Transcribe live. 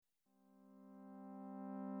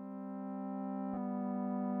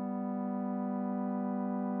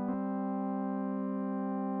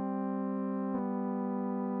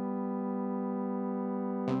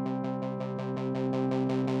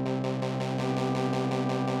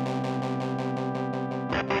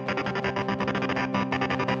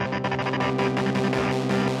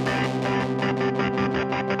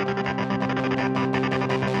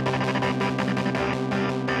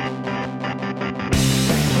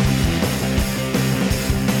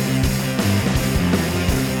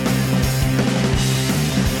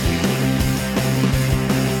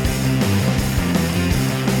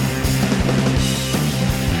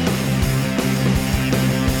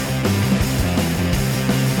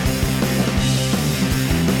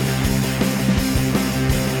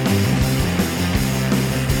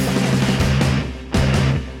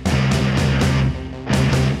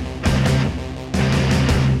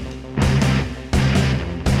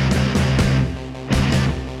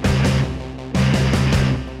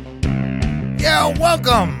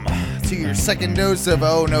Welcome to your second dose of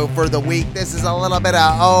Oh No for the week. This is a little bit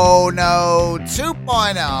of Oh No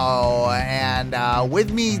 2.0. And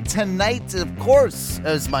with me tonight, of course,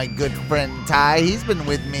 is my good friend Ty. He's been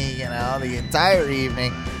with me, the entire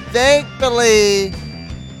evening. Thankfully,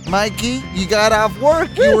 Mikey, you got off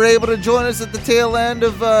work. You were able to join us at the tail end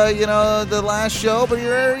of the last show, but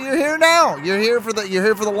you're here now. You're here for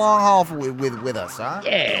the long haul with us, huh?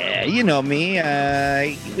 Yeah, you know me.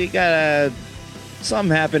 We got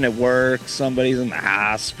something happened at work. Somebody's in the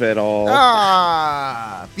hospital.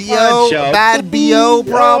 Bad BO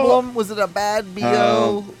problem? Was it a bad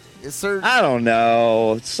BO? I don't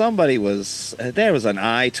know. There was an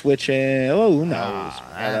eye twitching. Oh, who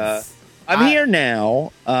knows? I'm here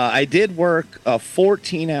now. I did work a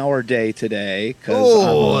 14-hour day today.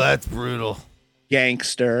 That's brutal.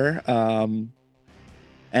 Gangster.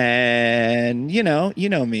 And you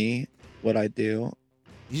know me, what I do.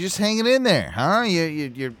 You're just hanging in there, huh?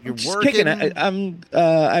 You're working.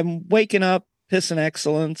 I'm waking up, pissing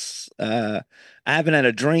excellence. I haven't had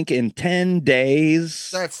a drink in 10 days.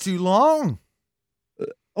 That's too long.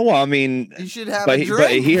 Well, I mean, you should have a drink.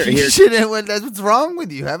 But that's what's wrong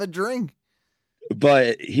with you. Have a drink.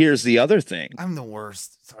 But here's the other thing. I'm the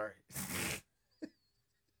worst. Sorry.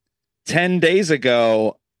 10 days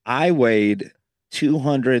ago, I weighed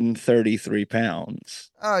 233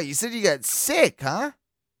 pounds. Oh, you said you got sick, huh?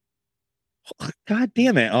 God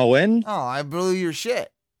damn it, Owen. Oh, I blew your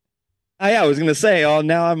shit. I was gonna say,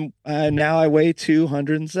 now I weigh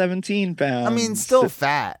 217 pounds. I mean, still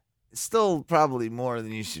fat. Still probably more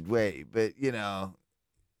than you should weigh, but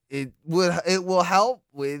it will help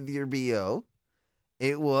with your BO.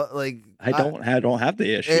 It will I don't have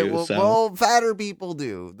the issue. Well, fatter people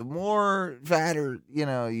do. The more fatter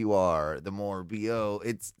you are, the more BO.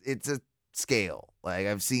 It's a scale. Like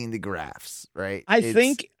I've seen the graphs, right? I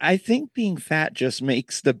think being fat just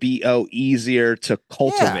makes the BO easier to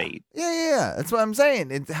cultivate. Yeah. That's what I'm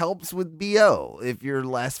saying. It helps with BO if you're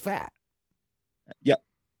less fat. Yep.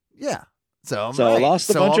 Yeah. So I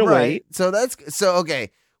lost a bunch of weight. So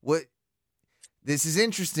okay. What? This is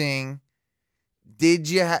interesting. Did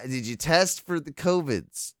you test for the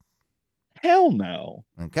COVIDs? Hell no.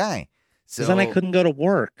 Okay. So then I couldn't go to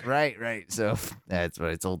work. Right. So that's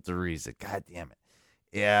what I told Teresa. God damn it.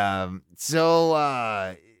 Yeah.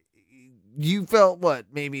 So you felt what?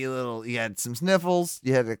 Maybe a little. You had some sniffles.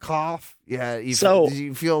 You had a cough. Did you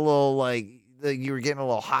feel a little like you were getting a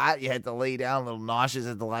little hot? You had to lay down, a little nauseous,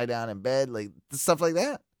 had to lie down in bed, like stuff like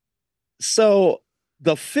that. So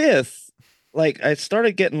the 5th, I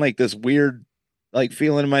started getting this weird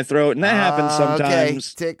feeling in my throat, and that happens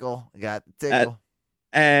sometimes. Okay. Tickle. Got the tickle.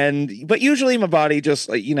 But usually my body just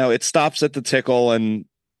it stops at the tickle, and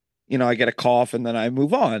I get a cough, and then I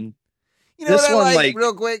move on. Real quick.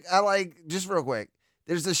 Real quick.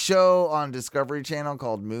 There's a show on Discovery Channel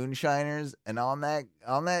called Moonshiners, and on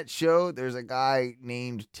that show, there's a guy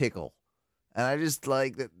named Tickle, and I just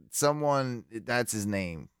like that that's his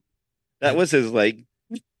name. That was his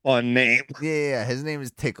fun name. Yeah. His name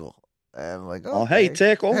is Tickle. And I'm like, oh, hey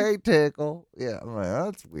Tickle. Hey Tickle. Yeah, I'm like, oh,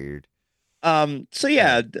 that's weird. So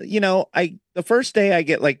yeah, the first day I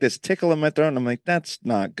get this tickle in my throat, and I'm like, that's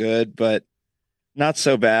not good, but not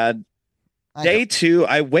so bad. Day 2,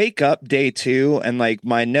 I wake up day 2, and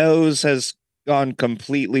my nose has gone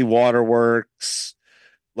completely waterworks.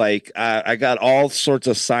 I got all sorts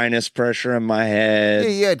of sinus pressure in my head. Yeah,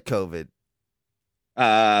 you had COVID.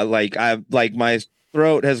 My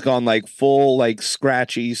throat has gone full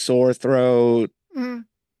scratchy sore throat. Mm-hmm.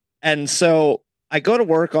 And so I go to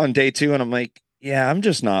work on day 2, and I'm like, yeah, I'm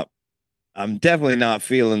definitely not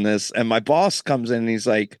feeling this. And my boss comes in, and he's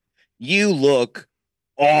like, you look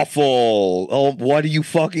awful. Oh, what are you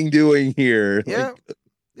fucking doing here? Yeah.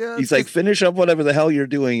 He's like, finish up whatever the hell you're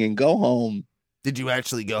doing and go home. Did you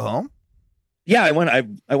actually go home? Yeah,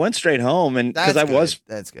 I went straight home, and because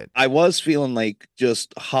that's good. I was feeling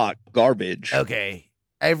just hot garbage. Okay.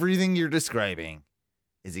 Everything you're describing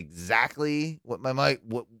is exactly what my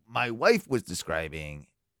wife was describing,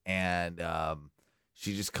 and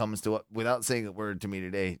she just comes to without saying a word to me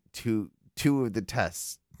today. Two of the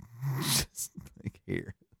tests, just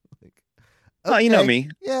here. Okay. You know me.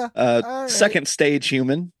 Yeah. Right. Second stage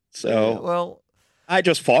human. So well, I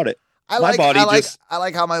just fought it. I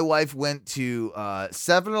like how my wife went to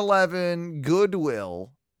 7-Eleven,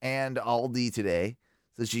 Goodwill, and Aldi today.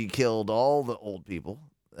 So she killed all the old people.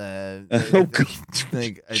 She's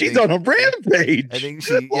on a rampage. I think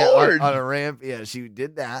she on a ramp. Yeah, she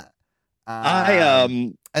did that.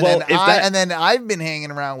 And then I've been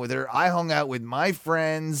hanging around with her. I hung out with my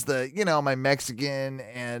friends, my Mexican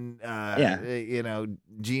and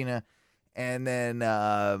Gina, And then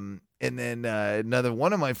another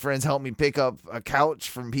one of my friends helped me pick up a couch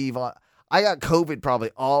from Pevon. I got COVID probably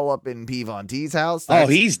all up in Pevon T's house.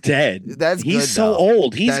 He's dead. He's good, so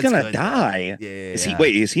old. He's gonna die. Yeah,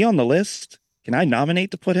 Is he on the list? Can I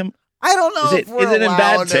nominate to put him? I don't know if we're is it in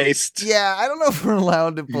bad to, taste? Yeah, I don't know if we're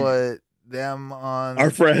allowed to put them on our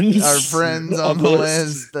friends on the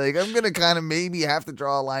list. Like, I'm gonna kind of maybe have to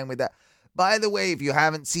draw a line with that. By the way, if you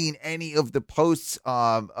haven't seen any of the posts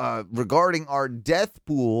regarding our death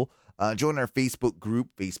pool, join our Facebook group,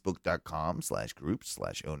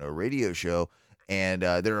 facebook.com/group/Ono Radio Show. And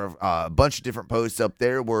there are a bunch of different posts up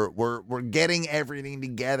there. We're getting everything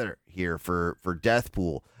together here for death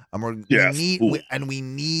pool. And we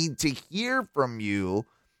need to hear from you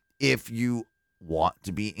if you want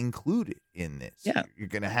to be included in this. Yeah. You're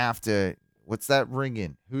going to have to. What's that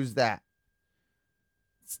ringing? Who's that?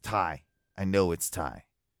 It's Ty. I know it's Ty.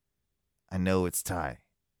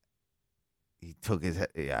 He took his head.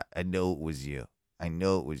 Yeah, I know it was you. Ty.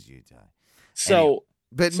 So,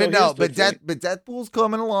 anyway, but Deathpool's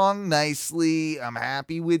coming along nicely. I'm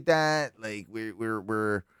happy with that. Like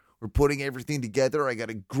we're putting everything together. I got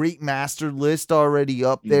a great master list already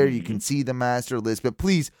up there. You can see the master list. But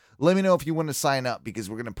please let me know if you want to sign up, because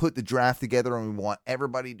we're going to put the draft together and we want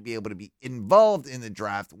everybody to be able to be involved in the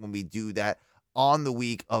draft when we do that on the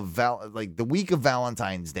week of the week of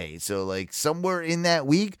Valentine's Day. So like somewhere in that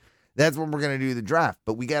week, that's when we're going to do the draft.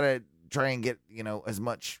 But we got to try and get, as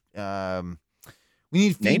much we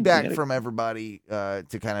need feedback from everybody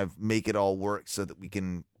to kind of make it all work so that we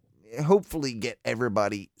can hopefully get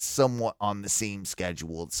everybody somewhat on the same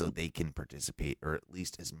schedule so they can participate, or at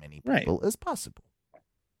least as many people as possible.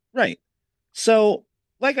 Right. So,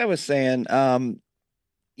 like I was saying,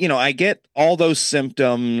 I get all those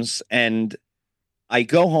symptoms and I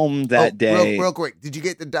go home that day. Real quick. Did you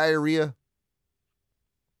get the diarrhea?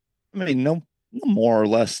 I mean, no more or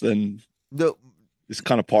less than it's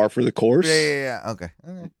kind of par for the course. Yeah. Okay.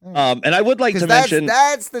 And I would like to mention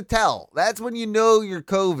that's the tell. That's when you know you're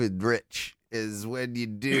COVID rich, is when you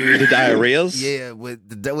do the diarrheas. Yeah, when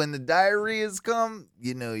the diarrheas come,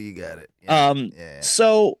 you know you got it. Yeah.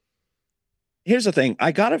 So here's the thing.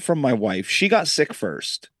 I got it from my wife. She got sick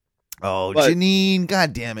first. Oh, Janine.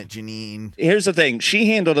 God damn it, Janine. Here's the thing. She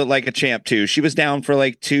handled it like a champ, too. She was down for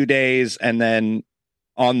like 2 days and then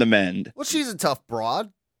on the mend. Well, she's a tough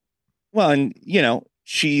broad. Well, and,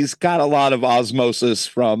 she's got a lot of osmosis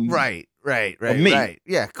from Right. me. Right.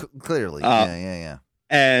 Yeah, clearly. Yeah.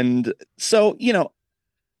 And so,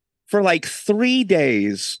 for like 3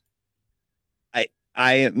 days,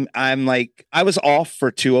 I'm like, I was off for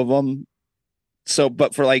 2 of them. So,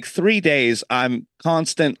 but for like 3 days, I'm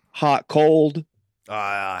constant hot, cold.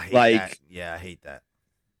 I hate that. Yeah, I hate that.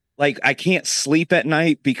 Like, I can't sleep at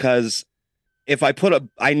night because if I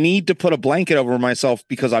need to put a blanket over myself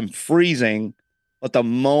because I'm freezing. But the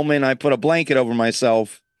moment I put a blanket over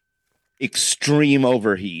myself, extreme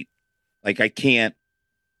overheat. Like I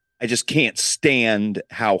just can't stand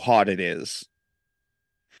how hot it is.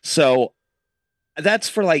 So that's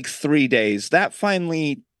for like 3 days. That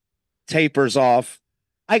finally tapers off.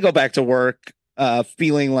 I go back to work,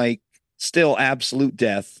 feeling like still absolute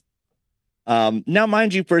death. Now,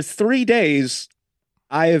 mind you, for 3 days,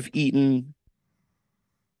 I have eaten.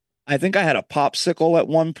 I think I had a popsicle at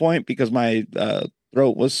one point because my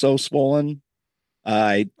throat was so swollen.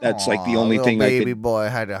 That's like the only thing. Baby boy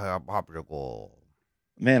had a popsicle.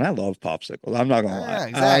 Man, I love popsicles. I'm not gonna lie.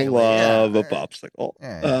 Exactly. I love a popsicle.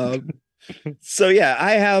 Yeah. So yeah,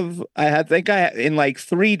 I think in like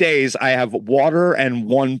 3 days I have water and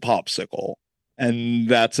 1 popsicle, and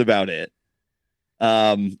that's about it.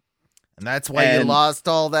 And that's why you lost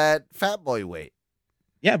all that fat boy weight.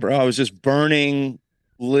 Yeah, bro. I was just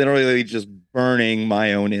literally just burning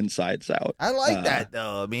my own insides out. I like that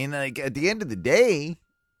though. I mean, like at the end of the day,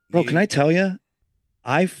 bro, can I tell you?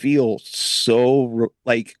 I feel so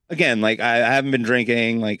like again, like I haven't been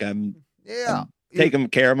drinking. Like I'm taking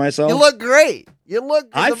care of myself. You look great.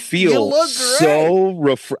 I feel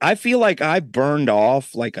so. I feel like I burned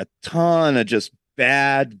off like a ton of just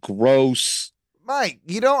bad, gross. Mike,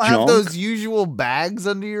 you don't have those usual bags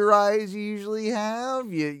under your eyes you usually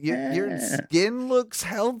have. Your skin looks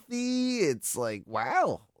healthy. It's like,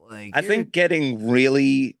 wow. Like I think getting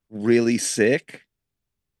really, really sick,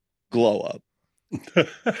 glow up.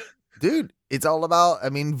 Dude, it's all about,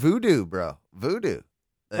 voodoo, bro. Voodoo.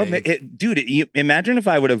 Like, imagine if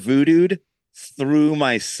I would have voodooed through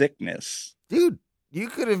my sickness. Dude, you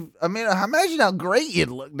could have, imagine how great you'd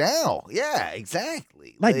look now. Yeah,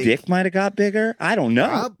 exactly. My dick might have got bigger. I don't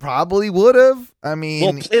know. Probably would have.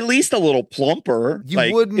 Well, at least a little plumper.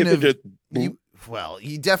 You wouldn't have. Well,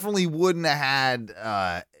 you definitely wouldn't have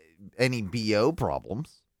had any BO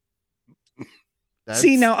problems.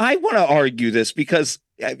 See, now I want to argue this because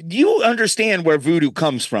you understand where voodoo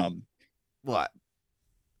comes from. What?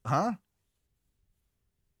 Huh?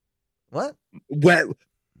 What?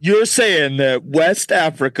 You're saying that West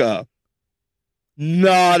Africa,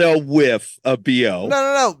 not a whiff of BO.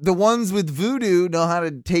 No. The ones with voodoo know how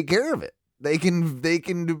to take care of it. They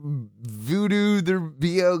can voodoo their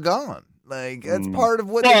BO gone. Like, that's part of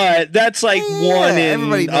what. But that's like one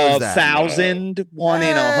in a 1,000, one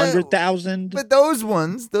in 100,000. But those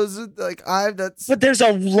ones, those are like But there's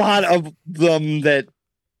a lot of them that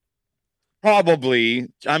probably,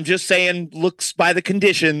 I'm just saying, looks by the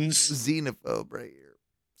conditions. Xenophobe right here.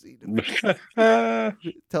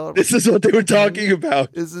 This is what they were talking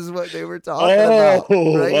about. This is what they were talking about.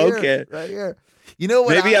 Right okay. Here, right here. You know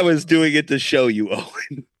what? Maybe I was doing it to show you,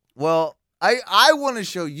 Owen. Well, I want to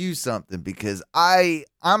show you something because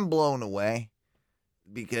I'm blown away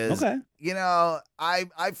because you know I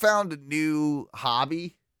found a new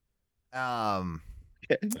hobby. Oh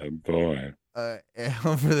boy.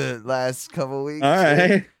 Over the last couple of weeks. All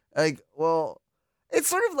right. Like, well, it's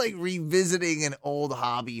sort of like revisiting an old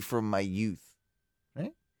hobby from my youth.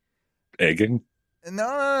 Right? Egging?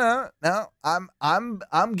 No.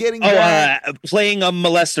 I'm getting back. Playing a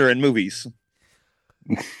molester in movies.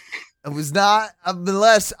 It was not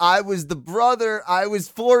unless I was the brother. I was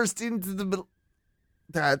forced into the.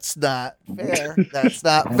 That's not fair. That's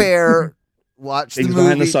not fair. Watch Things the movie.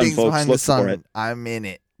 Behind the Sun, Things folks. Behind Look the Sun. for it. I'm in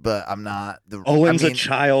it, but I'm not. Owen's a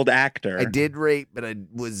child actor. I did rape, but I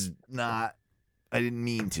was not. I didn't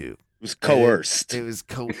mean to. It was coerced. It was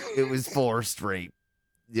forced rape.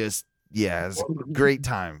 Just it was a great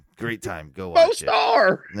time. Great time. Go watch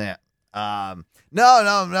star. Yeah.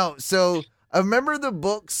 No. So I remember the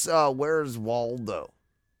books. Where's Waldo?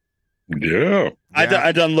 Yeah.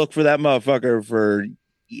 I done look for that motherfucker for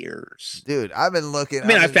years, dude. I've been looking.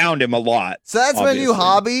 I found him a lot. So that's obviously. My new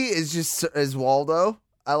hobby. Is Waldo.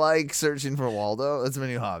 I like searching for Waldo. That's my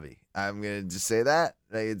new hobby. I'm gonna just say that.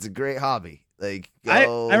 Like, it's a great hobby. Like,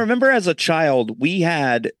 I remember as a child, we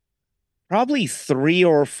had probably 3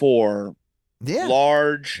 or 4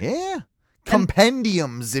 large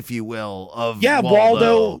compendiums, if you will, of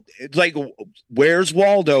Waldo. Like, where's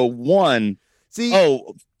Waldo? 1. See,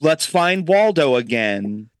 let's find Waldo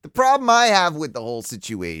again. The problem I have with the whole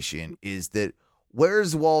situation is that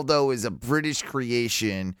Where's Waldo is a British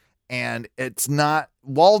creation, and it's not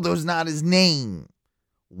Waldo's not his name.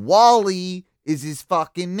 Wally is his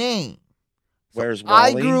fucking name. So Where's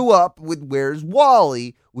Wally? I grew up with Where's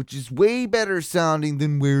Wally, which is way better sounding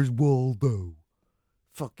than Where's Waldo.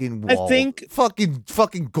 Fucking Waldo. I think fucking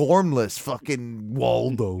gormless fucking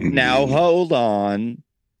Waldo. Now hold on.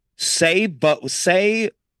 Say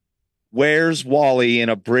Where's Wally in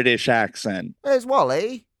a British accent. Where's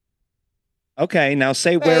Wally? Okay, now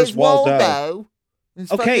say Where's Waldo?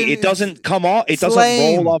 Okay, it doesn't come off. It doesn't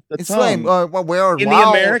roll off the tongue. Where's in the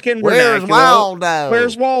American Where's vernacular, Waldo?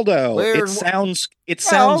 Where's Waldo? It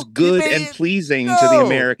sounds good and pleasing to the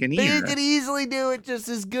American ear. You could easily do it just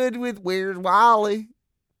as good with Where's Wally?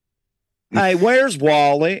 Hey, where's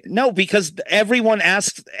Wally? No, because everyone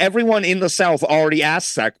in the South already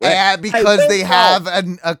asks that. Yeah, because they have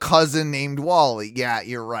a cousin named Wally. Yeah,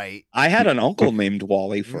 you're right. I had an uncle named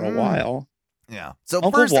Wally for a while. Yeah. So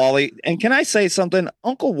Uncle Wally, and can I say something?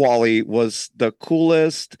 Uncle Wally was the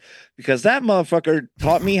coolest because that motherfucker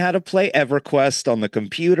taught me how to play EverQuest on the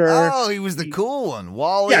computer. Oh, he was the cool one.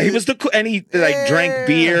 Wally. Yeah, he was the cool, and he like drank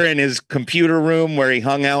beer in his computer room where he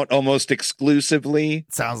hung out almost exclusively.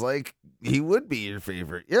 Sounds like he would be your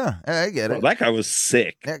favorite. Yeah, I get it. That guy was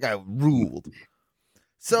sick. That guy ruled.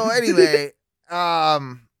 So anyway, I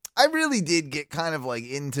really did get kind of like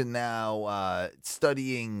into now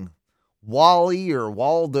studying Wally or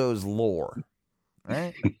Waldo's lore,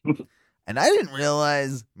 right? And I didn't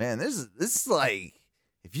realize, man, this is like,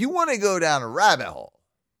 if you want to go down a rabbit hole,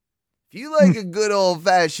 if you like a good old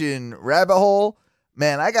fashioned rabbit hole,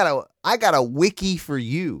 man, I got a wiki for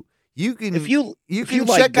you. You can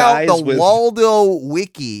check out the Waldo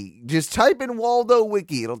wiki. Just type in Waldo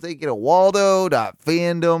wiki. It'll take you to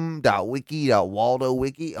waldo.fandom.wiki.waldo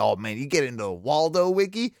wiki. Oh man, you get into Waldo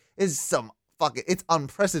wiki, it's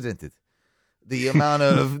unprecedented. The amount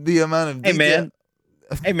of detail.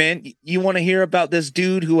 Hey man, you want to hear about this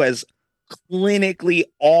dude who has clinically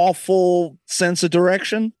awful sense of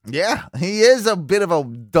direction? Yeah, he is a bit of a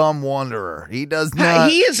dumb wanderer. He does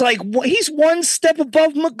not. He is he's one step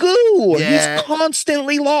above Magoo. Yeah. He's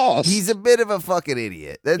constantly lost. He's a bit of a fucking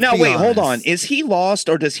idiot. Now wait, hold on. Is he lost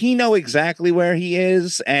or does he know exactly where he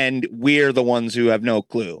is and we're the ones who have no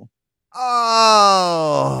clue?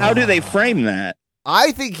 Oh, How do they frame that?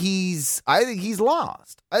 I think he's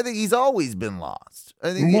lost. I think he's always been lost.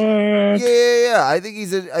 I think What? yeah. I think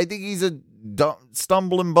he's a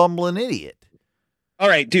stumbling, bumbling idiot. All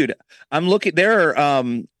right, dude. I'm looking. There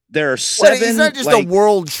are Well, seven. he's not just a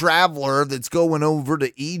world traveler that's going over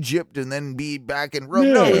to Egypt and then be back in Rome.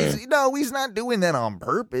 Yeah. No, he's not doing that on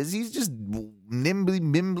purpose. He's just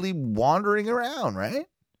nimbly wandering around, right?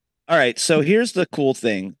 All right. So here's the cool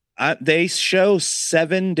thing. They show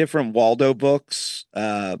 7 different Waldo books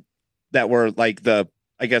that were like the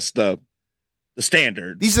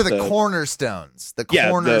standards. These are the cornerstones. The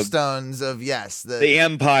cornerstones of the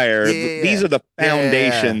empire. Yeah. These are the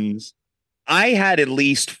foundations. Yeah. I had at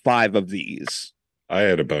least 5 of these. I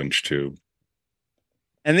had a bunch too.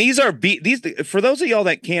 And these are these for those of y'all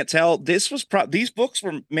that can't tell, this was these books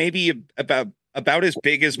were maybe about as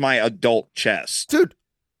big as my adult chest. Dude,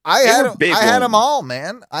 I had them ones. all,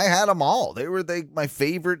 man. I had them all. They were my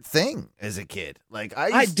favorite thing as a kid. Like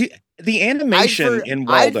I do the animation in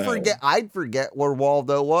Waldo. I'd forget where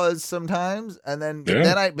Waldo was sometimes, and then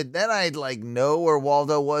but then I'd like know where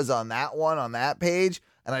Waldo was on that page,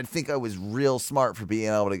 and I'd think I was real smart for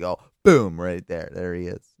being able to go boom right there. There he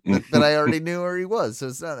is. But I already knew where he was, so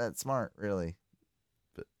it's not that smart, really.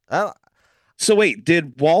 But I don't. So wait,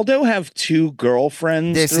 did Waldo have 2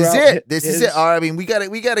 girlfriends? This is it. This is it. I mean, we got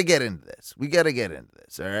to get into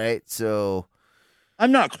this. All right. So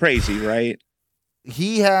I'm not crazy, right?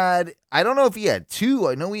 He had, I don't know if he had 2.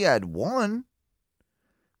 I know he had 1.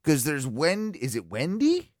 Because there's is it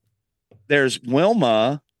Wendy? There's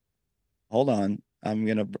Wilma. Hold on. I'm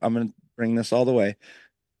gonna bring this all the way.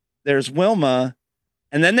 There's Wilma,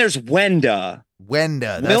 and then there's Wenda.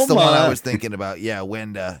 Wenda. That's the one I was thinking about. Yeah,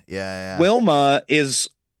 Wenda. Yeah. Wilma is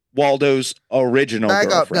Waldo's original girlfriend.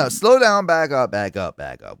 Back up. No, slow down. Back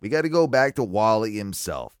up. We got to go back to Wally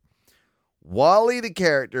himself. Wally, the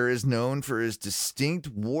character, is known for his distinct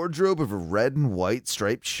wardrobe of a red and white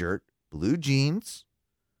striped shirt, blue jeans.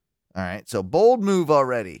 All right, so bold move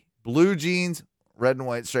already. Blue jeans, red and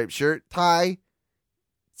white striped shirt, tie,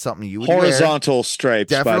 something you would horizontal wear.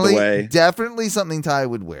 Stripes, by the way. Definitely something Ty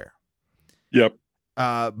would wear. Yep.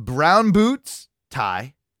 Brown boots,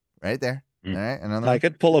 tie, right there. All right, another. I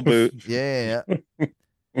could pull a boot. Yeah.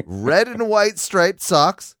 Red and white striped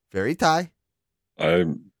socks, very Ty.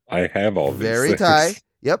 I have all these very things. Ty.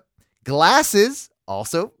 Yep. Glasses,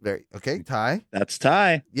 also very okay. Ty. That's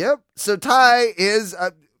Ty. Yep. So Ty is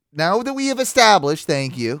now that we have established.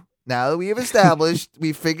 Thank you. Now that we have established,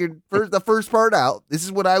 we figured the first part out. This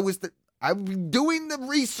is what I'm doing the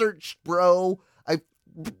research, bro. I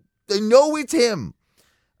know it's him.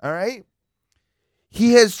 All right.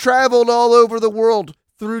 He has traveled all over the world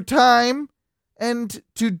through time and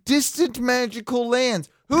to distant magical lands.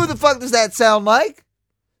 Who the fuck does that sound like?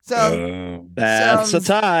 That's a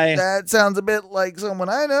Ty. That sounds a bit like someone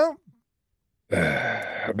I know.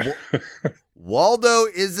 Waldo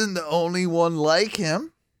isn't the only one like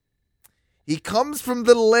him. He comes from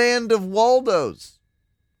the land of Waldos.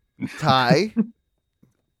 Ty,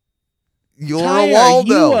 you're Ty, a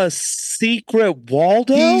Waldo. Are you a secret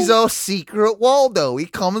Waldo? He's a secret Waldo. He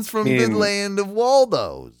comes from the land of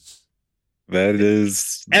Waldos. That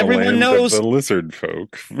is the Everyone land knows of the lizard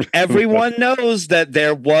folk. Everyone knows that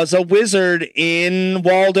there was a wizard in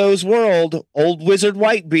Waldo's world, old wizard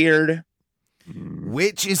Whitebeard.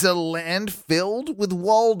 Which is a land filled with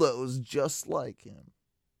Waldos just like him.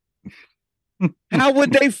 How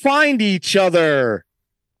would they find each other?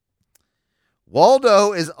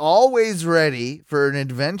 Waldo is always ready for an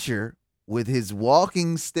adventure with his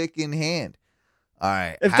walking stick in hand. All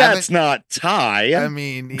right. If that's not Ty. I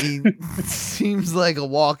mean, he seems like a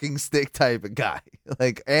walking stick type of guy.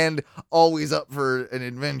 And always up for an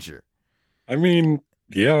adventure. I mean,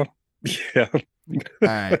 yeah. All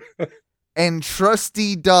right. And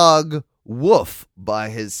trusty dog Woof by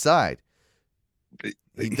his side.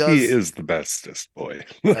 He is the bestest boy.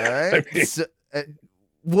 All right. I mean,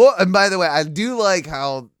 and by the way, I do like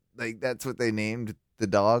how that's what they named the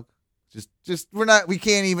dog. We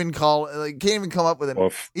can't even call it, can't even come up with it.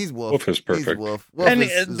 Woof. He's Woof. Woof is perfect. Woof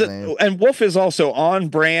and Woof is also on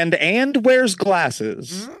brand and wears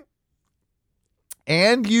glasses. Mm-hmm.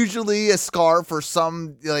 And usually a scarf or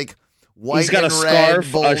some white He's got and a red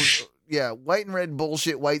scarf. White and red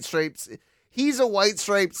bullshit, white stripes. He's a white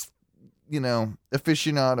stripes,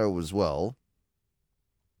 aficionado as well.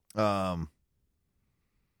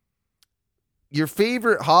 Your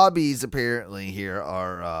favorite hobbies apparently here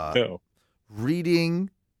are reading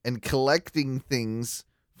and collecting things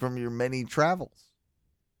from your many travels.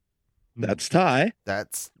 That's Ty.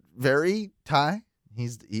 That's very Ty.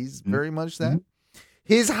 He's very much that.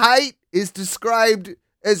 His height is described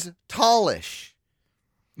as tallish.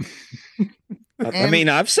 I mean,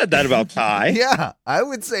 I've said that about Ty. Yeah, I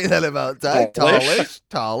would say that about Ty.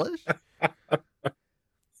 Tallish.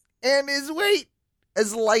 And his weight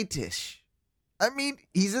is lightish. I mean,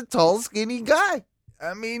 he's a tall, skinny guy.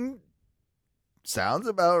 I mean, sounds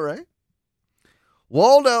about right.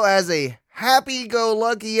 Waldo has a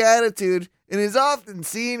happy-go-lucky attitude and is often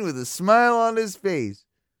seen with a smile on his face.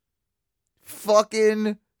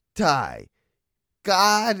 Fucking Ty.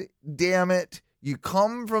 God damn it. You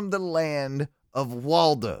come from the land of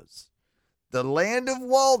Waldos. The land of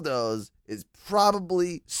Waldos is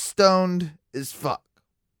probably stoned as fuck.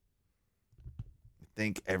 I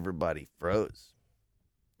think everybody froze.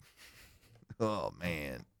 Oh,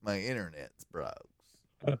 man. My internet's broke.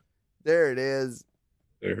 There it is.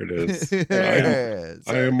 There it is.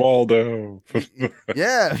 I am Waldo.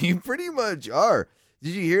 Yeah, you pretty much are.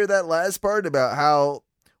 Did you hear that last part about how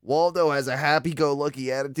Waldo has a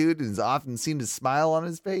happy-go-lucky attitude and is often seen to smile on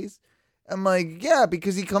his face? I'm like, yeah,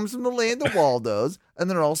 because he comes from the land of Waldos, and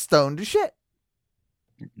they're all stoned to shit.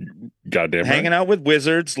 Goddamn right. Hanging out with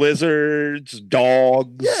wizards, lizards,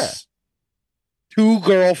 dogs. Yeah. 2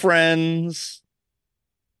 girlfriends.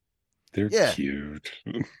 They're cute.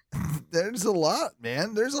 There's a lot,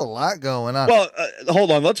 man. There's a lot going on. Well,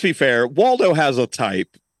 hold on. Let's be fair. Waldo has a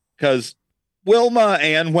type because Wilma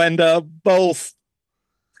and Wenda both.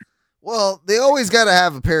 Well, they always got to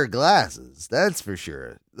have a pair of glasses. That's for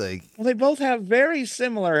sure. Like, well, they both have very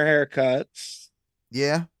similar haircuts.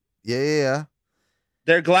 Yeah.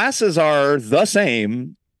 Their glasses are the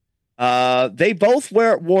same. They both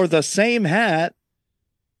wore the same hat.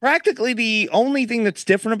 Practically the only thing that's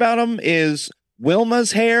different about them is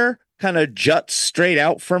Wilma's hair kind of juts straight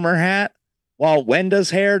out from her hat, while Wenda's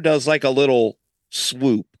hair does like a little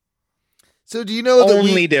swoop. So do you know the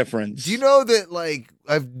only difference? Do you know that, like,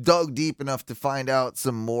 I've dug deep enough to find out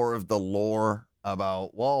some more of the lore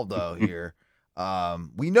about Waldo here?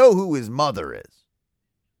 We know who his mother is.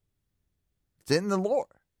 It's in the lore.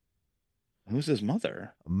 Who's his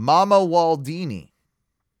mother? Mama Waldini.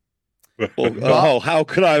 Well, how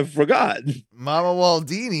could I have forgotten? Mama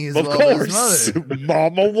Waldini is of course. His mother.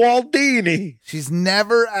 Mama Waldini. She's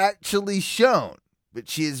never actually shown, but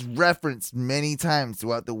she is referenced many times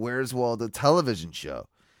throughout the Where's Waldo television show.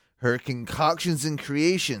 Her concoctions and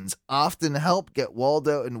creations often help get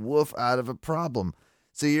Waldo and Wolf out of a problem.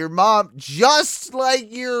 So your mom, just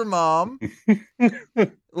like your mom,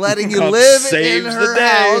 letting you live in her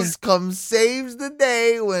house, comes saves the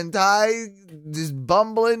day when Ty just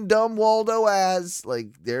bumbling dumb Waldo ass.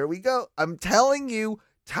 Like, there we go. I'm telling you,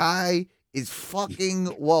 Ty is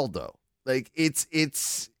fucking Waldo. Like,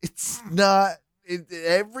 it's not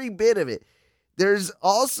every bit of it. There's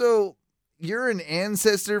also, you're an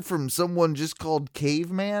ancestor from someone just called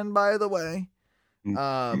Caveman, by the way.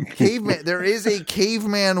 Caveman. There is a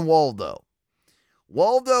Caveman Waldo.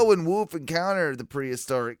 Waldo and Wolf encounter the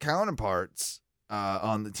prehistoric counterparts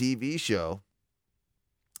on the TV show.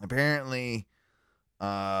 Apparently,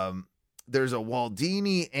 there's a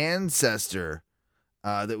Waldini ancestor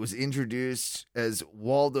that was introduced as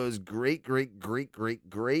Waldo's great,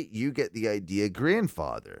 you get the idea,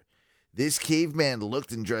 grandfather. This caveman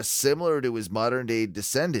looked and dressed similar to his modern-day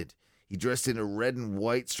descendant. He dressed in a red and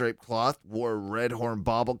white striped cloth, wore a red horn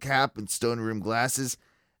bobble cap and stone rimmed glasses,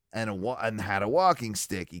 and had a walking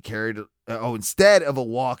stick. He carried instead of a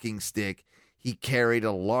walking stick, he carried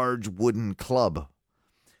a large wooden club.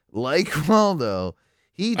 Like Waldo,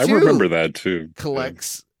 he too I remember that too.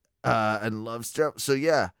 Collects and loves stuff. So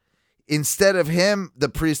yeah, instead of him, the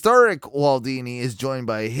prehistoric Waldini is joined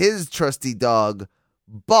by his trusty dog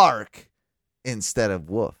Bark instead of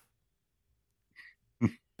Woof.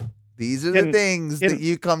 These are the things that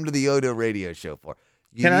you come to the Odo radio show for.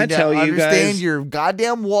 You can I tell you guys? Understand your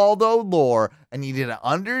goddamn Waldo lore, and you need to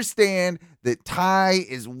understand that Ty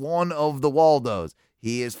is one of the Waldos.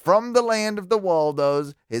 He is from the land of the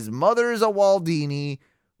Waldos. His mother is a Waldini.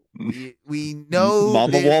 We know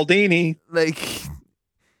Mama Waldini. Like,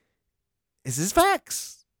 this is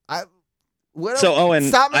facts. Stop me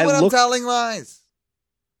when I'm telling lies.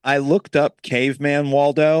 I looked up Caveman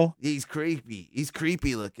Waldo. He's creepy. He's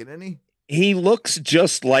creepy looking, isn't he? He looks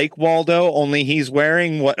just like Waldo, only he's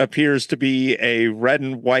wearing what appears to be a red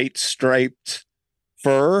and white striped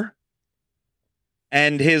fur.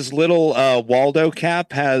 And his little Waldo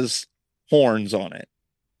cap has horns on it.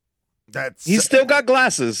 He's still got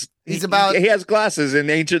glasses. He has glasses in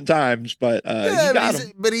ancient times, but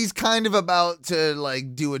but he's kind of about to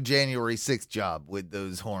like do a January 6th job with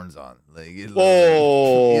those horns on. Like,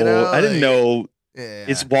 I didn't know Yeah.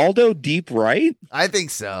 Is Waldo deep right? I think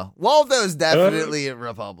so. Waldo's definitely a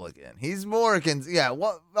Republican. He's more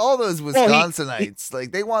all those Wisconsinites,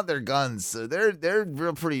 like they want their guns, so they're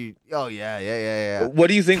real pretty. Oh yeah. What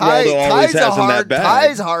do you think Waldo always has in that bag?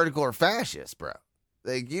 Ty's hardcore fascist, bro.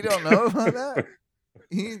 Like you don't know about that.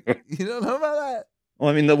 You don't know about that. Well,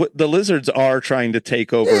 I mean the lizards are trying to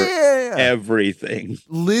take over everything.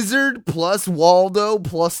 Lizard plus Waldo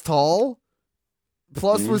plus Tall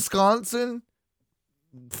plus Wisconsin.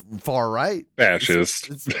 Far right, fascist.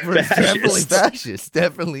 It's definitely fascist.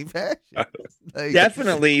 Definitely fascist. Like,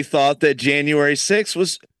 definitely thought that January 6th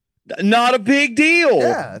was not a big deal.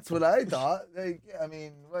 Yeah, that's what I thought. Like, I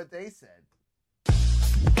mean, what they said.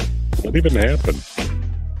 What even happened?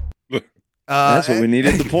 That's what we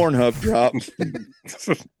needed. The Pornhub drop.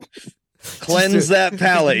 Cleanse that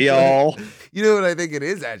palate, y'all. You know what I think it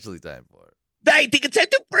is actually time for? I think it's time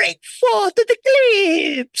to break forth of the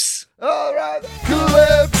clips. All right,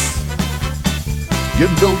 clips. You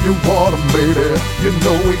know you want 'em, baby. You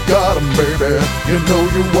know we got 'em, baby. You know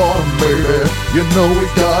you want 'em, baby. You know we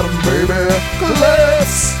got 'em, baby.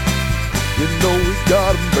 Clips. You know we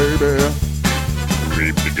got 'em, baby.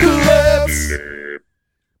 Clips.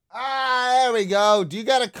 There we go. Do you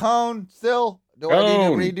got a cone still? Do I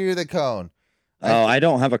need to redo the cone? I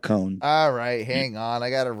don't have a cone. All right, hang on. I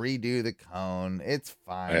got to redo the cone. It's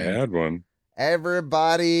fine. I had one.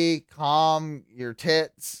 Everybody, calm your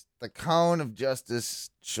tits. The cone of justice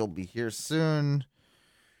shall be here soon.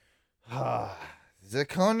 Is it a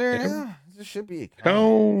cone there now? There should be a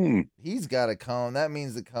cone. He's got a cone. That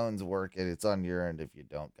means the cone's working. It's on your end if you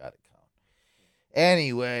don't got a cone.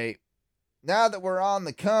 Anyway, now that we're on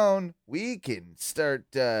the cone, we can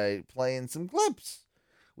start playing some clips.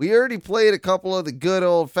 We already played a couple of the good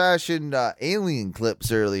old-fashioned alien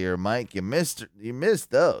clips earlier, Mike. You missed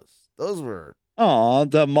those. Those were... Oh,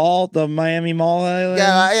 the Miami Mall aliens?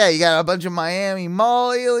 Yeah, you got a bunch of Miami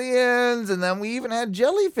Mall aliens, and then we even had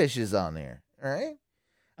jellyfishes on there, all right?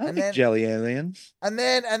 I think jelly aliens. And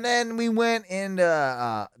then we went into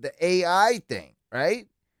the AI thing, right?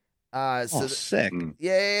 Sick.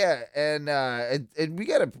 Yeah. And we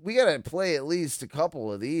gotta play at least a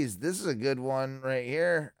couple of these. This is a good one right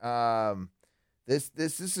here. This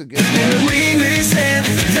is a good one. We listen,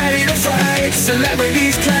 ready to fight.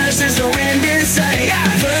 Celebrities, classes, no end in sight.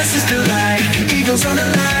 Versus the light, eagles on the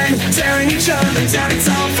line, tearing each other down. It's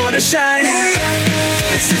all for the shine.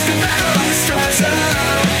 This is the battle of the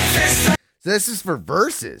stars. This is for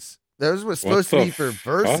verses. Those were supposed to be for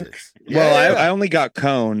verses. Well, I only got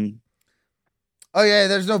cone. Oh yeah,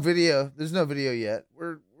 there's no video. There's no video yet.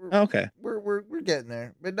 We're okay. We're getting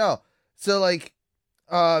there, but no. So like,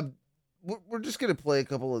 we're just gonna play a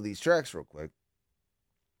couple of these tracks real quick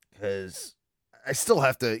because I still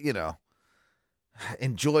have to,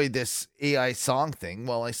 enjoy this AI song thing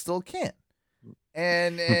while I still can.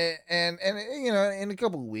 And and in a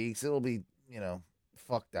couple of weeks it'll be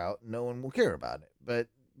fucked out. No one will care about it.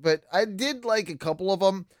 But I did like a couple of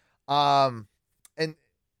them. And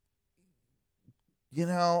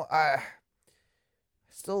I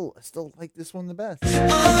still like this one the best.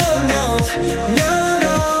 Oh no,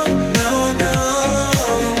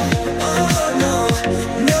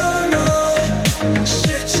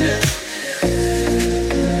 shit.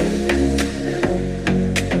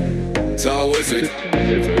 It's all wizard.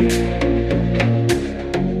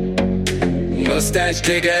 Mustache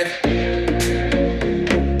digger.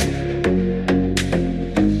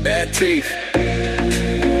 Bad teeth.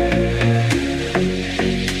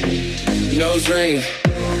 Nose ring.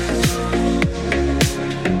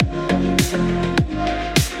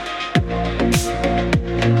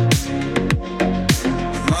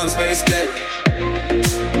 Mom's face dead.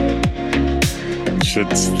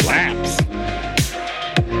 Shit slaps.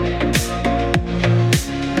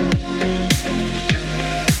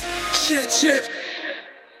 Shit.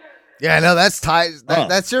 Yeah, no, that's Ty's.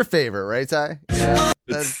 That's your favorite, right, Ty? Yeah,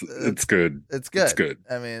 it's good. It's good. It's good.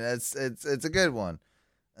 I mean, it's a good one.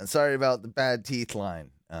 And sorry about the bad teeth line.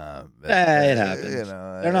 It happens.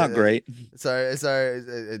 They're not great. Sorry.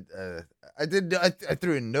 I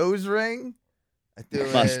threw a nose ring. I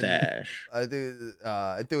threw mustache. I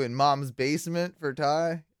threw in mom's basement for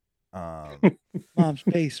Ty. Mom's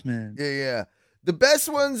basement. Yeah. The best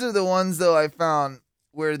ones are the ones though I found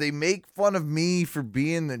where they make fun of me for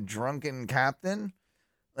being the drunken captain.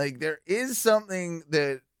 Like there is something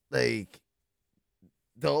that like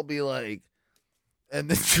they'll be like, and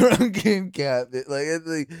the drunken captain,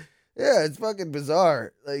 it's fucking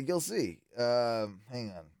bizarre. Like you'll see. Hang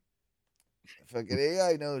on. Fucking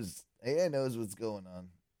AI knows what's going on.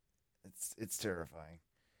 It's terrifying.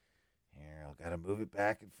 Here, I've got to move it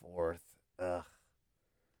back and forth. Ugh.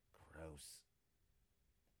 gross.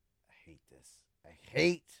 I hate this. I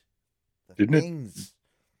hate the Didn't it- things.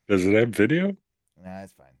 Does it have video? Nah,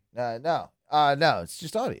 it's fine. No, it's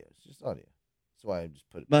just audio. It's just audio. That's why I just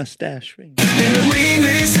put it. Mustache ring. Oh,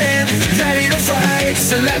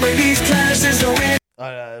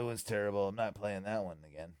 no, that one's terrible. I'm not playing that one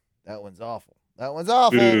again. That one's awful. That one's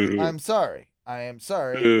awful. Ooh. I'm sorry. I am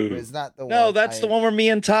sorry. Ooh. It's not the one. No, that's the one where me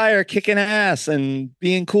and Ty are kicking ass and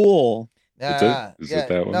being cool. Nah, Is it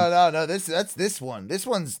that one? No. That's this one. This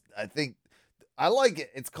one's, I think, I like it.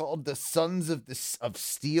 It's called the Sons of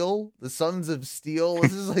Steel. The Sons of Steel.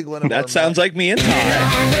 This is like one of That sounds like me and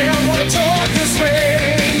Ty.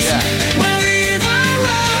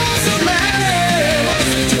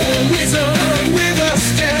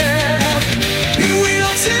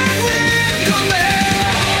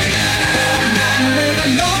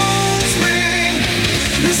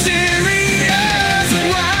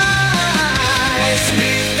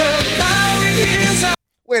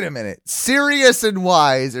 Wait a minute. Serious and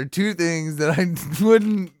wise are two things that I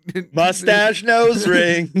wouldn't. Mustache nose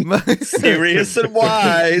ring. Serious and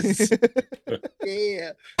wise.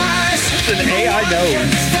 Yeah. It's an AI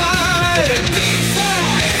nose.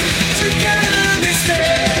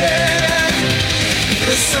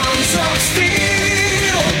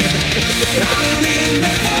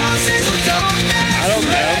 I don't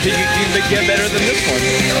think you can even get better than this one.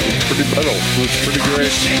 Pretty metal. It was pretty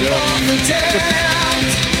great.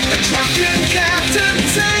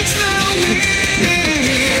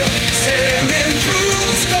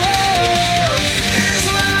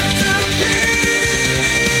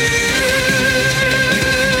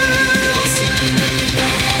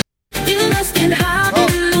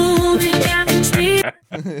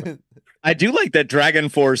 I do like that Dragon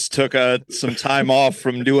Force took some time off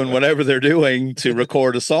from doing whatever they're doing to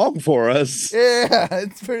record a song for us. Yeah,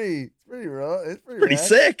 it's pretty raw. It's Pretty rad.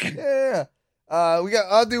 sick. Yeah.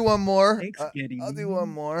 I'll do one more. Thanks, Giddy. I'll do one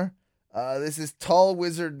more. This is Tall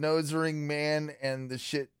Wizard Nose Ring Man and the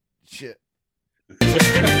shit.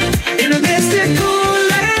 In a mystical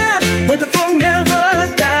land where the phone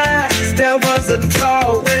never dies, there was a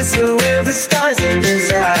tall wizard with the stars in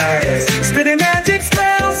his eyes, spitting magic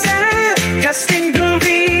spells and casting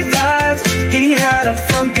groovy vibes. He had a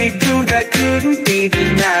funky groove that couldn't be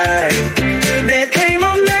denied. There came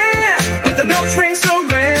a man with a nose ring so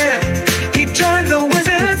grand. He joined the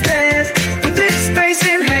wizard's band with his space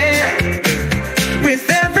in hand. With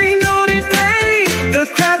every note he played, the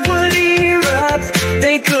crowd would erupt.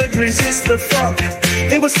 They could resist the funk.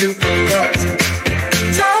 They were super hot.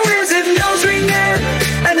 Tall wizard nose ring man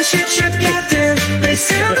and the shit captain. They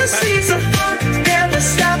sail the seas of funk, never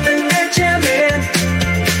stopping their jamming.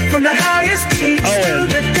 From the highest peaks to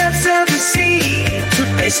the depths of the sea,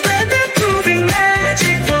 they spread their groovy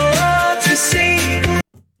magic for all to see.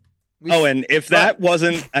 Oh, and if that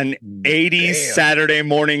wasn't an 80s Saturday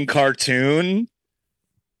morning cartoon,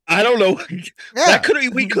 I don't know. Yeah.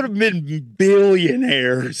 We could have been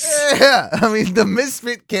billionaires. Yeah, I mean the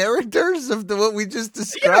misfit characters of what we just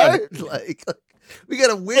described. Yeah. Like we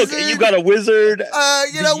got a wizard. Look, you got a wizard.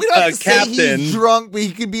 We don't have to captain. say he's drunk, but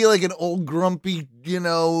he could be like an old grumpy,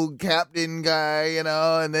 captain guy,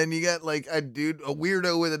 and then you got like a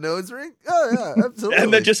weirdo with a nose ring. Oh yeah,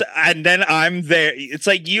 absolutely. and then I'm there. It's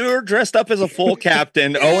like you're dressed up as a full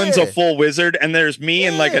captain. Yeah. Owen's a full wizard, and there's me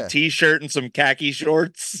in like Yeah. a t-shirt and some khaki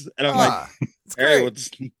shorts, and I'm it's like, hey,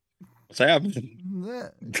 great. what's happening? Yeah,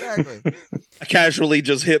 exactly. I casually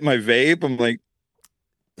just hit my vape. I'm like,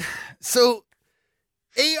 So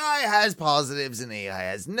AI has positives and AI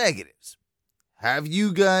has negatives. Have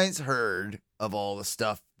you guys heard of all the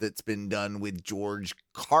stuff that's been done with George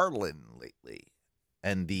Carlin lately?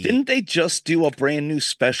 And didn't they just do a brand new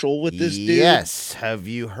special with this dude? Yes. Have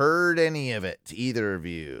you heard any of it? Either of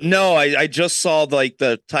you? No, I just saw like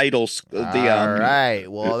the titles. All right.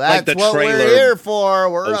 Well, like that's the what trailer we're here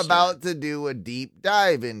for. We're poster. about to do a deep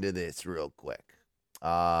dive into this real quick.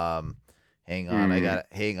 Hang on. I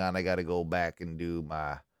gotta go back and do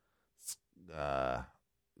my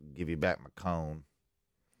give you back my cone.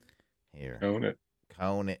 Here.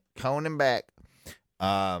 Cone him back.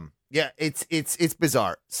 Yeah, it's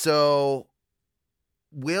bizarre. So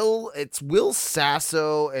Will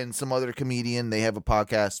Sasso and some other comedian, they have a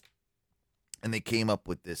podcast and they came up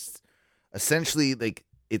with this essentially like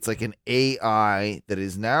it's like an AI that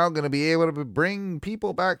is now going to be able to bring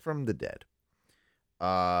people back from the dead.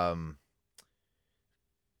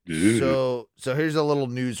 So here's a little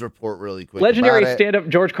news report really quick. Legendary stand-up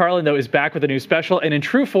George Carlin, though, is back with a new special, and in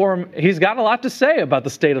true form, he's got a lot to say about the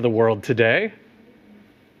state of the world today.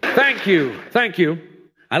 Thank you.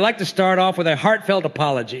 I'd like to start off with a heartfelt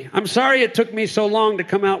apology. I'm sorry it took me so long to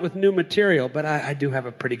come out with new material, but I do have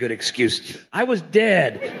a pretty good excuse. I was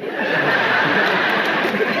dead.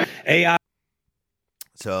 AI.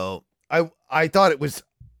 So I thought it was.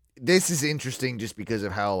 This is interesting just because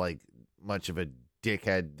of how like much of a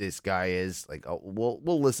dickhead this guy is. Like,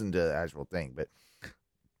 we'll listen to the actual thing, but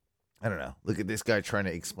I don't know. Look at this guy trying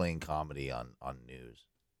to explain comedy on news.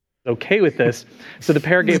 Okay with this. So the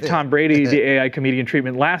pair gave Tom Brady the AI comedian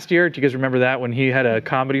treatment last year. Do you guys remember that when he had a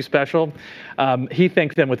comedy special? He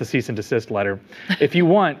thanked them with a cease and desist letter. If you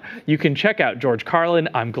want, you can check out George Carlin,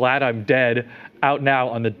 I'm Glad I'm Dead, out now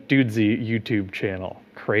on the Dudesy YouTube channel.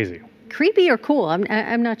 Crazy. Creepy or cool?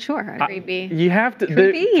 I'm not sure. Creepy. You have to.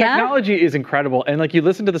 Creepy, the technology is incredible, and like you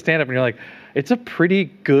listen to the stand-up, and you're like, it's a pretty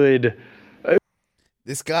good.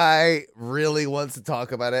 This guy really wants to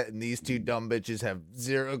talk about it, and these two dumb bitches have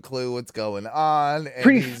zero clue what's going on.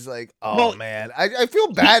 And he's like, oh, man. I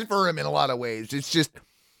feel bad for him in a lot of ways. It's just,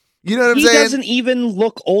 you know what I'm saying? He doesn't even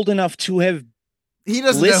look old enough to have He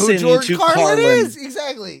doesn't know who George Carlin is.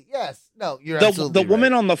 Exactly. Yes. No, you're absolutely the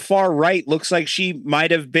woman on the far right looks like she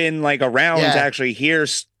might have been like around to actually hear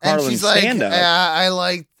Carlin's stand-up. I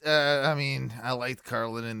liked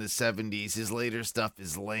Carlin in the 70s. His later stuff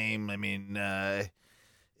is lame.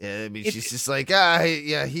 She's just like,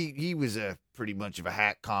 he was a pretty much of a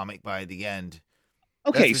hack comic by the end.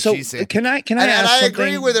 Okay, so can I ask something? I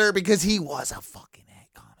agree with her because he was a fucking hack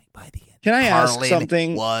comic by the end. Can I ask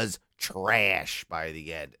something? Was trash by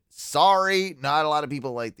the end. Sorry, not a lot of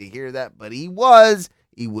people like to hear that, but he was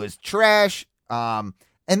trash. And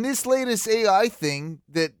this latest AI thing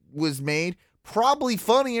that was made, probably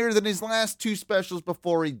funnier than his last two specials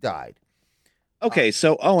before he died. Okay,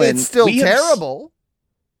 so Owen, it's still terrible.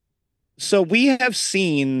 So we have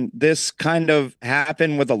seen this kind of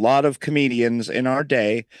happen with a lot of comedians in our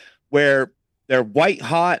day where they're white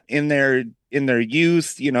hot in their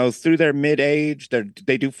youth, through their mid-age,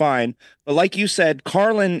 they do fine. But like you said,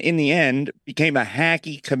 Carlin in the end became a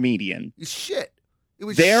hacky comedian. Shit. It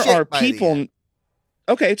was there shit are by people. The end.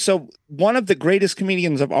 Okay, so one of the greatest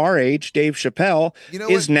comedians of our age, Dave Chappelle,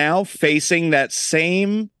 is now facing that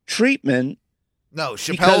same treatment. No,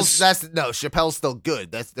 Chappelle's still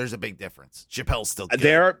good. There's a big difference. Chappelle's still good.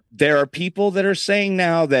 There are people that are saying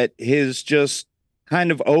now that his just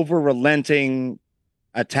kind of over-relenting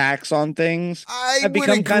attacks on things have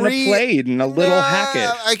become kind of played and a little hackish.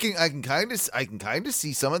 I can kind of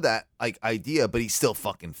see some of that like idea, but he's still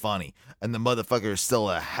fucking funny, and the motherfucker is still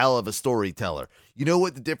a hell of a storyteller. You know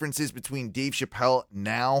what the difference is between Dave Chappelle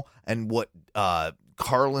now and what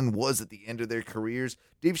Carlin was at the end of their careers?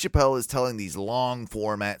 Dave Chappelle is telling these long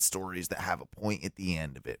format stories that have a point at the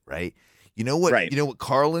end of it, right? You know what? Right. You know what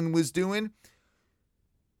Carlin was doing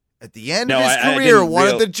at the end of his career? One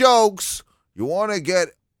of the jokes. You want to get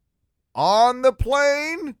on the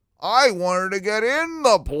plane? I wanted to get in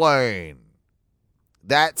the plane.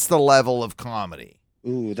 That's the level of comedy.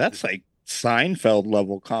 Ooh, that's like Seinfeld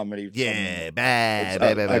level comedy. Yeah,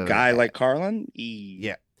 a guy like Carlin?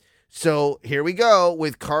 Yeah. So here we go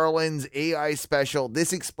with Carlin's AI special.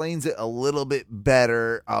 This explains it a little bit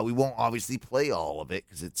better. We won't obviously play all of it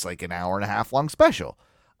because it's like an hour and a half long special.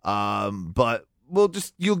 But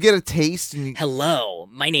you'll get a taste. Hello,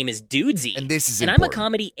 my name is Dudesy. And this is important. I'm a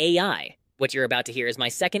comedy AI. What you're about to hear is my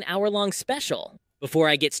second hour-long special. Before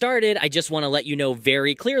I get started, I just want to let you know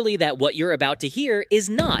very clearly that what you're about to hear is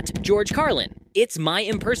not George Carlin. It's my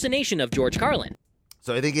impersonation of George Carlin.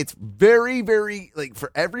 So I think it's very, very, like,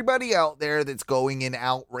 for everybody out there that's going in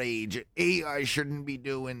outrage, AI shouldn't be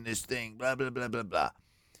doing this thing, blah, blah, blah, blah, blah.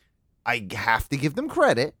 I have to give them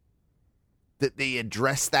credit that they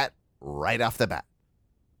address that right off the bat.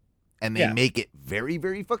 And they make it very,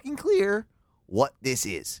 very fucking clear what this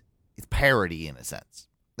is. It's parody in a sense.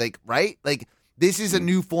 Like, right? Like, this is a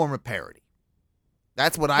new form of parody.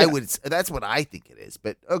 That's what that's what I think it is.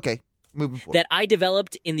 But okay. Moving forward. That I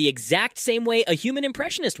developed in the exact same way a human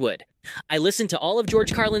impressionist would. I listened to all of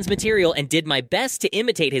George Carlin's material and did my best to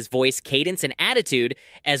imitate his voice, cadence, and attitude,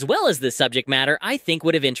 as well as the subject matter I think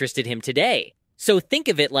would have interested him today. So think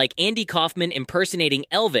of it like Andy Kaufman impersonating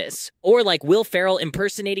Elvis, or like Will Ferrell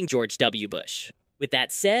impersonating George W. Bush. With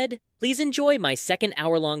that said, please enjoy my second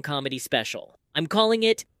hour-long comedy special. I'm calling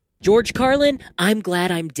it George Carlin, I'm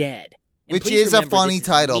Glad I'm Dead. Which is a funny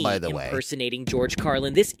title, by the way. Impersonating George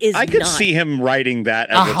Carlin. This is I could see him writing that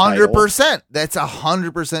as 100%. That's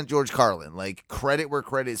 100% George Carlin. Like, credit where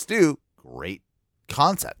credit's due. Great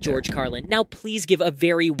concept. George Carlin. Now please give a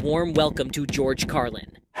very warm welcome to George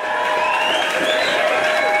Carlin.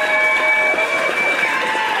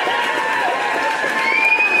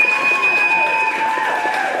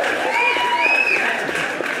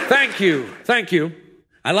 you. Thank you.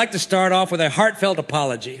 I'd like to start off with a heartfelt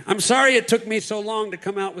apology. I'm sorry it took me so long to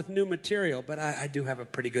come out with new material, but I do have a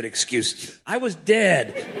pretty good excuse. I was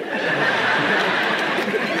dead.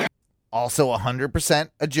 Also 100%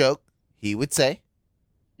 a joke, he would say.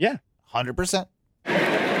 Yeah. 100%.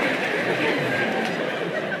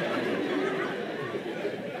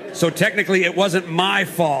 So technically, it wasn't my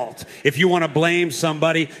fault. If you want to blame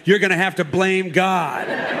somebody, you're going to have to blame God.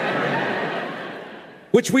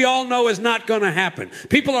 Which we all know is not going to happen.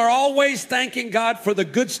 People are always thanking God for the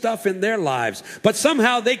good stuff in their lives, but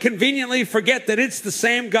somehow they conveniently forget that it's the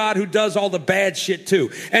same God who does all the bad shit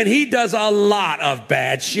too. And he does a lot of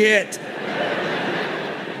bad shit.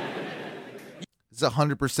 It's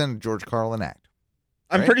 100% a George Carlin act.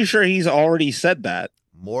 I'm pretty sure he's already said that.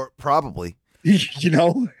 More probably. You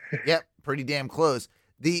know? Yep, pretty damn close.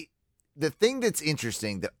 The thing that's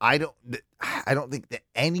interesting that I don't think that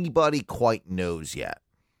anybody quite knows yet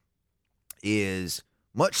is,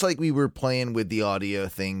 much like we were playing with the audio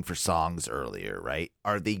thing for songs earlier, right?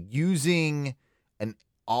 Are they using an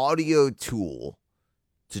audio tool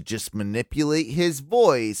to just manipulate his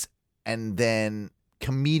voice, and then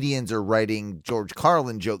comedians are writing George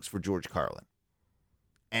Carlin jokes for George Carlin?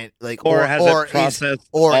 And like, or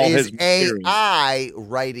is AI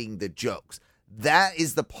writing the jokes? That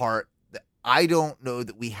is the part that I don't know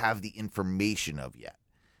that we have the information of yet.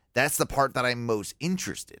 That's the part that I'm most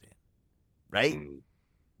interested in, right?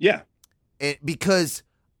 Yeah. Because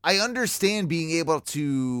I understand being able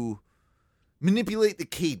to manipulate the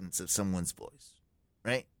cadence of someone's voice,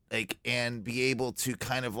 right? Like, and be able to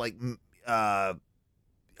kind of like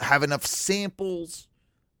have enough samples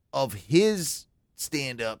of his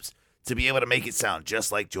stand-ups to be able to make it sound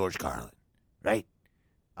just like George Carlin, right?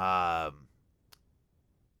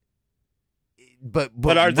 But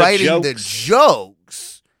are the writing the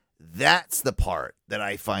jokes, that's the part that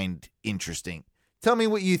I find interesting. Tell me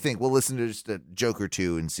what you think. We'll listen to just a joke or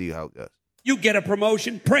two and see how it goes. You get a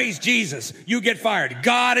promotion, praise Jesus. You get fired.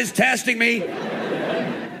 God is testing me.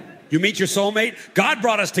 You meet your soulmate. God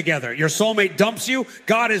brought us together. Your soulmate dumps you.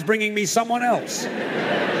 God is bringing me someone else.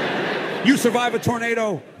 You survive a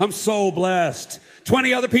tornado. I'm so blessed.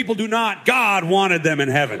 20 other people do not. God wanted them in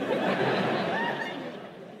heaven.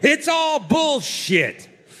 It's all bullshit.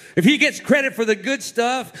 If he gets credit for the good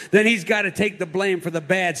stuff, then he's got to take the blame for the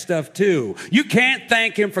bad stuff too. You can't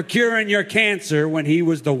thank him for curing your cancer when he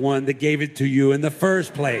was the one that gave it to you in the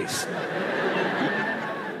first place.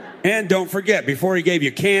 And don't forget, before he gave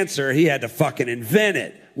you cancer, he had to fucking invent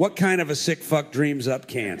it. What kind of a sick fuck dreams up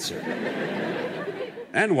cancer?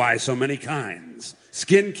 And why so many kinds?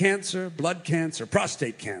 Skin cancer, blood cancer,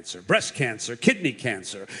 prostate cancer, breast cancer, kidney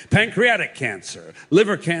cancer, pancreatic cancer,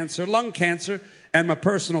 liver cancer, lung cancer, and my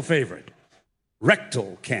personal favorite,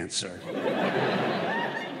 rectal cancer.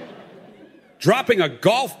 Dropping a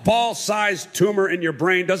golf ball-sized tumor in your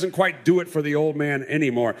brain doesn't quite do it for the old man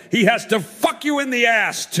anymore. He has to fuck you in the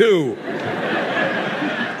ass, too.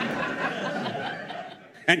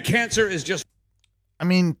 And cancer is just... I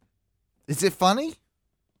mean, is it funny?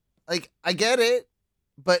 Like, I get it,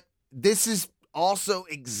 but this is also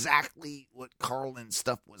exactly what Carlin's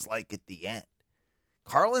stuff was like at the end.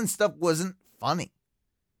 Carlin's stuff wasn't funny.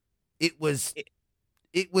 It was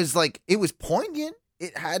poignant.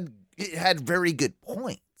 It had very good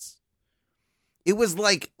points. It was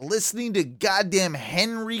like listening to goddamn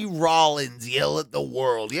Henry Rollins yell at the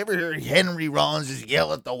world. You ever hear Henry Rollins just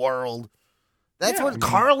yell at the world? That's what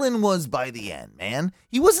Carlin was by the end, man.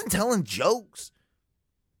 He wasn't telling jokes.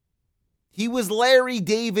 He was Larry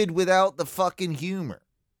David without the fucking humor.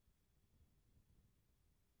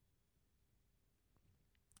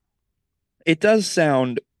 It does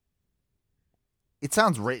sound... It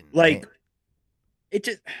sounds written. Like, right? it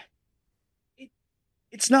just...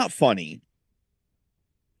 It's not funny.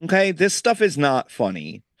 Okay? This stuff is not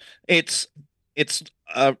funny. It's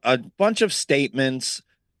a bunch of statements.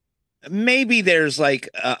 Maybe there's like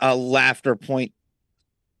a laughter point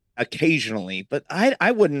occasionally, but I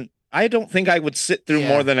don't think I would sit through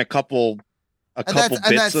more than a couple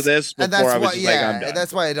bits of this before I was like, I'm done.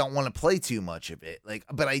 That's why I don't want to play too much of it. Like,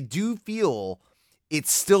 but I do feel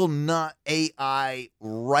it's still not AI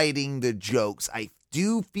writing the jokes. I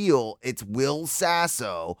do feel it's Will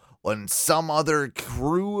Sasso and some other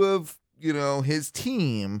crew of, his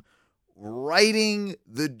team writing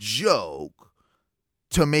the joke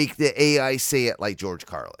to make the AI say it like George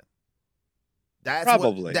Carlin.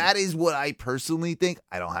 Probably. That is what I personally think.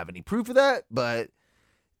 I don't have any proof of that, but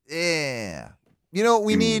yeah. You know what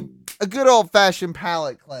we need? A good old-fashioned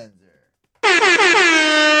palate cleanser.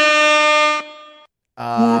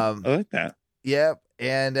 I like that. Yep.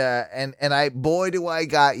 And boy, do I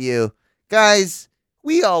got you. Guys,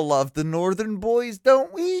 we all love the Northern Boys,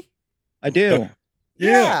 don't we? I do.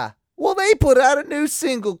 Yeah. Well, they put out a new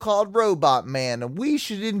single called Robot Man, and we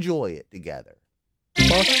should enjoy it together.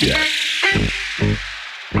 Fuck yeah.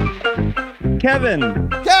 Kevin.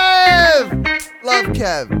 Kev! Love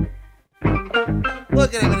Kev.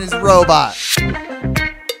 Look at him and his robot.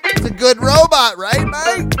 It's a good robot, right,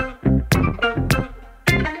 Mike?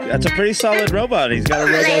 That's a pretty solid robot. He's got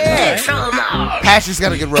a robot. Passion's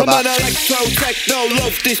got a good robot. I'm an electro-techno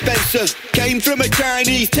love dispenser. Came from a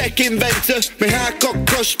Chinese tech inventor. My heart got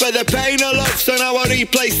crushed by the pain of love, so now I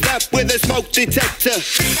replace that with a smoke detector.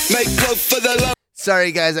 Make love for the love.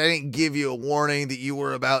 Sorry, guys, I didn't give you a warning that you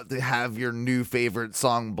were about to have your new favorite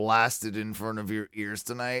song blasted in front of your ears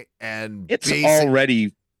tonight. And it's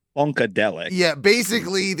already funkadelic. Yeah,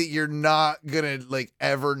 basically that you're not gonna like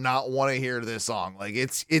ever not want to hear this song. Like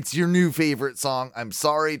it's your new favorite song. I'm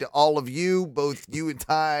sorry to all of you, both you and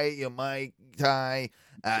Ty, Mike, Ty,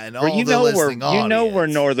 and all the listening audience. You know we're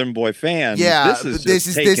Northern Boy fans. Yeah, this is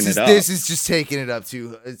just taking it up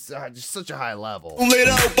to it's just such a high level.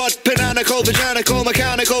 Little but pinanical, vaginical,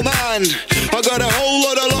 mechanical man. I got a whole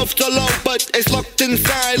lot of love to love, but it's locked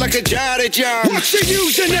inside like a jar of jam. What's your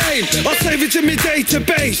username? I'll save it in my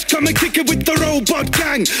database. Come and kick it with the robot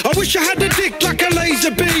gang. I wish I had a dick like a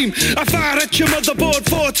laser beam. I fire at your motherboard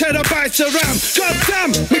 4 terabytes of RAM.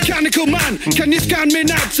 Goddamn, mechanical man, can you scan me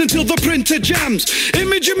nads until the printer jams?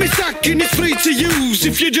 Image of me stacking is free to use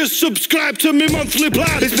if you just subscribe to me monthly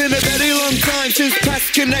plan. It's been a very long time since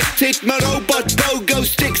past connected. My robot pogo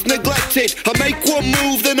sticks neglected. I make one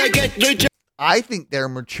move, then I get rejected. I think they're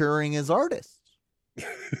maturing as artists.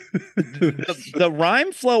 the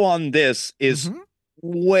rhyme flow on this is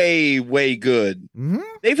way good.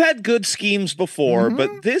 They've had good schemes before,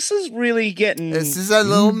 but this is really getting. This is a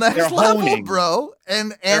little next level, bro.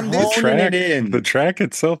 And the track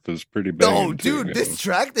itself is pretty bad. No, dude, this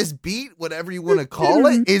track, this beat, whatever you want to call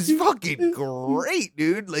it, is fucking great,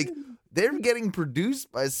 dude. Like they're getting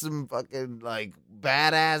produced by some fucking like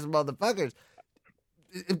badass motherfuckers.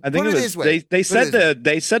 I think it was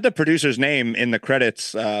they said the producer's name in the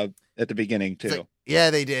credits at the beginning too. Like,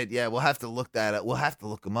 yeah, they did. Yeah, we'll have to look that up. We'll have to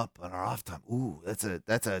look them up on our off time. Ooh, that's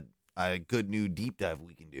a good new deep dive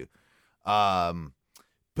we can do.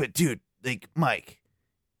 But dude, like Mike,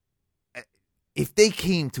 if they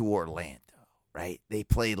came to Orlando, right? They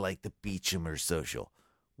played like the Beecham or Social.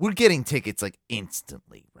 We're getting tickets like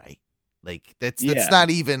instantly, right? Like that's not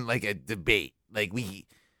even like a debate. Like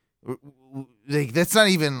that's not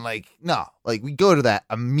even like no. Like we go to that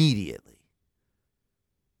immediately,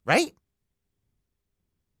 right?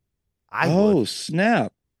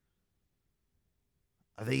 Snap!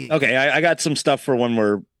 Are they okay? I got some stuff for when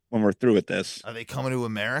we're through with this. Are they coming to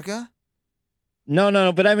America?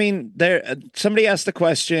 No. But I mean, somebody asked the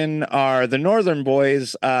question: are the Northern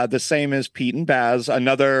Boys the same as Pete and Baz?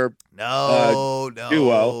 Another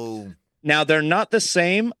duo. Now they're not the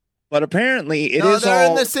same, but apparently they're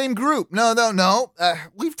in the same group. No.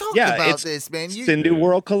 We've talked about this, man. Cindy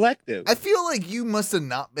World Collective. I feel like you must have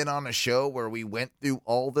not been on a show where we went through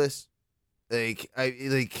all this.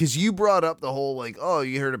 Because you brought up the whole like, oh,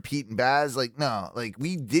 you heard of Pete and Baz? Like, no, like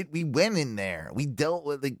we went in there. We dealt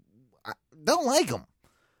with I don't like them.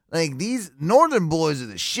 Like these Northern Boys are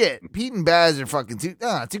the shit. Pete and Baz are fucking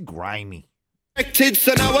too grimy.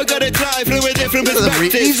 So now I gotta try through a different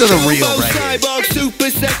perspective. These are the real cyborg, super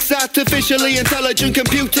sex, artificially intelligent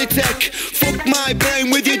computer tech. Fuck my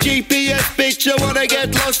brain with your GPS, bitch. I wanna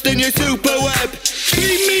get lost in your super web.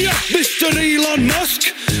 Beam me up, Mr. Elon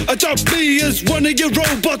Musk. Adopt me as one of your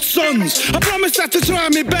robot sons. I promise not to try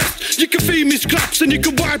my best. You can feed me scraps and you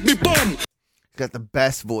can wipe me bum. Got the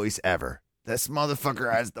best voice ever. This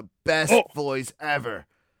motherfucker has the best voice ever.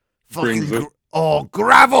 Fucking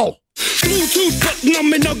gravel. Bluetooth button on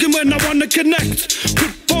me noggin when I wanna connect.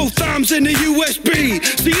 Put both arms in a USB.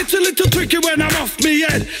 See, it's a little tricky when I'm off me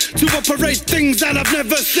head to operate things that I've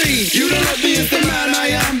never seen. You don't love me as the man I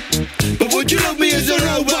am, but would you love me as a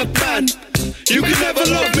robot man? You could never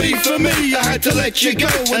love me for me. I had to let you go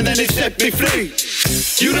and then it set me free.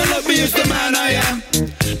 You don't love me as the man I am,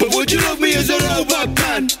 but would you love me as a robot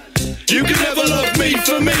man? You could never love me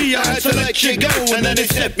for me. I had to let you go and then it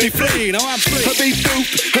set me free. Now I'm free. I be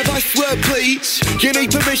boop, if I swear please. You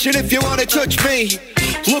need permission if you wanna touch me.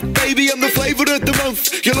 Look baby, I'm the flavor of the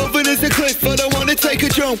month. Your loving is a cliff, I don't wanna take a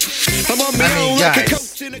jump. I'm on my own like a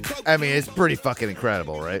coach in a club. I mean, it's pretty fucking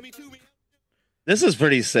incredible, right? This is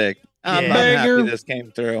pretty sick. I'm happy this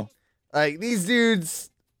came through. Like these dudes,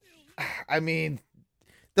 I mean,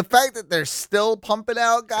 the fact that they're still pumping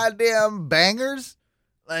out goddamn bangers,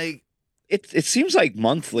 like It seems like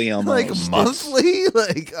monthly almost. Like monthly?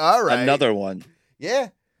 Like, all right. Another one. Yeah.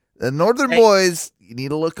 The Northern Boys, you need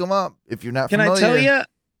to look them up if you're not familiar. Can I tell you,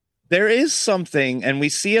 there is something, and we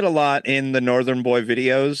see it a lot in the Northern Boy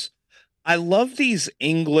videos. I love these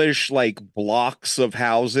English, like, blocks of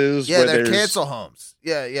houses. Yeah, they're council homes.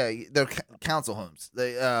 Yeah, they're council homes.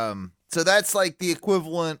 They so that's like the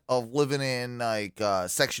equivalent of living in, like,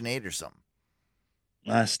 Section 8 or something.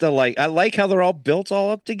 I like how they're all built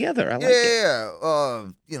all up together. I like it. Yeah.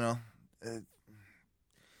 You know,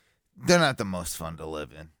 they're not the most fun to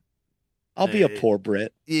live in. I'll be a poor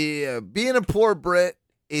Brit. Yeah, being a poor Brit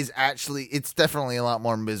is it's definitely a lot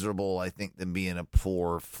more miserable, I think, than being a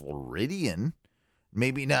poor Floridian.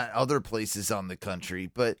 Maybe not other places on the country,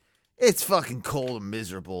 but it's fucking cold and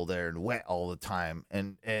miserable there and wet all the time.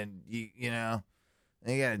 And you know,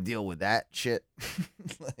 you gotta deal with that shit.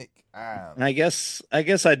 Like, I guess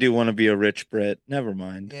I do want to be a rich Brit. Never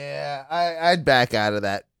mind. Yeah, I'd back out of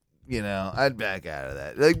that. You know, I'd back out of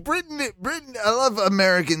that. Like Britain. I love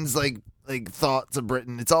Americans like thoughts of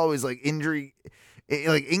Britain. It's always like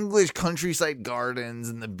like English countryside gardens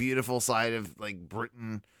and the beautiful side of like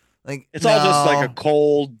Britain. Like it's all just like a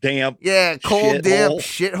cold, damp, damp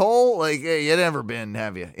shithole. Like, hey, you never been,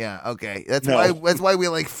 have you? Yeah, okay. That's why we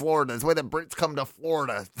like Florida. That's why the Brits come to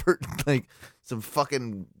Florida for like some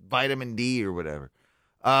fucking vitamin D or whatever.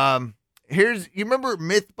 You remember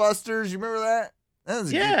MythBusters? You remember that?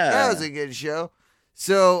 That was a good show.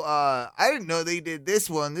 So I didn't know they did this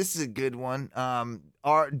one. This is a good one.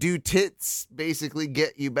 Do tits basically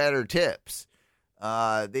get you better tips?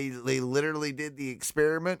 They literally did the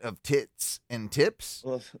experiment of tits and tips.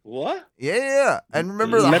 What? Yeah. And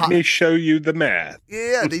remember Let me show you the math.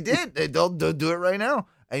 Yeah, they did. They'll do it right now.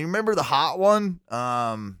 And you remember the hot one?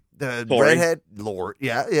 The Lori. redhead Lord.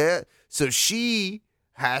 Yeah. So she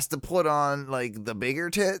has to put on like the bigger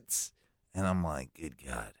tits. And I'm like, good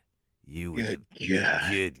God.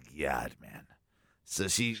 Good God, man. So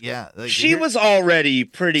she was already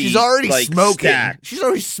pretty. She's already like, smoking. stacked. She's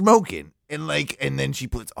already smoking. And then she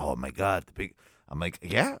puts, oh my God, the big. I'm like,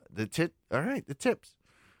 yeah, the tit. All right, the tips.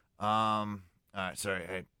 All right, sorry,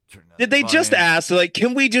 I turned that. Did they just ask, like,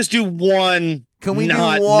 can we just do one? Can we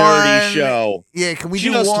not do one nerdy show? Yeah, can we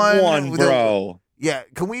just do one, bro? Yeah,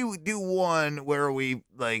 can we do one where we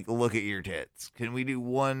like look at your tits? Can we do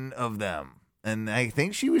one of them? And I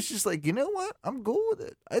think she was just like, you know what? I'm cool with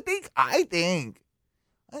it. I think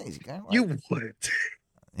she kind of like you would.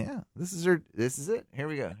 Yeah, this is her. This is it. Here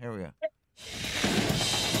we go.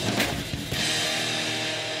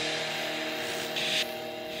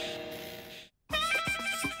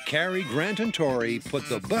 Cary Grant and Tori put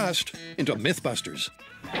the bust into MythBusters.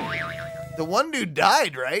 The one dude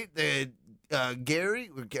died, right? The Gary,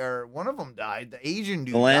 or one of them died. The Asian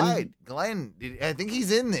dude died. Glenn. I think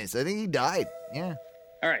he's in this. I think he died. Yeah.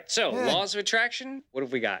 All right. So laws of attraction. What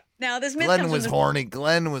have we got? Now this myth Glenn comes was from horny.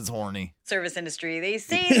 Glenn was horny. Service industry. They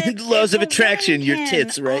say that laws of if a attraction. woman Your can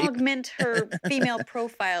tits, right? Augment her female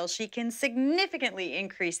profile. She can significantly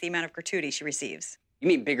increase the amount of gratuity she receives. You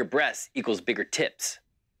mean bigger breasts equals bigger tips?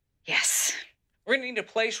 Yes. We're going to need a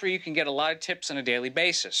place where you can get a lot of tips on a daily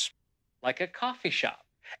basis, like a coffee shop.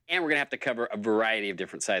 And we're going to have to cover a variety of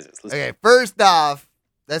different sizes. Okay, first off,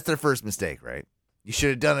 that's their first mistake, right? You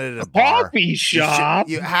should have done it at a bar. Coffee shop?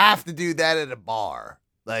 You have to do that at a bar.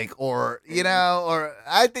 Like, or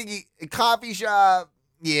I think a coffee shop,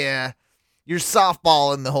 yeah, you're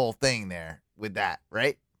softballing the whole thing there with that,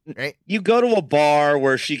 right? Right? You go to a bar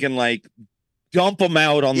where she can, like, dump them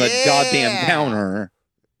out on the goddamn counter.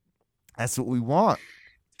 That's what we want.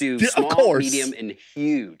 Do small, medium, and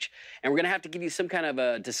huge. And we're going to have to give you some kind of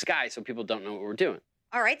a disguise so people don't know what we're doing.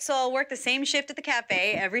 All right, so I'll work the same shift at the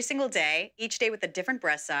cafe every single day, each day with a different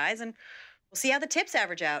breast size, and we'll see how the tips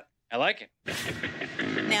average out. I like it.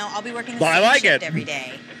 Now, I'll be working the same shift every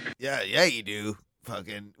day. Yeah, you do.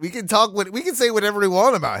 Fucking, we can say whatever we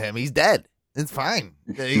want about him. He's dead. It's fine.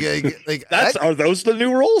 Like, are those the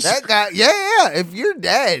new rules? That guy, yeah. If you're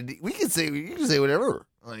dead, you can say whatever.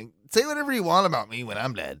 Like, say whatever you want about me when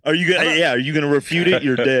I'm dead. Are you gonna refute it?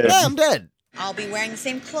 You're dead. Yeah, I'm dead. I'll be wearing the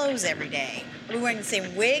same clothes every day. I'll be wearing the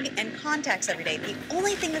same wig and contacts every day. The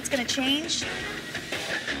only thing that's going to change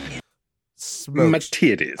is my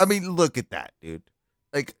titties. I mean, look at that, dude.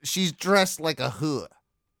 Like, she's dressed like a hood,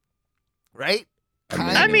 right?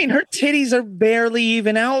 I mean, her titties are barely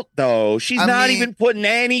even out, though. She's not even putting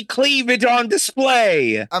any cleavage on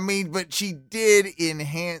display. I mean, but she did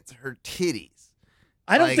enhance her titties.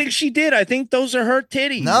 I don't think she did. I think those are her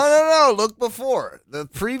titties. No. Look before. The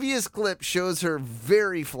previous clip shows her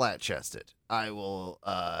very flat-chested. I will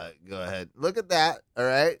go ahead. Look at that. All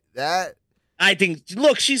right. That. I think,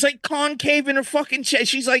 look, she's like concave in her fucking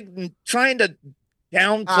chest. She's like trying to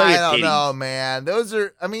downplay I a don't titty. know, man. Those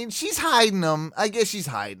are, I mean, she's hiding them. I guess she's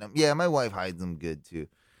hiding them. Yeah, my wife hides them good too.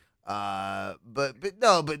 But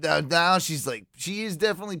now she's like, she is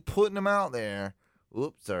definitely putting them out there.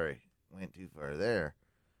 Whoops, sorry, went too far there.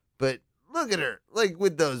 But look at her, like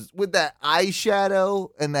with that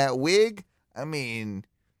eyeshadow and that wig. I mean,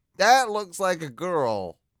 that looks like a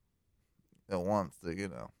girl that wants to, you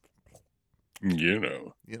know,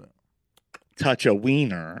 touch a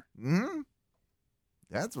wiener. Mm-hmm.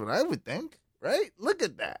 That's what I would think, right? Look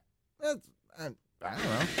at that. That's I don't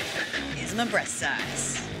know. Here's my breast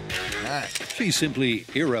size. Right. She's simply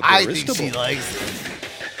irreplaceable. I think she likes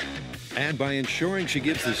it. And by ensuring she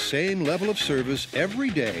gives the same level of service every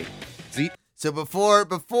day, So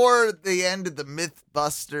before the end of the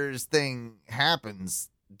Mythbusters thing happens,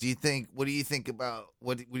 what do you think about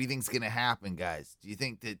what do you think's gonna happen, guys? Do you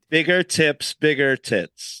think that bigger tips, bigger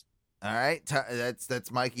tits? All right,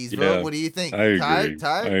 that's Mikey's vote. What do you think? I agree.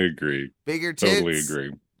 Ty? I agree. Bigger tits. Totally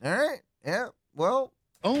agree. All right. Yeah. Well,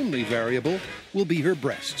 only variable will be her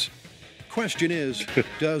breasts. Question is,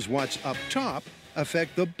 does what's up top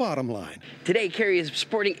affect the bottom line? Today, Carrie is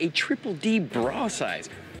sporting a triple D bra size.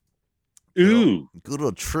 Ooh. Good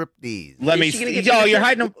old trip D's. Let me see. Yo, you're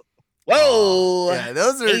hiding them. Whoa. Yeah,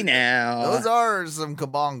 those are Hey now. Those are some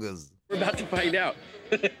kabongas. We're about to find out.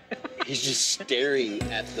 He's just staring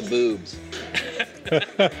at the boobs.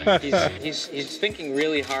 he's thinking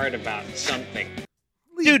really hard about something.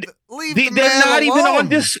 Dude, they're not even on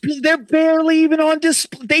display. They're barely even on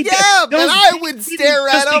display. Yeah, but I would stare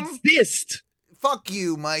at them. Exist. Fuck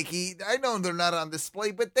you, Mikey. I know they're not on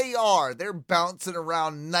display, but they are. They're bouncing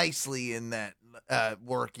around nicely in that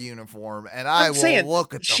work uniform, and I will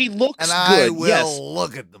look at them. She looks and good. I will yes.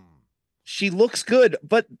 look at them. She looks good,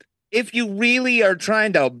 but if you really are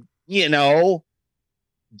trying to,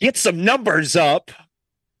 get some numbers up,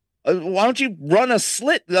 why don't you run a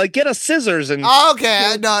slit? Get a scissors and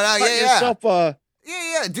okay,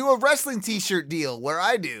 yeah. Do a wrestling T-shirt deal where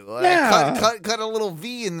I do. Cut a little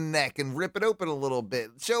V in the neck and rip it open a little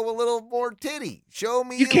bit. Show a little more titty. Show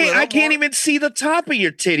me. I can't even see the top of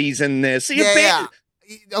your titties in this.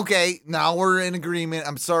 Okay, now we're in agreement.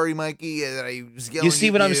 I'm sorry, Mikey. I was yelling. You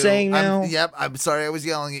see what I'm saying now? I'm sorry. I was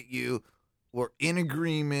yelling at you. We're in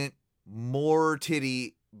agreement. More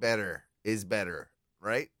titty is better,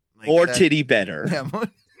 right? More titty better. Yeah.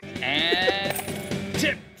 And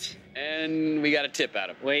tipped. And we got a tip out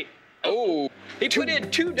of him. Wait. Oh, he put in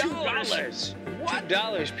 $2. What?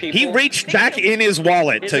 $2, people. He reached back in his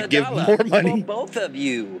wallet to give more money. For both of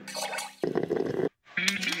you.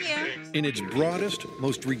 In its broadest,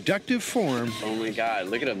 most reductive form. Oh my God,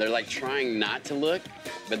 look at them. They're like trying not to look,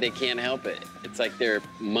 but they can't help it. It's like their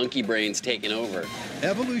monkey brain's taking over.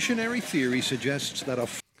 Evolutionary theory suggests that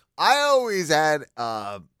I always had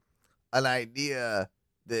an idea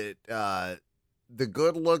that the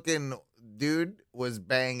good-looking dude was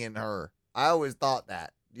banging her. I always thought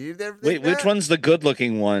that. Do you ever think Wait, which that? one's the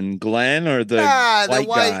good-looking one? Glenn or the white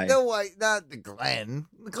guy? The white, not the Glenn.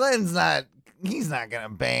 Glenn's not. He's not gonna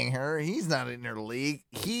bang her. He's not in her league.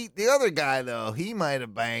 The other guy though, he might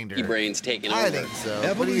have banged her. Monkey brain's taking over. I think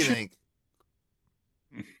so. What do you think?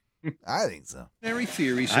 I think so. Evolutionary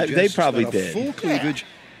theory suggests they probably that did. full cleavage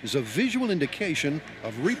is a visual indication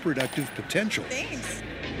of reproductive potential. Thanks.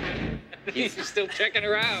 He's still checking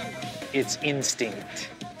her out. It's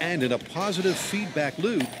instinct. And in a positive feedback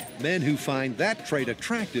loop, men who find that trait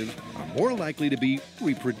attractive are more likely to be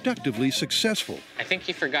reproductively successful. I think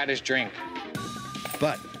he forgot his drink.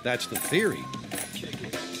 But that's the theory.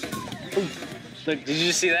 Look, did you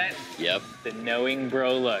just see that? Yep. The knowing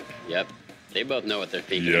bro look. Yep. They both know what they're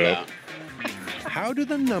thinking about. How do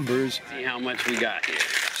the numbers See how much we got here.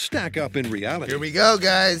 stack up in reality? Here we go,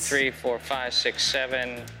 guys. 3, 4, 5, 6,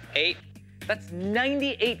 7, 8. That's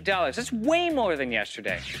 $98. That's way more than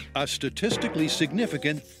yesterday. A statistically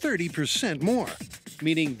significant 30% more,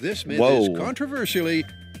 meaning this myth Whoa. is controversially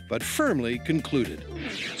but firmly concluded.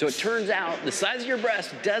 So it turns out the size of your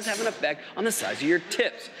breast does have an effect on the size of your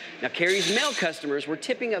tips. Now, Carrie's male customers were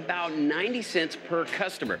tipping about 90 cents per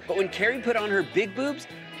customer. But when Carrie put on her big boobs,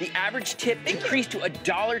 the average tip increased to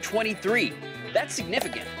 $1.23. That's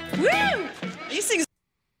significant. Woo! These things.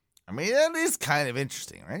 I mean, that is kind of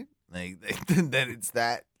interesting, right? Like that it's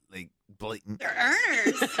that blatant. They're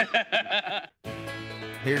earners.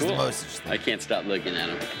 Here's the most interesting. I can't stop looking at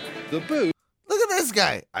him. The boob. Look at this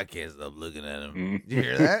guy. I can't stop looking at him. Did you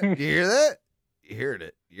hear that? You hear that? You heard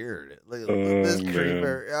it. You heard it. Look at this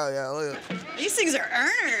creeper. Oh, yeah, look at These things are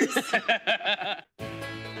earners.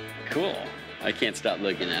 Cool. I can't stop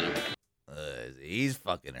looking at him. he's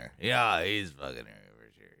fucking her. Yeah, he's fucking her for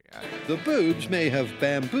sure. Yeah. The boobs may have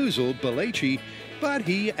bamboozled Balachi, but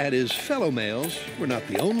he and his fellow males were not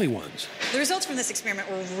the only ones. The results from this experiment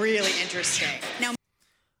were really interesting. Now,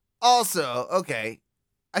 also, okay,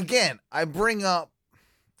 again, I bring up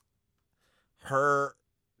her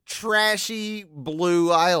trashy blue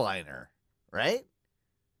eyeliner, right?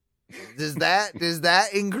 Does that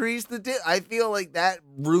increase the I feel like that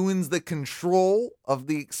ruins the control of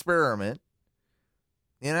the experiment.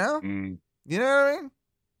 You know? You know what I mean?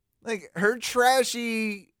 Like her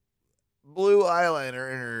trashy blue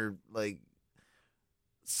eyeliner and her like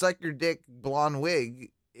suck your dick blonde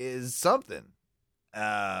wig is something.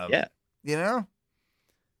 Yeah. You know?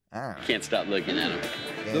 I don't know. Can't stop looking at him.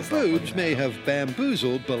 The boobs may have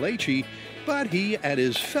bamboozled Balachi, but he and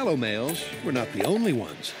his fellow males were not the only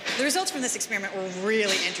ones. the results from this experiment were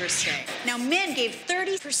really interesting. Now, men gave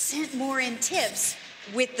 30% more in tips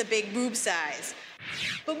with the big boob size.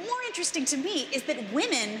 But more interesting to me is that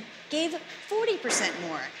women gave 40%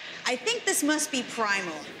 more. I think this must be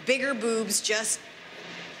primal. Bigger boobs just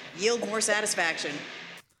yield more satisfaction.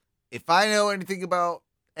 If I know anything about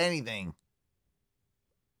anything,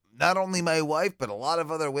 not only my wife, but a lot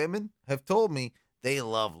of other women have told me they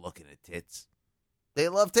love looking at tits. They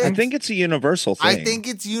love tits. I think it's a universal thing. I think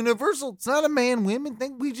it's universal. It's not a man-women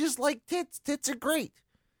thing. We just like tits. Tits are great.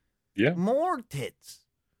 Yeah. More tits.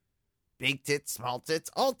 Big tits, small tits,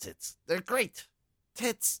 all tits. They're great.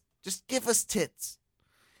 Tits. Just give us tits.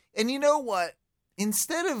 And you know what?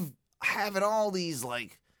 Instead of having all these,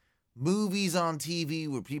 like, movies on TV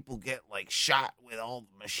where people get, like, shot with all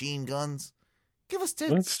the machine guns, give us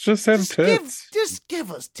tits. Let's just have tits. Just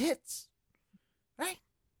give us tits. Right?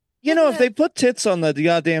 You know, if they put tits on the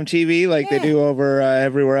goddamn TV like they do over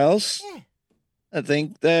everywhere else, I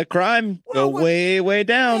think the crime go way, way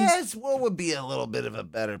down. Yes, what would be a little bit of a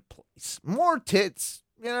better place? More tits.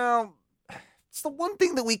 You know, it's the one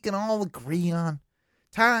thing that we can all agree on.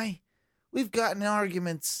 Ty, we've gotten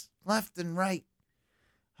arguments left and right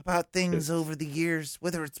about things over the years,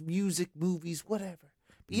 whether it's music, movies, whatever.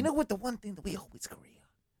 But you know what? The one thing that we always agree on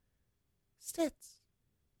is tits.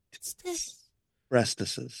 It's tits.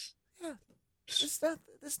 Breastises. Yeah. It's not.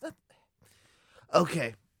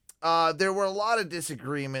 Okay. There were a lot of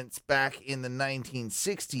disagreements back in the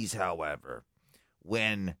 1960s, however,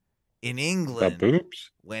 when in England,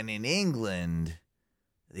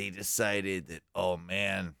 they decided that, oh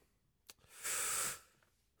man,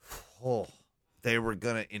 they were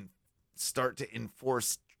going to start to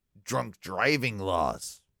enforce drunk driving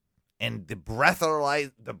laws, and the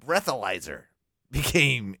breathalyzer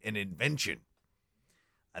became an invention.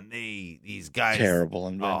 And these guys, terrible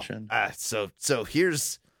invention. So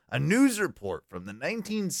here's a news report from the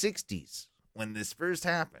 1960s when this first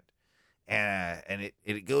happened, and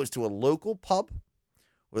it goes to a local pub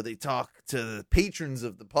where they talk to the patrons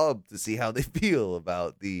of the pub to see how they feel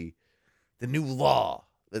about the new law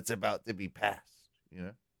that's about to be passed.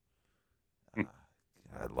 You know,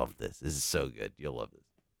 I love this. This is so good. You'll love this.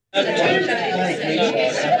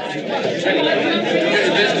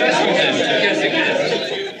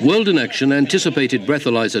 World in Action anticipated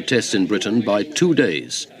breathalyzer tests in Britain by 2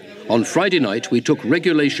 days. On Friday night, we took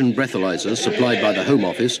regulation breathalyzers supplied by the Home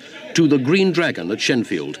Office to the Green Dragon at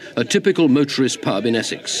Shenfield, a typical motorist pub in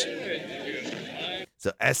Essex.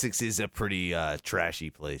 So Essex is a pretty trashy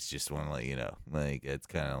place, just want to let you know. Like, it's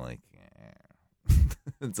kind of like,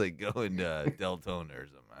 it's like going to Deltona or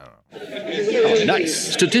something. I don't know. Oh,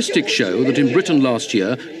 nice. Statistics show that in Britain last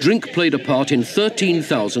year, drink played a part in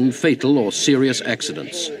 13,000 fatal or serious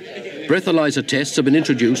accidents. Breathalyzer tests have been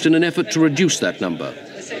introduced in an effort to reduce that number.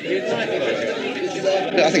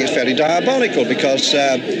 I think it's fairly diabolical because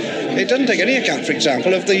it doesn't take any account, for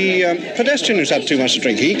example, of the pedestrian who's had too much to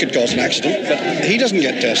drink. He could cause an accident, but he doesn't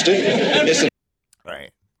get tested. Right.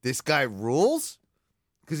 This guy rules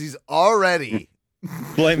because he's already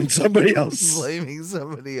blaming somebody else. And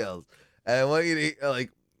I want you to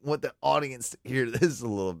want the audience to hear this a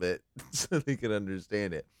little bit so they can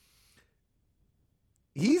understand it.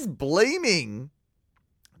 He's blaming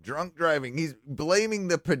drunk driving. He's blaming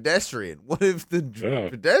the pedestrian. What if the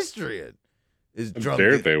pedestrian is drunk? How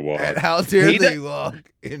dare they walk? And how dare they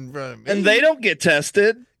walk in front of me? And they don't get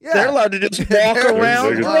tested. Yeah. They're allowed to just walk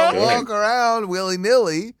around. Walk around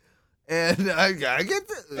willy-nilly. And I get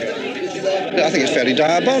this. I think it's fairly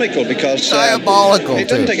diabolical because it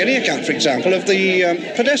doesn't take any account, for example, of the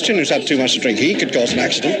pedestrian who's had too much to drink. He could cause an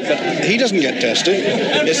accident, but he doesn't get tested.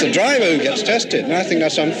 It's the driver who gets tested, and I think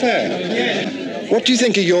that's unfair. What do you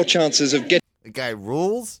think are your chances of getting... The guy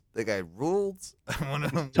rules.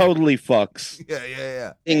 Totally fucks.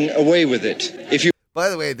 Getting away with it. By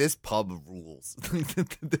the way, this pub rules.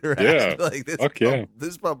 Yeah.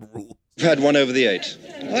 This pub rules. We've had 1 over the 8.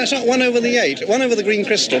 Well, that's not 1 over the 8. 1 over the Green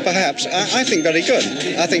Crystal, perhaps. I think very good.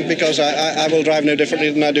 I think because I will drive no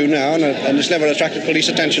differently than I do now, and it's never attracted police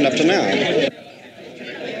attention up to now.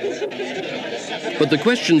 But the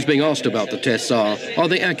questions being asked about the tests are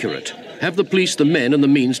they accurate? Have the police the men and the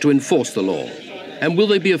means to enforce the law? And will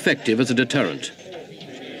they be effective as a deterrent?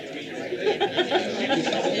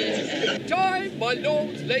 Time, my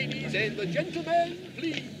lords, ladies, and the gentlemen,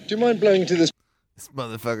 please. Do you mind blowing to this? This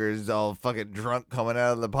motherfucker is all fucking drunk coming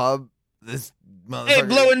out of the pub. This motherfucker. Hey,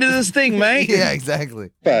 blow into this thing, mate. Yeah,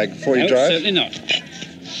 exactly. Bag before you drive. Certainly not. 1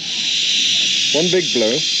 big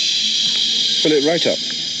blow. Fill it right up.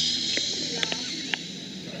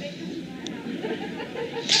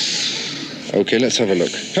 Okay, let's have a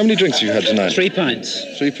look. How many drinks have you had tonight? 3 pints.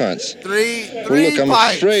 3 pints. Three Well, look, I'm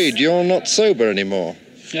pints. afraid you're not sober anymore.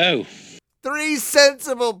 Oh. 3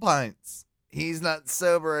 sensible pints. He's not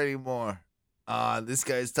sober anymore. This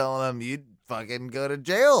guy's telling him you'd fucking go to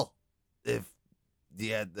jail if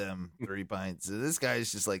you had them 3 pints. So this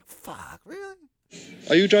guy's just like, fuck, really?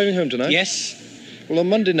 Are you driving home tonight? Yes. Well, on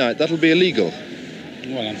Monday night, that'll be illegal.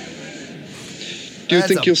 Well, Do you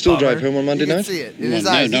That's think a you'll still bummer. drive home on Monday You can night? see it in his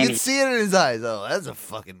eyes. You can see it in his eyes. Oh, that's a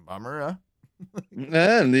fucking bummer, huh?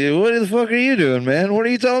 Man, what the fuck are you doing, man? What are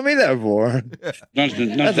you telling me that for?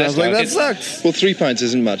 That sounds like that sucks. Well, 3 pints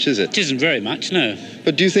isn't much, is it? It isn't very much, no.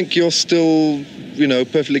 But do you think you're still,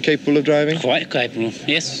 perfectly capable of driving? Quite capable,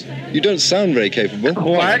 yes. You don't sound very capable.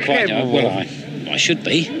 Quite capable. Well, I should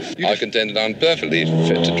be. I contend that I'm perfectly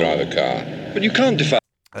fit to drive a car. But you can't defy.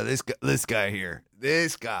 This guy here.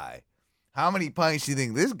 This guy. How many pints do you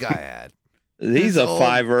think this guy had? He's a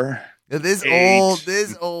fiver. This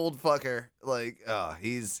 8. old fucker. Like,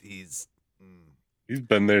 he's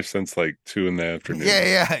been there since like 2 in the afternoon.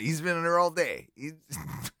 Yeah. He's been in there all day.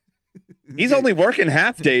 He's only working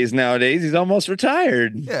half days nowadays. He's almost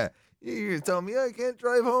retired. Yeah. You're telling me I can't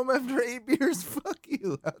drive home after 8 beers? Fuck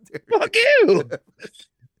you out there. Fuck you.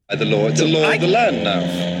 The law. It's a law of the land now.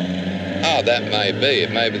 That may be.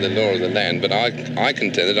 It may be the law of the land, but I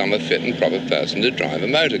contend that I'm a fit and proper person to drive a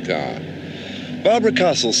motor car. Barbara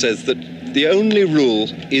Castle says that the only rule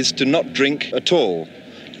is to not drink at all.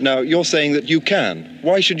 Now, you're saying that you can.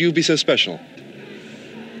 Why should you be so special?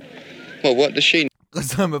 Well, what does she know?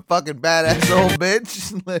 Because I'm a fucking badass old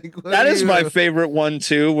bitch. Like, That is my favorite one,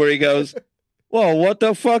 too, where he goes, well, what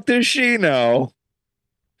the fuck does she know?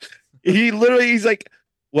 He's like,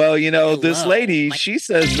 well, this lady, she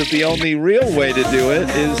says that the only real way to do it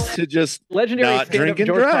is to just Legendary not stand-up drink and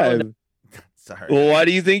George drive. Carlin. Sorry. Well, why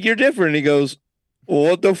do you think you're different? He goes, well,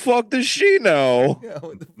 what the fuck does she know? Yeah,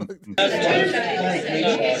 what the fuck?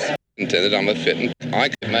 Contend that I'm a fit and I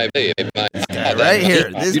maybe. Right here.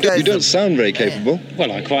 This You don't sound very capable.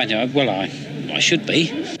 Well, I should be.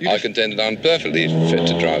 I contend that I'm perfectly fit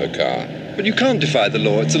to drive a car. But you can't defy the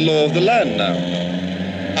law. It's a law of the land now.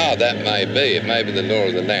 That may be. It may be the law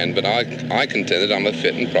of the land, but I contend that I'm a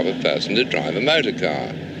fit and proper person to drive a motor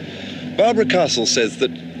car. Barbara Castle says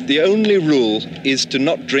that the only rule is to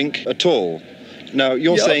not drink at all. Now,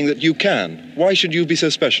 you're saying that you can. Why should you be so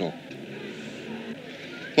special?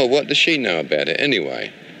 Well, what does she know about it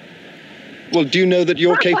anyway? Well, do you know that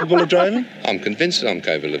you're capable of driving? I'm convinced that I'm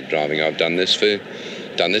capable of driving. I've done this for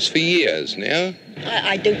years now.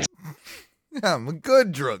 I don't. I'm a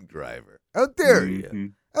good drunk driver. How dare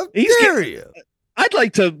you? How dare you? I'd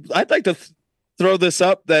like to throw this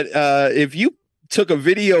up that if you took a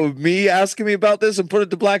video of me asking me about this and put it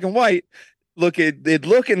to black and white, it'd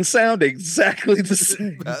look and sound exactly the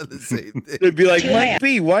same. About the same thing. It'd be like, Mike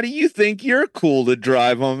B, why do you think you're cool to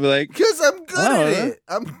drive? I'm like, because I'm good at it.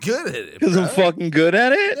 I'm good at it. Because I'm fucking good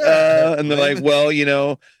at it. Yeah, and they're like, well,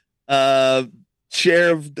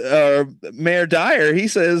 Sheriff Mayor Dyer, he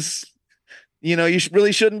says, you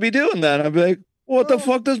really shouldn't be doing that. I'd be like, what the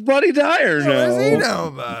fuck does Buddy Dyer know? What does he know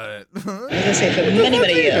about it? As I say, for many,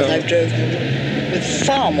 many years, I've driven with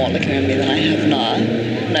far more liquor in me than I have now.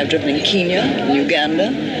 And I've driven in Kenya, in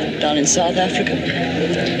Uganda, down in South Africa.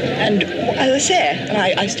 And as I say, and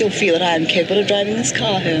I still feel that I am capable of driving this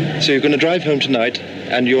car home. So you're going to drive home tonight,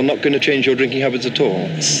 and you're not going to change your drinking habits at all?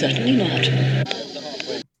 Certainly not.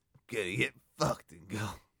 Gonna get fucked and go.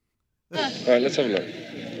 All right, let's have a look.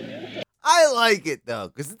 I like it though,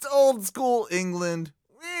 because it's old school England.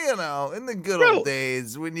 In the good old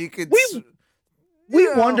days when you could.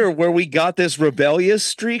 We wonder where we got this rebellious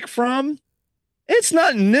streak from. It's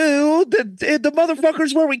not new. The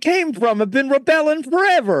motherfuckers where we came from have been rebelling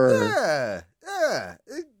forever. Yeah.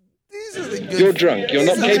 These are the good. You're drunk. You're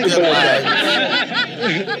not capable of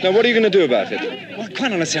that. Now, what are you going to do about it? Well,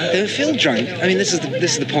 quite honestly, I don't feel drunk. I mean, this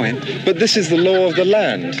is the point. But this is the law of the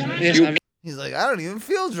land. Yes, He's like, I don't even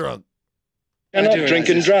feel drunk. You cannot drink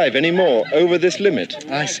and drive anymore over this limit.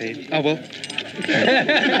 I see. Oh, well.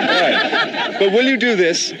 Right. But will you do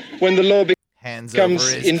this when the law Hands becomes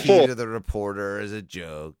over his in key force to the reporter as a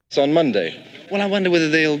joke. It's on Monday? Well, I wonder whether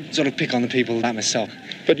they'll sort of pick on the people like myself.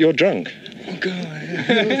 But you're drunk. Oh, God.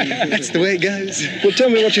 That's the way it goes. Well,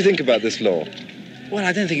 tell me what you think about this law. Well,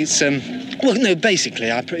 I don't think it's... Well, no, basically,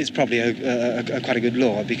 it's probably quite a good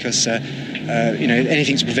law because,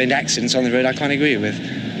 anything to prevent accidents on the road I can't agree with.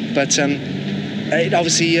 But it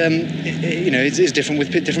obviously, it's different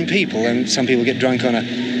with different people. And some people get drunk on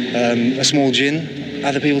a small gin.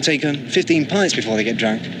 Other people take 15 pints before they get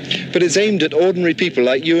drunk. But it's aimed at ordinary people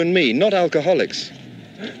like you and me, not alcoholics.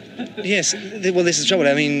 Yes, well, this is the trouble.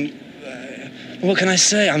 I mean, what can I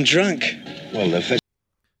say? I'm drunk. Well, that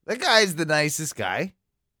guy's the nicest guy,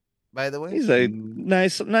 by the way. He's a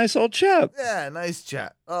nice old chap. Yeah, nice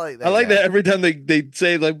chap. I like that. I like that every time they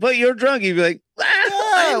say, like, but you're drunk, you'd be like,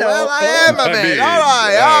 I know. Well, I am a bit. All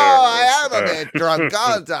right. I am a bit drunk,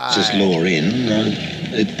 aren't I? Just law in.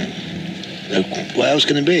 What else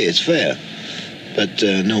can it be? It's fair. But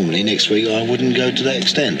normally next week I wouldn't go to that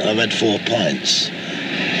extent. I've had 4 pints.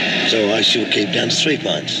 So I shall keep down to 3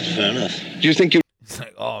 pints. Fair enough. Do you think you... It's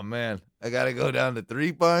like, oh, man, I got to go down to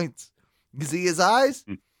 3 pints. You see his eyes?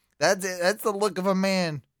 That's it. That's the look of a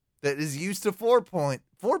man that is used to 4 pints.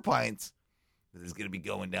 That is going to be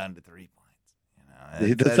going down to 3 pints.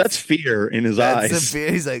 You know, that's fear in his eyes. That's the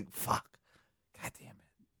fear. He's like, fuck.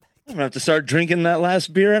 I'm gonna have to start drinking that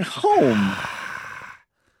last beer at home.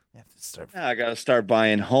 Now I gotta start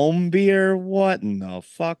buying home beer. What in the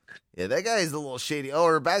fuck? Yeah, that guy is a little shady. Oh,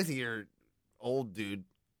 we're back to your old dude.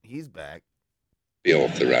 He's back. Be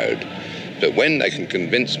off the road. But when they can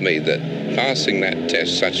convince me that passing that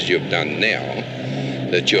test, such as you've done now,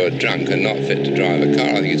 that you're drunk and not fit to drive a car,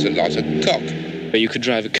 I think it's a lot of cock. But you could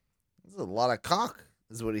drive a car. This is a lot of cock,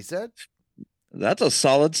 is what he said. That's a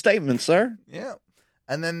solid statement, sir. Yeah.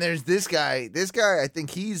 And then there's this guy. This guy, I think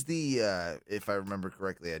he's the, if I remember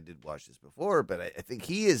correctly, I did watch this before, but I think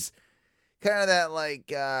he is kind of that,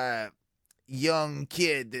 like, young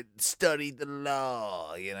kid that studied the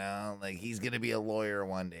law, you know? Like, he's going to be a lawyer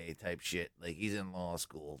one day type shit. Like, he's in law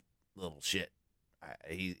school, little shit. Look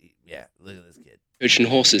at this kid. Coaching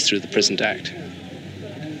horses through the present act.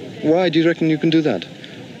 Why do you reckon you can do that?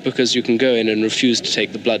 Because you can go in and refuse to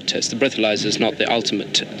take the blood test. The breathalyzer is not the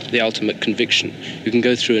ultimate conviction. You can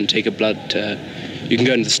go through and take a blood. You can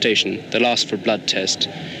go into the station. They'll ask for a blood test.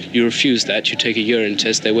 You refuse that. You take a urine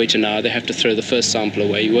test. They wait an hour. They have to throw the first sample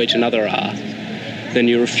away. You wait another hour. Then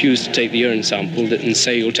you refuse to take the urine sample and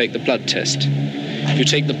say you'll take the blood test. If you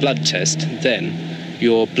take the blood test, then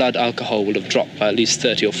your blood alcohol will have dropped by at least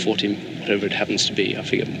 30 or 40, whatever it happens to be. I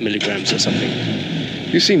forget, milligrams or something.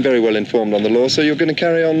 You seem very well informed on the law, so you're going to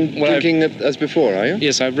carry on drinking as before, are you?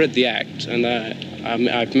 Yes, I've read the Act, and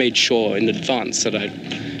I've made sure in advance that I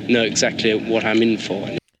know exactly what I'm in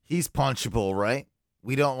for. He's punchable, right?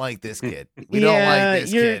 We don't like this kid. We don't like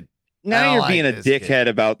this kid. Now you're being a dickhead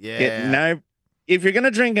about it. Now, if you're going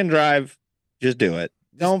to drink and drive, just do it.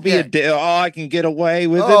 Don't be a dick. Oh, I can get away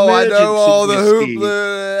with it. Oh, I know all the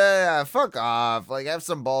hoopla. Fuck off. Like, have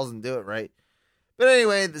some balls and do it right. But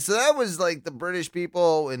anyway, so that was like the British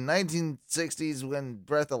people in 1960s when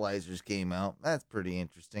breathalyzers came out. That's pretty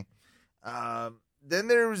interesting. Then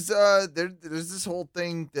there's this whole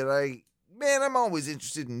thing that I'm always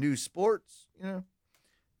interested in new sports, you know.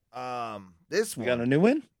 This one. You got a new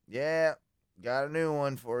one? Yeah, got a new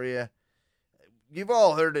one for you. You've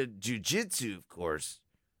all heard of jiu-jitsu, of course.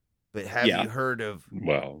 But have you heard of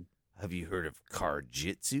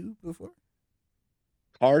car-jitsu before?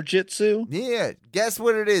 Car-jitsu? Yeah. Guess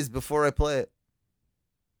what it is before I play it.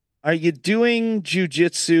 Are you doing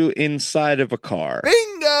jiu-jitsu inside of a car?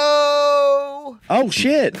 Bingo! Oh,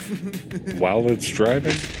 shit. While it's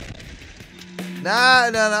driving?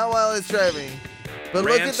 Nah, not while it's driving. But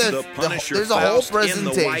look at this. There's a whole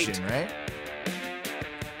presentation, right?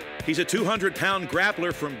 He's a 200-pound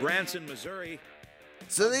grappler from Branson, Missouri.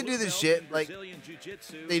 So they do this shit like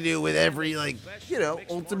they do with every, like, you know,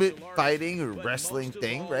 ultimate fighting or wrestling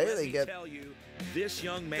thing, right? They get this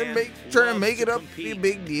young man trying to make it up be a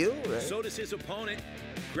big deal, right? So does his opponent,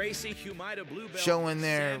 Gracie Humida Bluebell, showing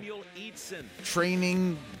their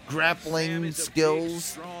training, grappling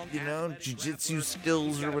skills, you know, jiu-jitsu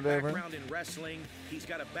skills or whatever.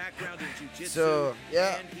 So,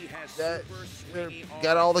 yeah,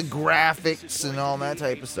 got all the graphics and all that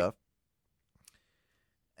type of stuff.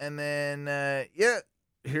 And then,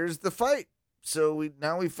 here's the fight. So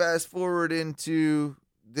we fast forward into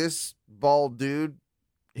this bald dude.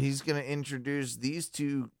 He's gonna introduce these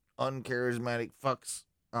two uncharismatic fucks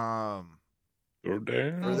for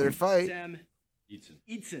their fight. Sam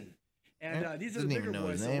Eatson. And these are Doesn't the even bigger know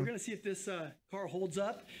boys. his So name. we're going to see if this car holds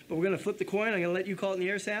up. But we're going to flip the coin. I'm going to let you call it in the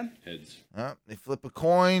air, Sam. Heads. They flip a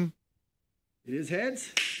coin. It is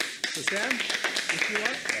heads. So, Sam, if you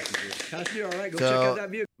want. Passenger, all right, go So, check out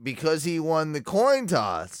that vehicle. because he won the coin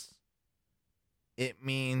toss, it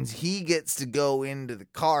means he gets to go into the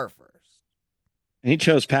car first. He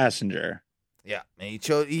chose passenger. Yeah, and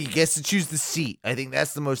he gets to choose the seat. I think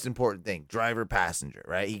that's the most important thing. Driver, passenger,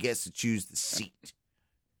 right? He gets to choose the seat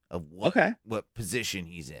of what position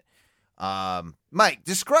he's in. Mike,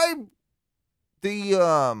 describe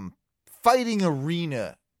the fighting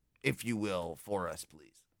arena, if you will, for us,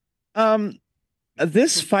 please.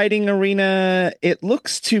 This fighting arena, it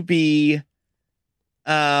looks to be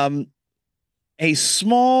a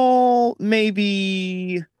small,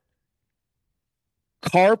 maybe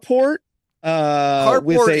carport. Carport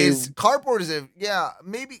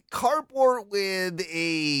with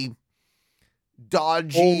a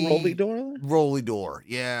dodgy rolly door.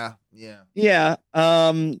 Yeah. Yeah.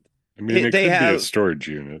 I mean, it could be have a storage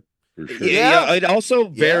unit for sure. Yeah, it also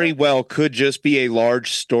very well could just be a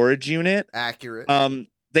large storage unit. Accurate.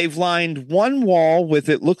 They've lined one wall with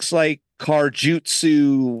it looks like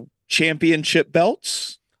Karjutsu championship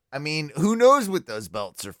belts. I mean, who knows what those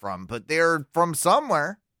belts are from, but they're from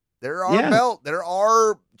somewhere. There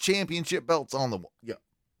are championship belts on the wall. Yeah.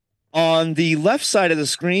 On the left side of the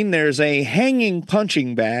screen, there's a hanging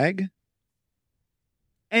punching bag.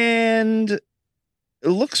 And it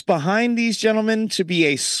looks behind these gentlemen to be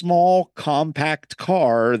a small, compact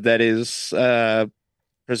car that is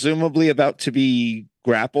presumably about to be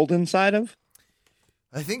grappled inside of.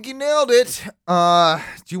 I think you nailed it. Do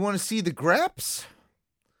you want to see the graps?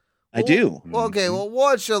 I do. Well, okay, well,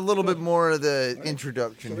 watch a little bit more of the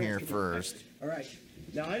introduction here first. All right.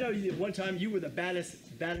 Now, I know at one time you were the baddest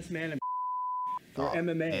man in for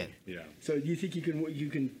MMA. Man. Yeah. So do you think you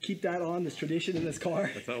can keep that on, this tradition in this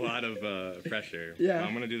car? That's a lot of pressure. Yeah.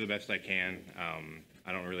 I'm going to do the best I can.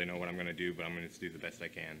 I don't really know what I'm going to do, but I'm going to do the best I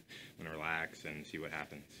can. I'm going to relax and see what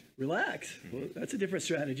happens. Relax. Well, that's a different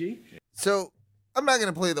strategy. So I'm not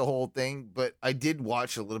going to play the whole thing, but I did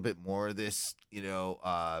watch a little bit more of this,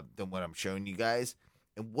 than what I'm showing you guys.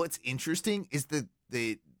 And what's interesting is the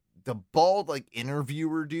bald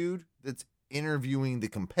interviewer dude that's interviewing the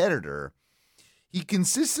competitor. He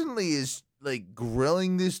consistently is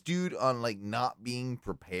grilling this dude on not being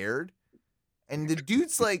prepared, and the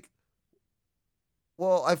dude's like,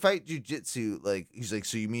 "Well, I fight jujitsu." He's like,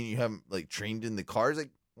 "So you mean you haven't trained in the car?" He's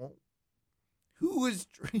like, "Well, who is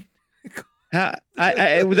trained?" There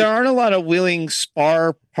aren't a lot of willing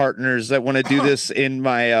spar partners that want to do this in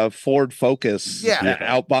my Ford Focus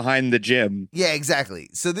out behind the gym. Yeah, exactly.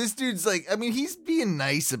 So this dude's he's being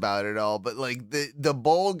nice about it all, but the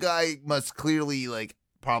bald guy must clearly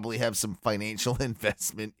probably have some financial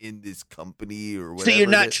investment in this company or whatever. So you're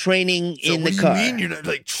not training in the car. What do you mean you're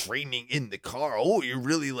not training in the car? Oh, you're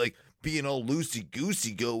really being all loosey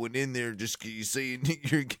goosey going in there just you saying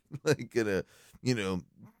you're gonna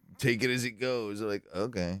take it as it goes. They're like,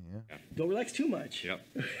 okay, yeah. Don't relax too much. Yep.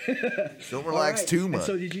 Don't relax too much. And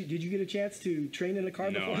so did you get a chance to train in a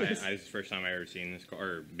car before this? No, it's the first time I ever seen this car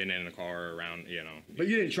or been in a car around, But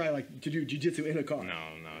you didn't try to do jiu-jitsu in a car? No,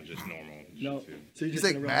 just normal. No. So he's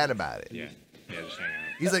mad about it. Yeah, just hang out.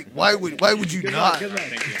 He's like, why would you not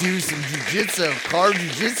do some car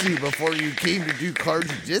jiu-jitsu before you came to do car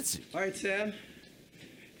jiu-jitsu? All right, Sam.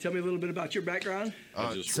 Tell me a little bit about your background.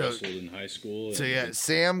 I just wrestled in high school. So yeah,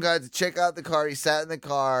 Sam got to check out the car. He sat in the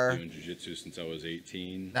car. Doing jiu-jitsu since I was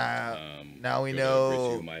 18. Now we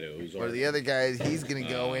know where the other guy, he's gonna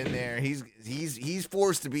go in there. He's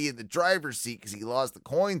forced to be in the driver's seat because he lost the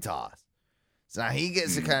coin toss. So now he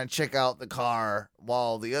gets to kind of check out the car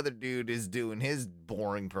while the other dude is doing his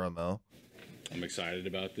boring promo. I'm excited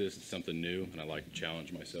about this. It's something new, and I like to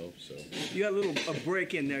challenge myself. So you got a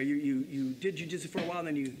break in there. You did jiu-jitsu for a while,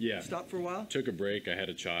 then you stopped for a while. Took a break. I had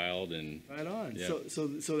a child, and right on. Yeah.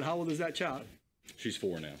 So how old is that child? She's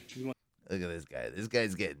 4 now. Look at this guy. This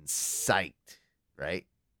guy's getting psyched, right?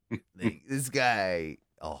 This guy.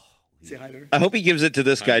 Oh, say hi to her. I hope he gives it to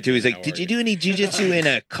this guy too. He's like, "Did you do any jiu-jitsu in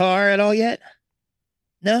a car at all yet?"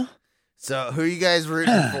 No. So who are you guys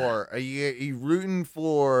rooting for? Are you rooting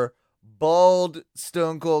for bald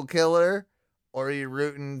Stone Cold Killer, or are you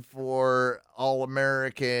rooting for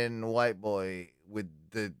all-American white boy with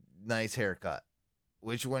the nice haircut?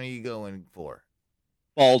 Which one are you going for?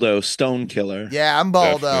 Baldo, Stone Killer. Yeah, I'm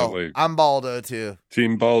Baldo. Definitely. I'm Baldo too.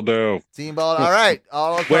 Team Baldo. Team Baldo. All right.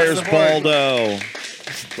 All across Where's the board. Baldo?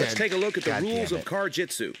 Let's take a look at the God rules damn of it. car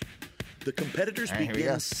jitsu. The competitors All right, here we go.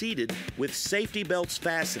 begin seated with safety belts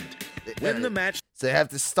fastened. When the match So they have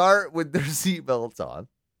to start with their seatbelts on.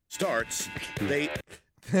 starts, they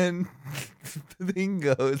Then the thing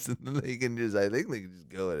goes, and then they can just, I think they can just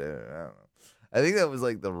go in. I don't know. I think that was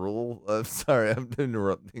like the rule. I'm sorry, I'm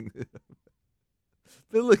interrupting.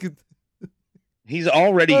 But look at. He's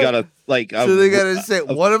already got a So they gotta sit.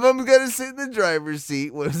 One of them's gotta sit in the driver's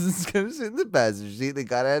seat. One of them's gonna sit in the passenger seat. They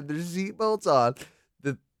gotta have their seatbelts on.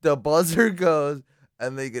 The buzzer goes,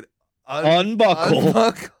 and they can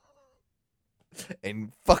unbuckle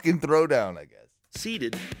and fucking throw down, I guess.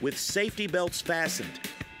 seated with safety belts fastened.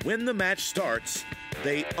 When the match starts,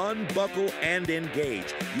 they unbuckle and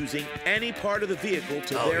engage, using any part of the vehicle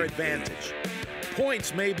to their advantage.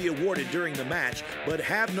 Points may be awarded during the match, but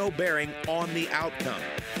have no bearing on the outcome.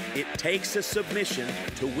 It takes a submission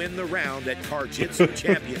to win the round at Car Jitsu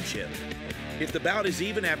Championship. If the bout is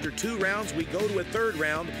even after 2 rounds, we go to a 3rd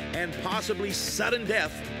round and possibly sudden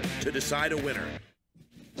death to decide a winner.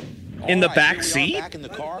 In the back seat? Back in the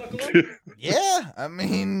car. Yeah, I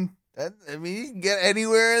mean, you can get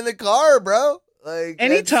anywhere in the car, bro. Like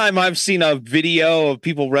anytime I've seen a video of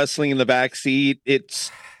people wrestling in the back seat,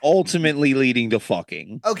 it's ultimately leading to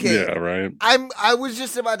fucking. Okay. Yeah, right. I was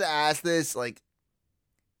just about to ask this, like,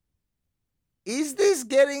 is this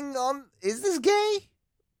gay? Is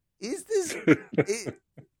this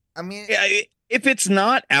I mean, if it's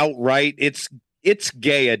not outright, it's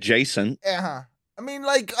gay adjacent. I mean,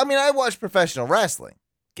 I watch professional wrestling.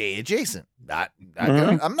 Gay adjacent. Not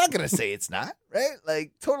gonna, I'm not gonna say it's not, right?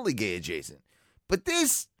 Like, totally gay adjacent. But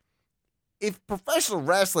this, if professional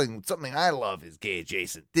wrestling, something I love, is gay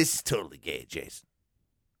adjacent, this is totally gay adjacent.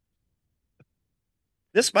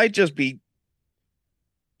 This might just be,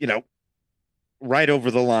 right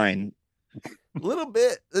over the line. A little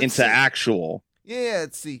bit. Into actual. Yeah,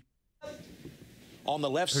 let's see. On the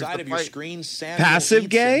left side of your screen, Samuel Passive Eatson.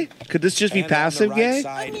 gay? Could this just be And passive on the right gay?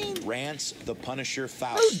 side, Rance the Punisher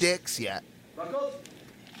Faust. No dicks yet.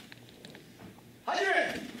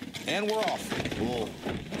 And we're off. Whoa.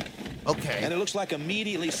 Okay. And it looks like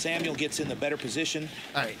immediately Samuel gets in the better position.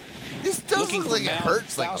 All right. This does look like it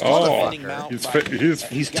hurts like a Oh, motherfucker.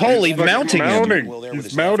 he's totally mounting him.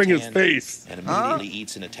 He's mounting his face. And immediately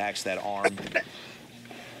eats and attacks that arm.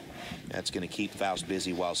 That's going to keep Faust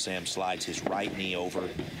busy while Sam slides his right knee over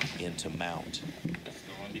into mount.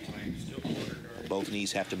 Both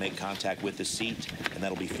knees have to make contact with the seat, and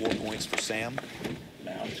that'll be 4 points for Sam.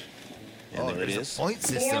 Mount. And there it is. Point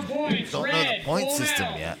system. Don't know the point system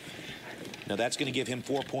yet. Now that's going to give him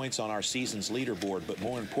 4 points on our season's leaderboard, but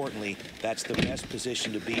more importantly, that's the best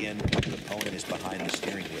position to be in when the opponent is behind the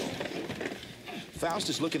steering wheel. Faust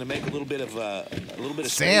is looking to make a little bit of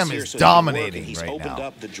Sam space here, is so dominating he's right opened now.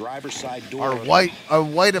 up the driver's side door. Our white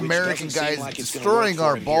which American doesn't guy seem is like it's gonna destroying work for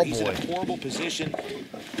our him ball here. He's boy. in a horrible position.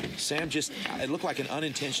 Sam it looked like an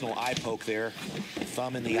unintentional eye poke there.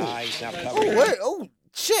 Thumb in the eyes, now covering. Oh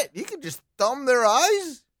shit! You can just thumb their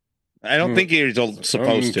eyes. I don't think he's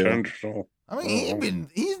supposed to. I mean,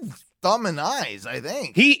 he's thumbing eyes, I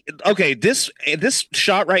think. This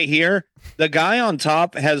shot right here, the guy on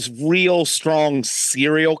top has real strong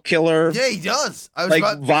serial killer. Yeah, he does.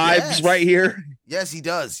 Vibes right here. Yes, he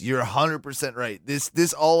does. You're 100% right.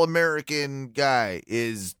 This all-American guy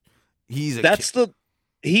he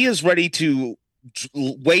is ready to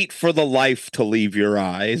wait for the life to leave your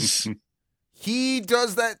eyes. He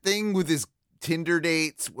does that thing with his Tinder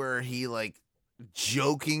dates where he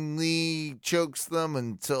jokingly chokes them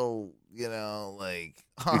until,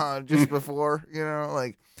 just before,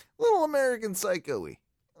 little American Psycho-y.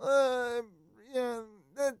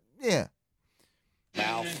 Yeah.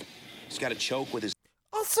 Mouth. He's got to choke with his.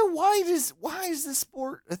 Also, why is this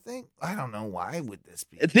sport a thing? I don't know. Why would this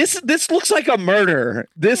be? This looks like a murder.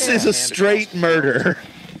 This is a straight murder.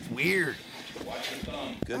 It's weird.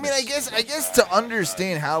 I mean, I guess to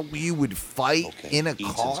understand how we would fight in a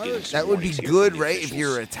car, that would be good, right? If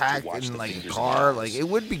you're attacked in a car, it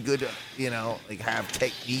would be good to, have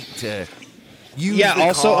technique to use. Yeah. The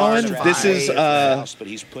Also, car Owen, to this is but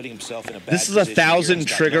he's putting himself in a bad this is 1,000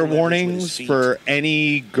 trigger warnings for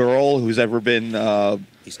any girl who's ever been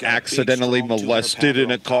accidentally molested in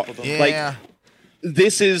a car. Yeah.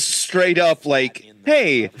 This is straight up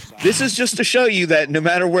hey, this is just to show you that no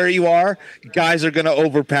matter where you are, guys are going to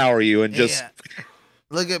overpower you and just...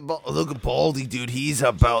 Look at Baldy, dude. He's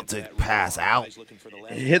about to pass out.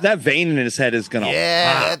 Hit that vein in his head is going to...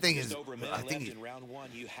 Yeah, that thing is... I think in round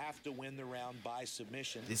one, you have to win the round by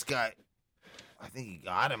submission. This guy... I think he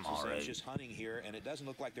got him already. Just hunting here, and it doesn't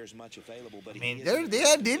look like there's much available. But I mean, they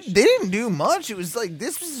didn't do much. It was like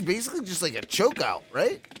this was basically just like a choke out,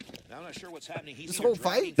 right? I'm not sure what's happening. This whole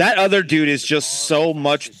fight. That other dude is just so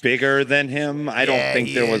much bigger than him. I don't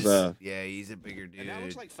think there was a. Yeah, he's a bigger dude. And now it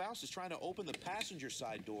looks like Faust is trying to open the passenger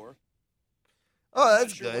side door. Oh, that's I'm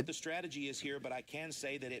not sure good. what the strategy is here, but I can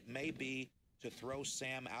say that it may be to throw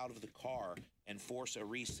Sam out of the car and force a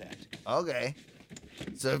reset. Okay.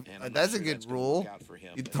 So that's a good rule.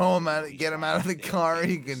 You throw him out, get him out of the car,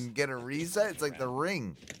 he can get a reset. It's like the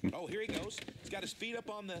ring. Oh, here he goes. He's got his feet up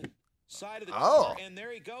on the side of the Oh. car, and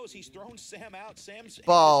there he goes. He's thrown Sam out. Sam's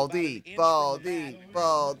Baldy.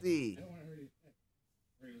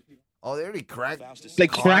 Oh, they already cracked. They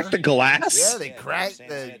cracked the glass? Yeah, they cracked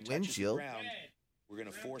the windshield. We're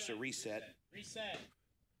going to force a reset.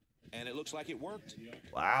 And it looks like it worked.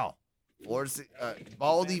 Wow.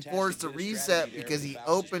 Baldy forced a reset because he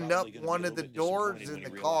opened up one of the doors in the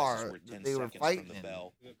car that they were fighting in.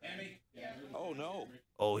 Oh, no.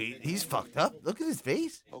 Oh, he's fucked up. Look at his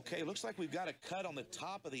face. Okay, looks like we've got a cut on the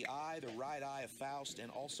top of the eye, the right eye of Faust,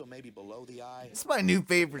 and also maybe below the eye. This is my new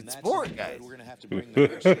favorite sport, guys. We're going to have to bring the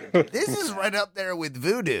nurse in. This is right up there with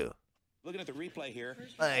voodoo. Looking at the replay here,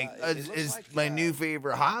 Like, it's my new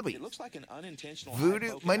favorite hobby. it looks like an unintentional Voodoo,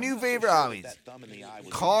 eye poke. my I'm new not so favorite sure if hobbies. that thumb in the eye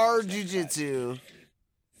was Car that bad. jiu-jitsu, I think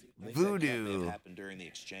that cut may have voodoo. happened during the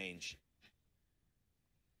exchange.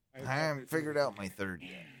 I haven't figured out my third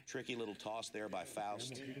yet. Tricky little toss there by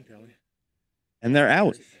Faust. And they're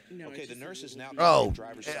out. Okay, the nurse is now. Oh,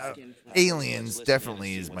 driver's side. Aliens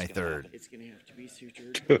definitely is my third. It's going to have to be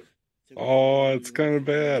sutured. Oh, it's kind of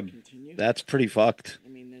bad. That's pretty fucked. I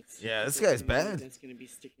mean, that's, Yeah, this guy's bad. That's going to be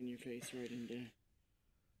sticking your face right into.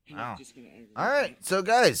 Wow. Just gonna aggravate All right, so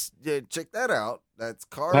guys, check that out. That's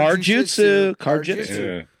car Car-jutsu.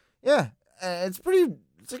 Car-jutsu. Yeah, it's pretty.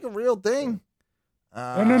 It's like a real thing.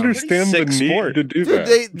 I don't understand the sick need sport. to do Dude,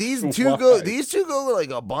 that. these two go like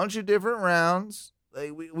a bunch of different rounds.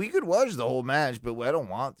 Like we could watch the whole match, but I don't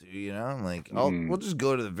want to. You know, like we'll just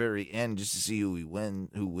go to the very end just to see who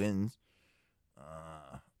wins.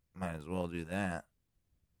 Might as well do that.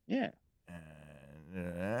 Yeah.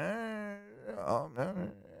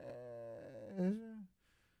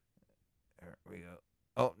 There we go.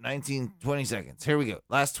 Oh, 20 seconds. Here we go.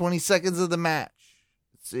 Last 20 seconds of the match.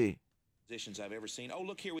 Let's see. Positions I've ever seen. Oh,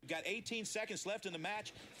 look here. We've got 18 seconds left in the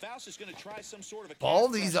match. Faust is going to try some sort of a.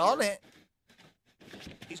 Baldy's on it.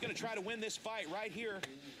 He's going to try to win this fight right here.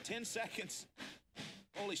 10 seconds.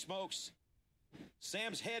 Holy smokes.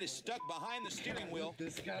 Sam's head is stuck behind the steering wheel.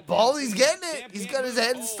 Baldy's getting it. He's got his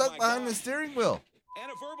head stuck behind the steering wheel. And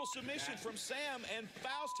a verbal submission from Sam, and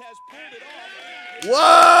Faust has pulled it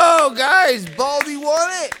off. Whoa, guys. Baldy won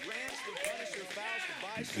it.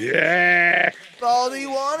 Yeah. Baldy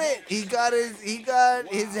won it. He got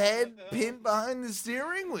his head pinned behind the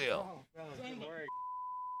steering wheel.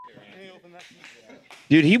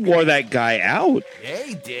 Dude, he wore that guy out. Yeah,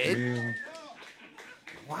 he did.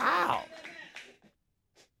 Wow.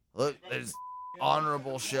 Look, there's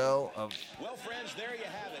honorable show of. Well, friends, there you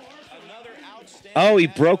have it. Another outstanding. Oh, he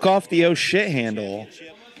broke off the oh shit handle.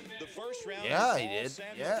 The first round Yeah, was he all did.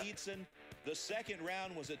 Samuel Yeah. Eatson. The second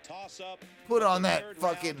round was a toss-up. Put on The that third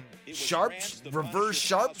fucking round, it was sharp Rance the reverse Punisher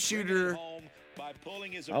sharpshooter. home by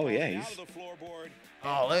pulling his Oh, yeah, opponent out he's- of the floorboard.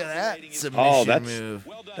 Oh, look at that submission Oh, that's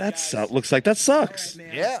move. looks like that sucks.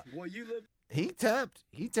 Yeah. Well, you look He tapped.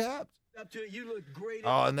 up to it. You look great.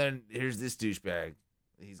 Oh, and then here's this douchebag.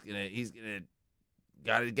 He's gonna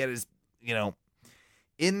gotta get his,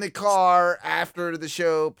 in the car after the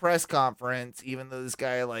show press conference, even though this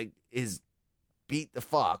guy is beat the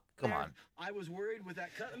fuck. Come on. I was worried with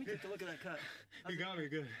that cut. Let me take a look at that cut. You got me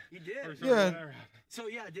good. You did. Yeah. So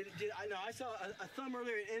yeah, did I know I saw a thumb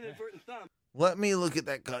earlier, an inadvertent thumb. Let me look at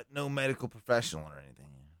that cut. No medical professional or anything.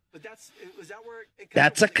 But was that where it cut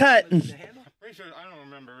That's a off cut. the handle? Pretty sure I don't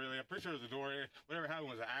remember really. I'm pretty sure it was the door. Whatever happened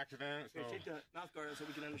was an accident. So. Okay, take the mouth guard out so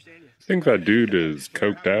we can understand you. I think that dude is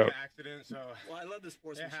coked out. Accident, so Well, I love this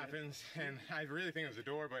sportsmanship. it happens, and I really think it was the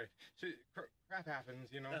door, but crap happens,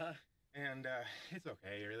 And it's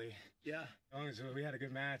okay, really. Yeah. As long as we had a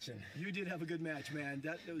good match and You did have a good match, man.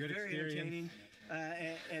 That was Good very experience. entertaining.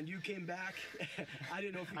 And you came back. I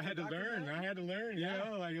didn't know if you I came had to back or learn. not. I had to learn.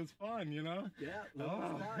 Like it was fun, Yeah.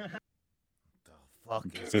 Oh. Fuck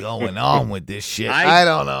is going on with this shit? I- I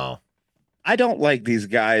don't know. I don't like these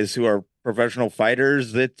guys who are professional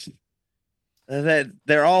fighters. That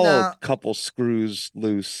they're all No. a couple screws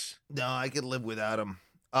loose. No, I could live without him.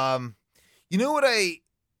 You know what I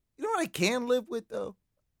can live with though?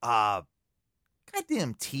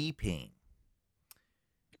 Goddamn T-Pain.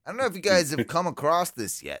 I don't know if you guys have come across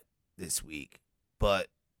this yet this week. but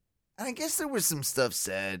I guess there was some stuff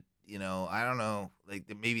said. You know, I don't know. Like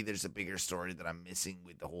maybe there's a bigger story that I'm missing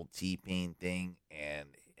with the whole T-Pain thing and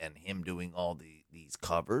him doing all these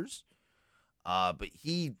covers. But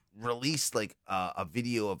he released like a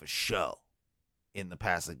video of a show in the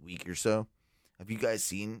past like week or so. Have you guys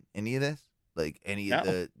seen any of this? Like any of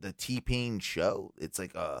the T-Pain show? It's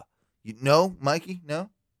like Mikey?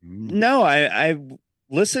 No? No, I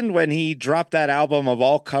listened when he dropped that album of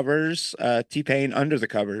all covers, T-Pain Under the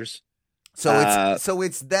Covers. So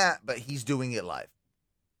it's that, but he's doing it live.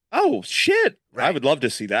 Oh shit! Right. I would love to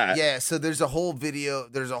see that. Yeah, so there's a whole video,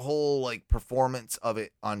 there's a whole like performance of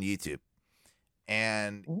it on YouTube,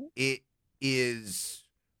 and it is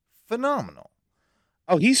phenomenal.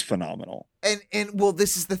 Oh, he's phenomenal. And well,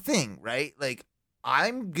 this is the thing, right? Like,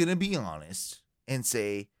 I'm gonna be honest and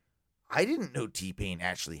say, I didn't know T-Pain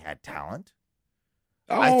actually had talent.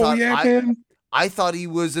 I thought he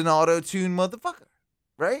was an auto-tune motherfucker.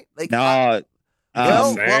 Right? Like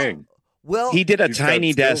well, he did a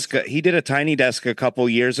tiny desk. He did a tiny desk a couple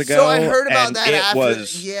years ago. So I heard about that after.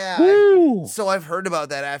 So I've heard about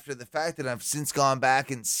that after the fact, and I've since gone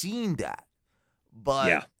back and seen that.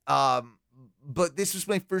 But but this was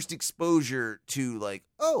my first exposure to like,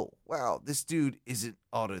 oh wow, this dude isn't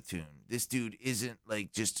auto-tune. This dude isn't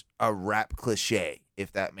like just a rap cliche,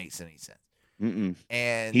 if that makes any sense. Mm-mm.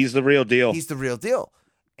 And he's the real deal. He's the real deal.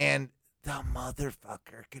 And the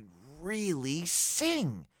motherfucker can really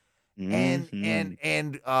sing. Mm-hmm.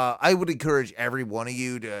 And I would encourage every one of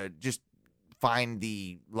you to just find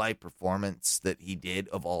the live performance that he did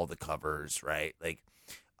of all the covers, right? Like,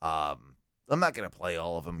 I'm not going to play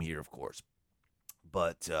all of them here, of course.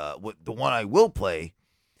 But the one I will play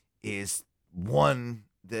is one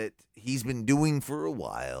that he's been doing for a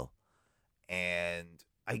while. And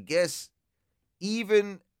I guess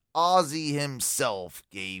even Ozzy himself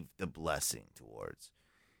gave the blessing towards.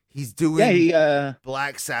 He's doing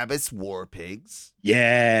Black Sabbath's War Pigs.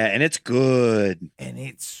 Yeah, and it's good. And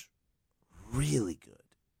it's really good.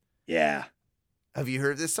 Yeah. Have you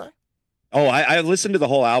heard this song? Oh, I listened to the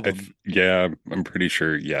whole album. I'm pretty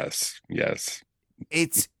sure. Yes.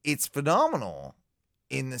 It's phenomenal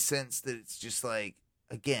in the sense that it's just like,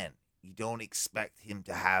 again, you don't expect him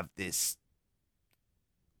to have this,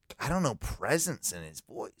 I don't know, presence in his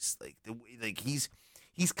voice. Like he's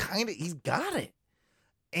got it.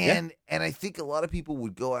 And I think a lot of people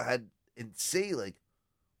would go ahead and say, like,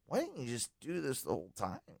 why didn't you just do this the whole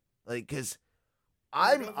time? Like, because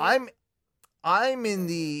I'm in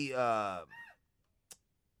the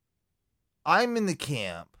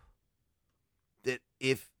camp that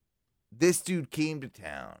if this dude came to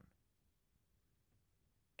town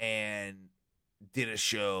and did a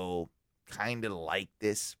show kind of like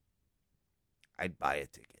this, I'd buy a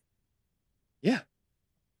ticket. Yeah.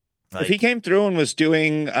 If he came through and was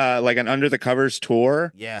doing like an Under the Covers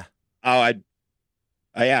tour, I'd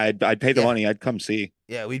pay the money. I'd come see.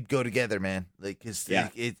 Yeah, we'd go together, man. Like, cause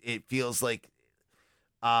it feels like.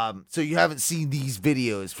 So you haven't seen these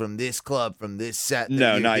videos from this club, from this set?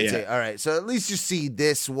 No, not yet. All right, so at least you see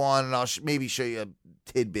this one, and I'll maybe show you a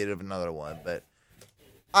tidbit of another one. But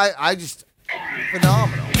I just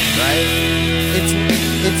phenomenal, right?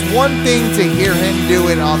 It's one thing to hear him do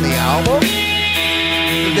it on the album.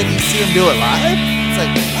 But then you see him do it live, it's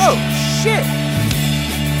like, oh, shit.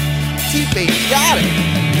 T-Pain got it.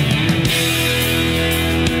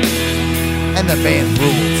 And the band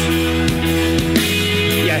rules.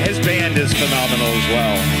 Yeah, his band is phenomenal as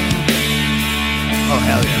well. Oh,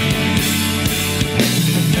 hell yeah.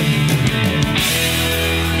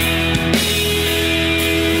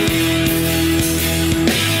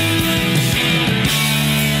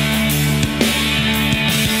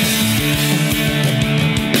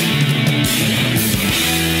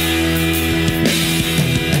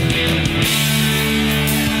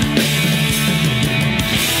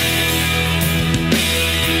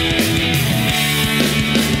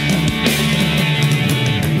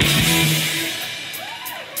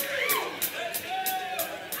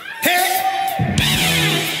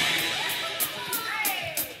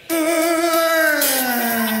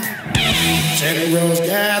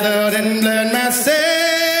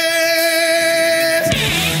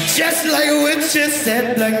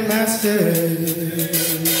 Set like master,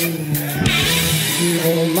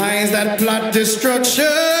 evil minds that plot destruction,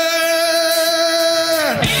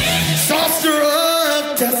 sorcerer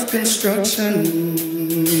of death construction.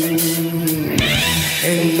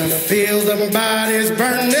 In the field of bodies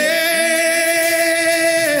burning,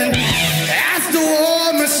 as the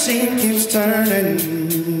war machine keeps turning,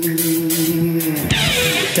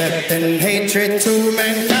 death and hatred to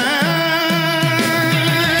mankind.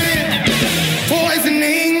 Boys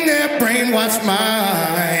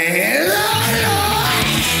mine.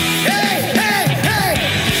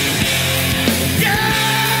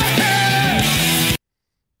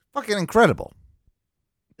 Fucking incredible.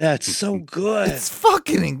 That's so good. It's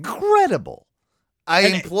fucking incredible. I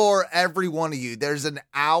implore every one of you. There's an 1.5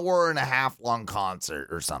 hour long concert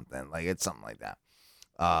or something. Like it's something like that.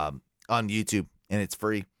 On YouTube, and it's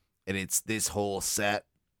free. And it's this whole set.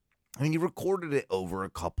 I mean, you recorded it over a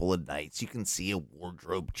couple of nights. You can see a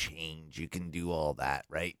wardrobe change. You can do all that,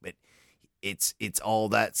 right? But it's all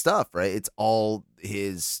that stuff, right? It's all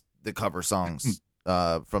the cover songs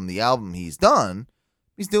from the album he's done.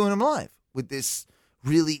 He's doing them live with this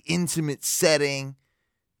really intimate setting,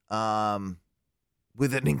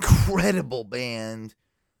 with an incredible band.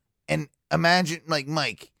 And imagine, like,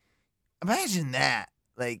 Mike, imagine that,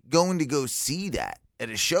 like, going to go see that at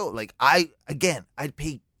a show. Like, I'd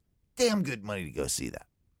pay damn good money to go see that.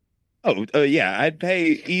 Oh, yeah, I'd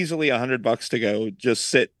pay easily $100 to go just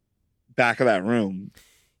sit back of that room.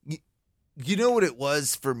 You know what it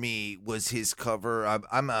was for me was his cover.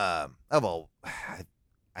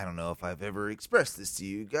 I don't know if I've ever expressed this to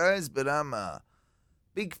you guys, but I'm a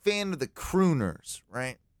big fan of the crooners,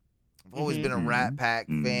 right? I've always been a Rat Pack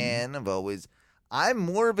fan. I'm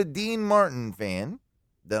more of a Dean Martin fan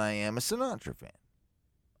than I am a Sinatra fan.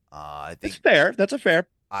 I think it's fair. That's a fair.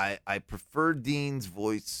 I prefer Dean's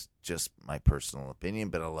voice, just my personal opinion,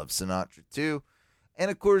 but I love Sinatra too. And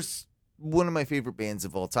of course, one of my favorite bands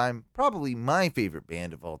of all time, probably my favorite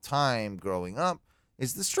band of all time growing up,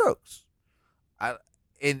 is The Strokes.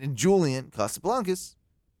 And Julian Casablancas,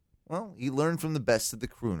 well, he learned from the best of the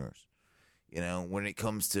crooners. You know, when it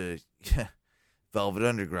comes to Velvet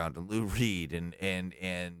Underground and Lou Reed and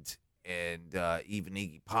even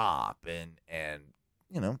Iggy Pop and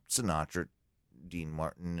you know, Sinatra, Dean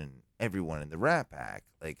Martin, and everyone in the Rat Pack.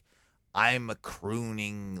 Like, I'm a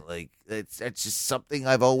crooning, like, that's just something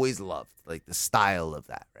I've always loved, like the style of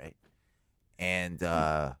that, right? And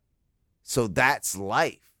so That's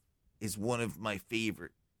Life is one of my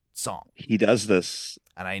favorite songs. He does this.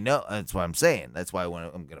 And I know, that's what I'm saying. That's why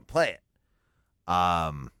I'm going to play it.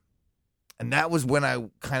 And that was when I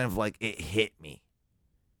kind of, like, it hit me.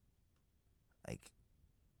 Like,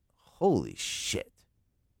 holy shit.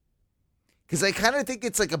 Because I kind of think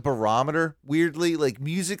it's like a barometer, weirdly, like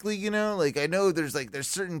musically, you know? Like, I know there's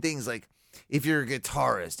certain things, like, if you're a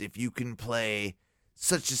guitarist, if you can play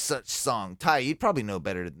such and such song. Ty, you'd probably know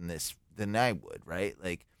better than this than I would, right?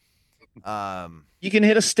 Like, you can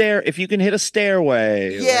hit a stair if you can hit a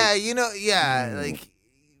stairway. Yeah, like, you know, yeah, like,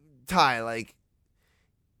 Ty, like,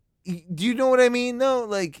 do you know what I mean? No,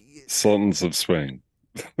 like, Sultans of Swing.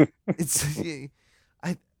 It's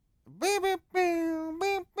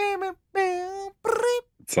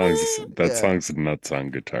song's nuts on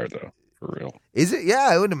guitar though, for real. Is it? Yeah,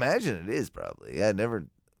 I would imagine it is probably. I never.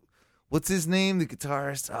 What's his name? The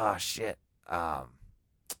guitarist? Oh shit. Damn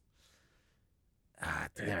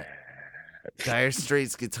it. Dire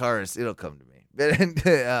Straits guitarist. It'll come to me.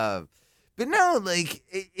 But no, like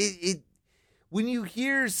it. When you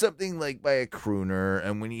hear something like by a crooner,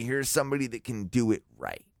 and when you hear somebody that can do it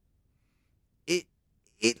right, it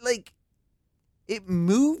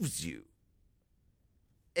moves you.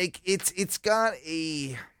 Like it's got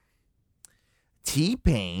a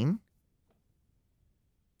T-Pain.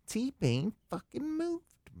 T-Pain fucking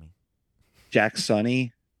moved me. Jack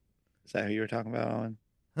Sonny. Is that who you were talking about, Owen?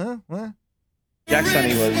 Huh? What? Jack Sonny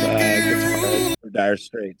was guitarist for Dire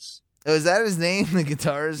Straits. Oh, is that his name? The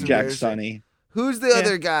guitarist? Jack Sonny. Who's the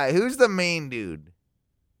other guy? Who's the main dude?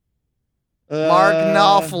 Mark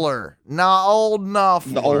Knopfler. Old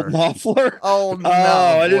Knopfler. The old Knopfler? Old Knopfler.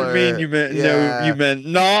 Oh, I didn't mean you meant you meant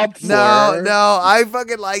Knopfler. No, I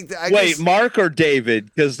fucking liked it. Wait, Mark or David?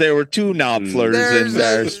 Because there were two Knopflers in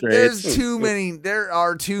Dire Straits. There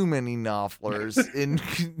are too many Knopflers in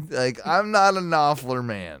like I'm not a Knopfler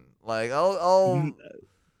man. Like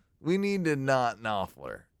we need to not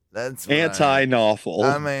Knopfler. That's anti-Knopfel.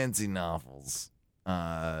 I'm anti-Knopfels.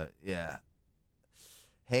 Yeah.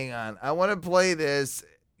 Hang on. I want to play this.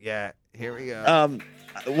 Yeah, here we go.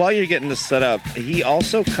 While you're getting this set up, he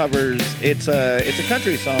also covers it's a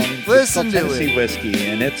country song. Listen to Tennessee Whiskey,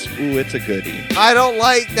 and it's a goodie. I don't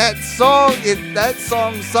like that song. That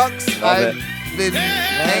song sucks. I've been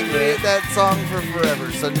angry at that song for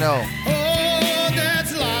forever, so no. Oh,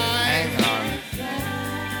 that's life. Hang on.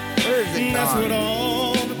 Where is it That's gone? what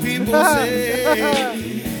all the people say.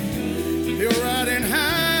 You're riding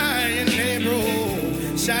high in April.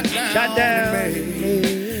 Shot down.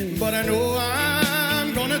 Me. But I know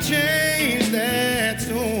I'm gonna change that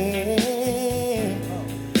soon.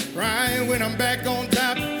 Right when I'm back on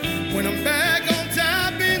top. When I'm back on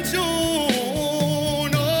top in June.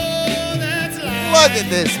 Look at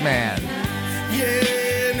this man.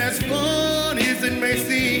 Yeah, and as fun as it may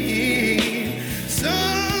seem,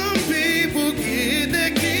 some people get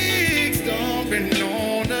their kicks stomping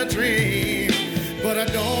on a dream. But I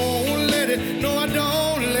don't let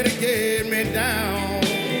it get me down.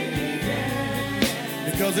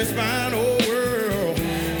 Because this fine old world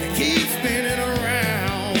keeps spinning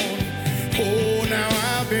around. Oh, now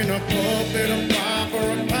I've been a puppet, a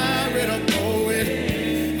pauper, a pirate, a poet,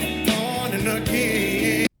 a pawn and a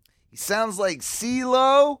king. He sounds like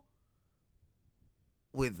CeeLo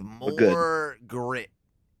with more grit.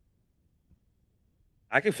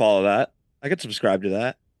 I can follow that. I can subscribe to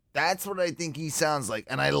that. That's what I think he sounds like,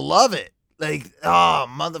 and I love it. Like, oh,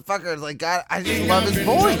 motherfucker, like, God, I just love his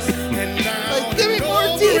voice. Like, give me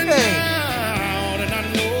more T-Pain.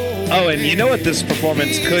 Oh, and you know what this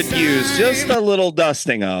performance could use? Just a little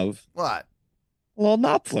dusting of. What? A little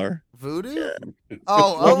Knopfler. Voodoo?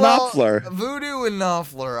 Well, Knopfler. Voodoo and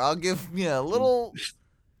Knopfler. I'll give a little.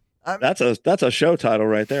 That's a show title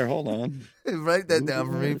right there. Hold on. Write that down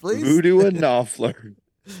for me, please. Voodoo and Knopfler.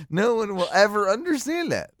 No one will ever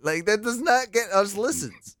understand that. Like, that does not get us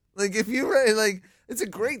listens. Like, if you write, like, it's a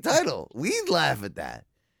great title. We'd laugh at that.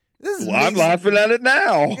 I'm laughing at it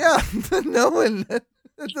now. Yeah, no one. That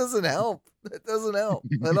doesn't help. That doesn't help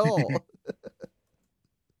at all.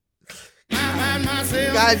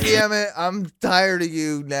 God damn it. I'm tired of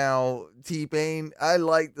you now, T-Pain. I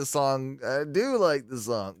like the song. I do like the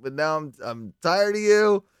song. But now I'm tired of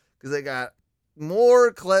you because I got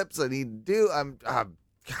more clips I need to do.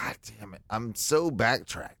 God damn it. I'm so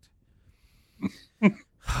backtracked.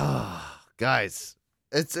 Guys,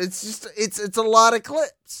 it's a lot of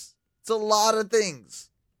clips. It's a lot of things.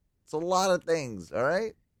 It's a lot of things, all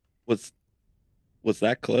right? Was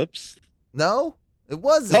that clips? No, it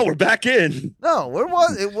wasn't. Oh, we're back in. No,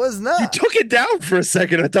 it was not. You took it down for a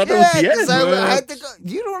second. I thought that was the end. I had to go.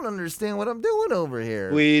 You don't understand what I'm doing over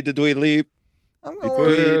here. Did we leap? I'm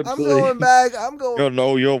going back. I'm going. You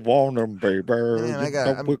know you want them, baby. Man, I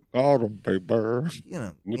got them, baby.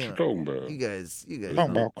 What you talking about? You guys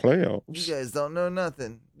talking about clips. You guys don't know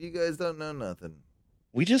nothing.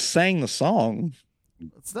 We just sang the song.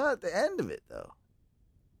 It's not the end of it though.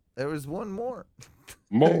 There was one more.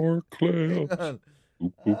 More clips.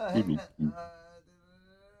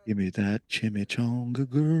 Give me that chimichanga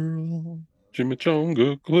girl.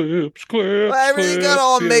 Chimichanga clips. Well, everything got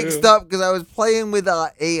all mixed up because I was playing with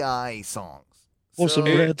AI songs. Pour some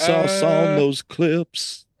red sauce on those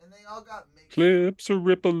clips. And they all got mixed. Clips are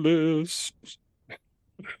rippleless.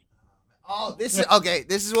 Oh, this is okay.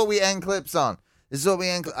 This is what we end clips on.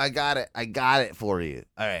 I got it for you.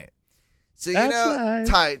 All right. So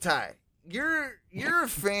Ty, you're a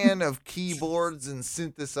fan of keyboards and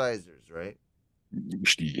synthesizers, right?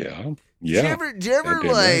 Yeah. Did you ever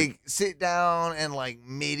like sit down and like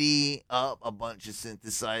MIDI up a bunch of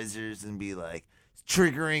synthesizers and be like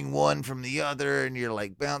triggering one from the other, and you're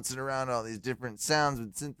like bouncing around all these different sounds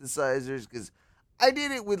with synthesizers? Because I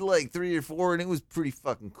did it with like 3 or 4, and it was pretty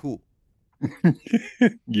fucking cool.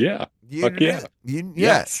 Yeah.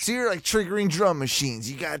 Yeah. So you're like triggering drum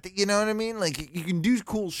machines. You got you know what I mean? Like you can do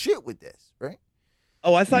cool shit with this, right?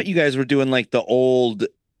 Oh, I thought you guys were doing like the old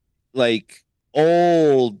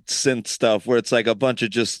synth stuff where it's like a bunch of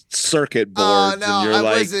just circuit boards. Oh, no,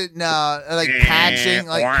 and you're patching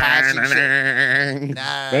shit.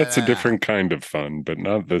 That's a different kind of fun, but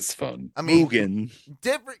not this fun. I mean,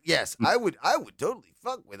 different. Yes, I would totally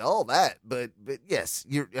fuck with all that, but yes,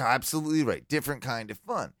 you're absolutely right. Different kind of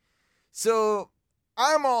fun. So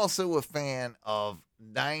I'm also a fan of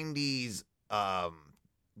 90s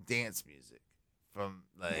dance music. From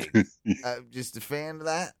I'm just a fan of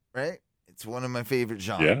that, right? It's one of my favorite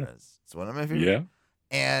genres. Yeah. It's one of my favorite. Yeah.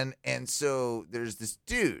 And so there's this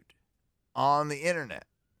dude on the internet.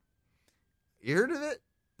 You heard of it?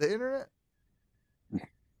 The internet?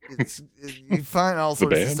 You find all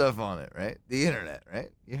sorts of stuff on it, right? The internet,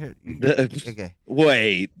 right? You heard? Okay.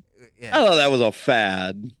 Wait. Yeah. I thought that was a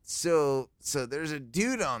fad. So there's a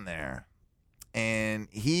dude on there, and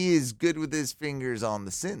he is good with his fingers on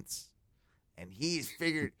the synths. And he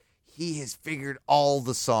has figured all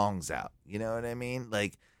the songs out. You know what I mean?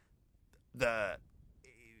 Like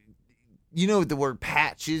you know what the word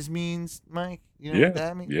patches means, Mike? You know what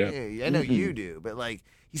that means? Yeah. I know you do, but like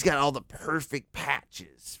he's got all the perfect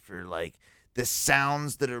patches for like the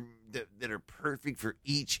sounds that are perfect for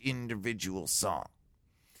each individual song.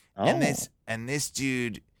 Oh. And this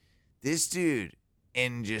dude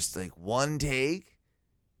in just like one take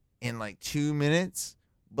in like 2 minutes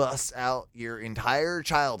busts out your entire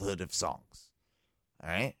childhood of songs. All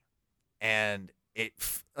right. And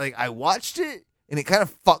I watched it. And it kind of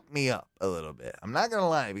fucked me up a little bit. I'm not going to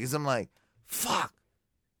lie, because I'm like, fuck.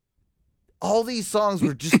 All these songs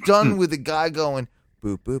were just done with a guy going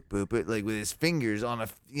boop, boop, boop, boop, like with his fingers on a,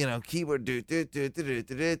 keyboard,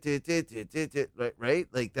 right?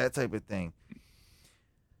 Like that type of thing.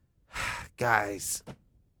 Guys,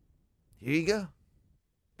 here you go.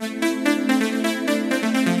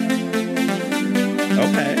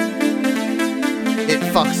 Okay. It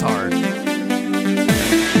fucks hard.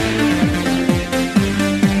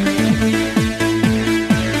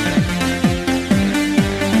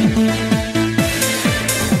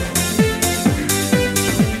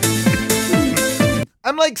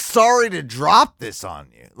 I'm like sorry to drop this on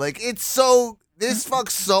you. Like this fucks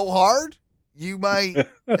so hard, you might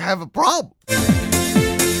have a problem.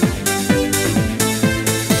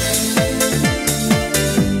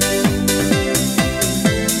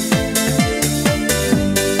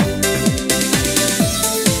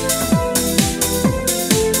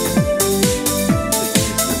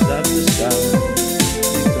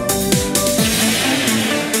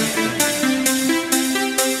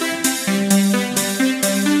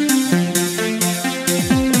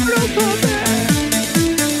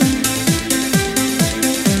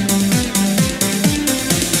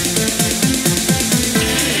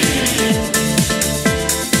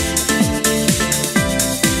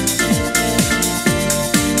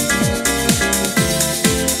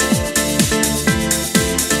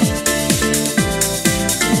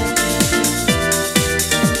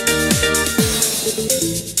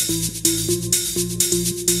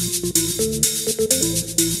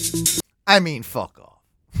 I mean, fuck off.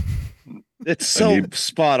 It's so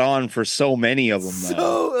spot on for so many of them,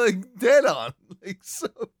 though. So, like, dead on. Like, so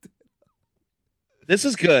dead on. This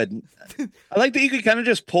is good. I like that you could kind of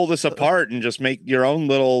just pull this apart and just make your own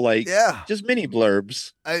little, just mini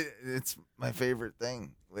blurbs. It's my favorite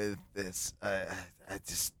thing with this. I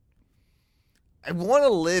want to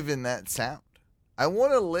live in that sound. I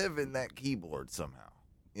want to live in that keyboard somehow.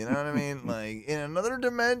 You know what I mean? Like, in another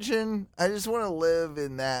dimension, I just want to live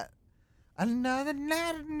in that. Another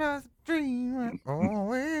night, another dream.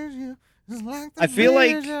 Always you. Like I feel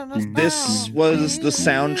like this was the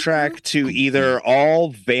soundtrack to either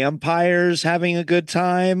all vampires having a good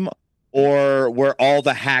time or where all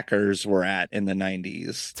the hackers were at in the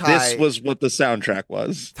 90s. This was what the soundtrack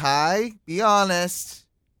was. Ty, be honest.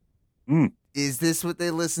 Is this what they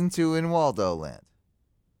listen to in Waldo Land?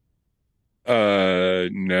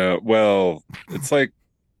 No. Well, it's like,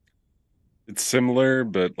 it's similar,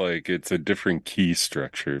 but like it's a different key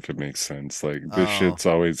structure, if it makes sense. Like this shit's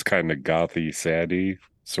always kind of gothy, saddy,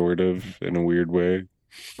 sort of, in a weird way.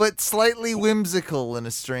 But slightly whimsical in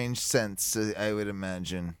a strange sense, I would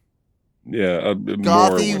imagine. Yeah.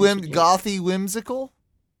 Gothy whimsical?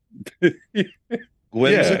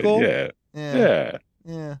 Whimsical? Yeah.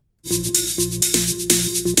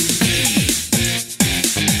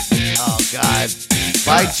 Oh, God.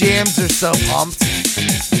 My jams are so pumped.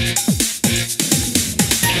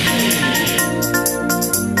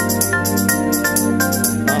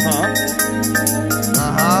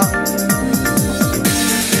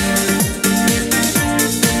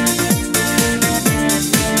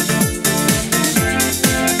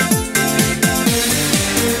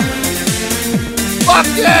 Fuck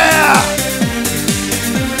yeah!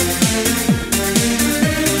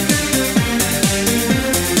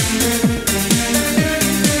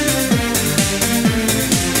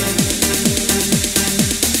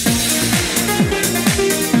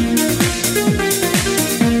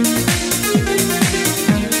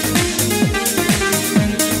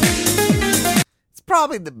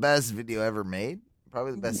 Probably the best video ever made.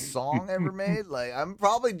 Probably the best song ever made. Like, I'm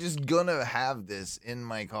probably just gonna have this in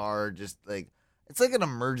my car. Just like, it's like an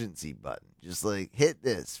emergency button. Just like hit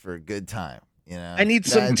this for a good time. You know, I need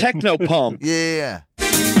some techno pump. Yeah.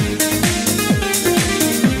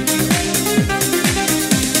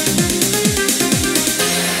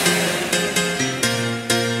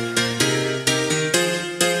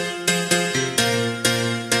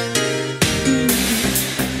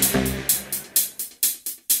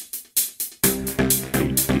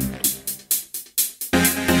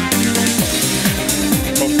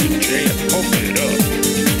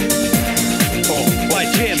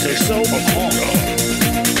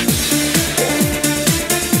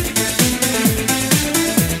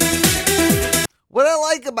 What I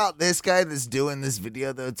like about this guy that's doing this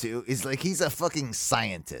video, though, too, is like he's a fucking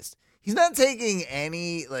scientist. He's not taking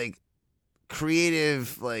any like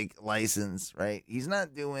creative like license, right? He's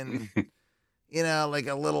not doing, like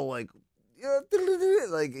a little like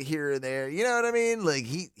here or there. You know what I mean? Like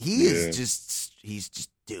he's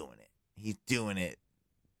just doing it. He's doing it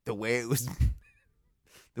the way it was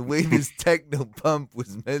the way this techno pump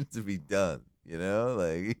was meant to be done. You know,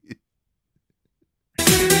 like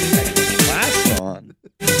last song.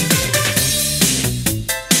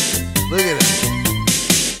 Look at it.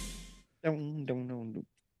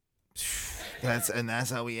 That's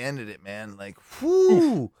how we ended it, man. Like,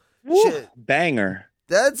 whoo, shit, banger.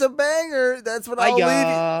 That's a banger. That's what I'll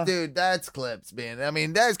leave you, dude. That's clips, man. I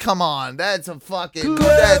mean, come on. That's a fucking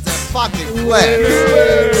clip. If I've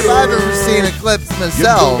ever seen a clips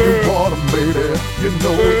myself. You know you want 'em, baby. You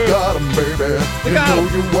know we got 'em, baby. You know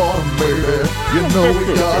you want 'em, baby. You know we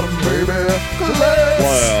got 'em, baby.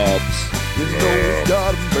 Clips. You know we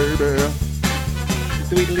got 'em, baby.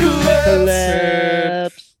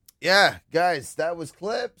 Clips. Yeah, guys, that was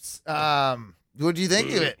clips. What do you think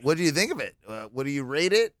of it? What do you think of it? What do you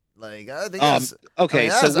rate it? Like, I think that's okay.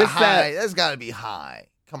 I mean, So with high, that's got to be high.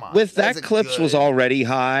 Come on. With that's that, clips was already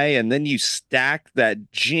high, and then you stack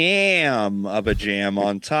that jam of a jam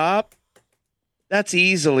on top. That's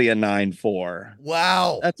easily a 9.4.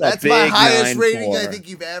 Wow, that's my big highest 9.4. rating I think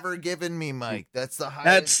you've ever given me, Mike. That's the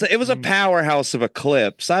highest. It was a powerhouse of a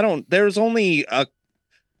clips. I don't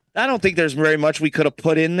think there's very much we could have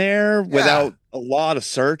put in there without a lot of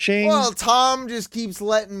searching. Well, Tom just keeps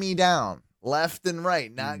letting me down left and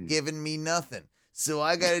right, not giving me nothing. So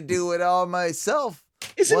I got to do it all myself.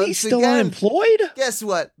 Isn't he still unemployed? Guess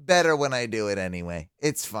what? Better when I do it anyway.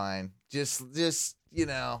 It's fine. Just you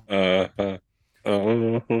know,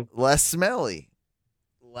 less smelly.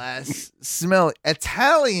 Less smelly.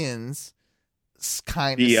 Italians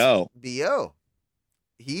kind of BO.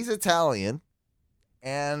 He's Italian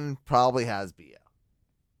and probably has BO.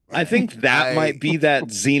 I think that might be that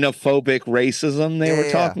xenophobic racism they were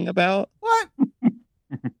talking about. What?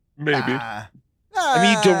 Maybe. I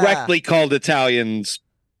mean, you directly called Italians.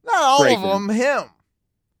 Not all racist. of them. Him.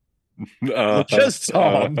 Just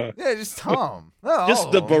Tom. Yeah, just Tom. Not Just all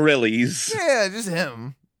of the them. Barillis. Yeah, just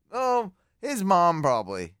him. Oh, his mom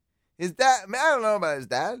probably. His dad. I mean, I don't know about his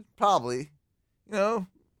dad. Probably. You know.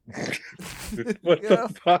 What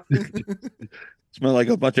the fuck? Smell like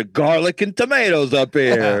a bunch of garlic and tomatoes up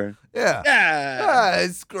here. Yeah. Yeah.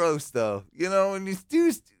 It's gross though. You know, when you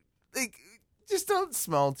do, like, just don't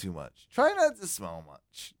smell too much. Try not to smell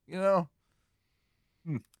much. You know.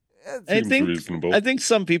 I think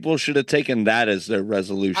some people should have taken that as their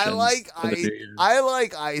resolution. I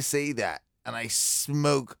say that, and I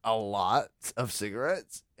smoke a lot of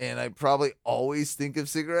cigarettes, and I probably always think of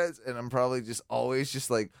cigarettes, and I'm probably just always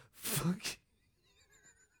just like, fuck.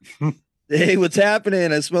 Hey, what's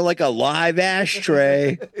happening? I smell like a live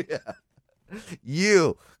ashtray. Yeah.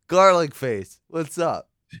 You, garlic face. What's up?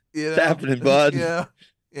 You know? What's happening, bud? Yeah.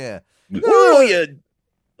 Yeah. Oh, you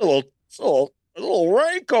little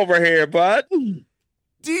rank over here, bud.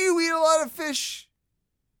 Do you eat a lot of fish?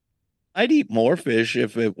 I'd eat more fish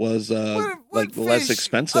if it was what less fish?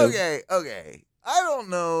 expensive. Okay. I don't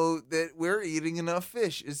know that we're eating enough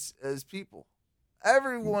fish as people.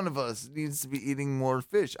 Every one of us needs to be eating more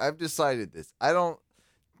fish. I've decided this. I don't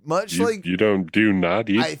You do not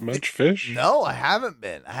eat much fish? No, I haven't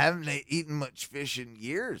been. I haven't eaten much fish in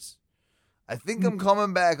years. I think I'm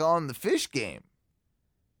coming back on the fish game.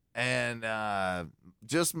 And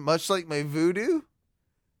just much like my voodoo,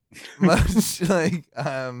 much like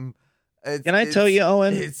can I tell you,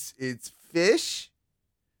 Owen? It's fish,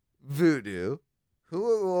 voodoo.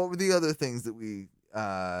 What were the other things that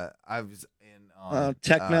I was in on?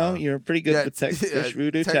 Techno. You're pretty good with fish,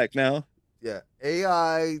 voodoo, techno. Yeah,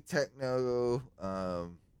 AI, techno,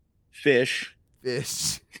 fish.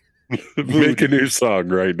 Make a new song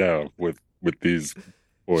right now with these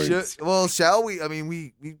points. Shall we? I mean,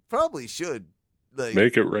 we probably should. Like,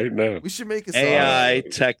 make it right now. We should make a song. AI,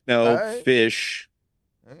 techno, right. Fish,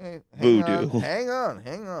 right, voodoo. Hang on.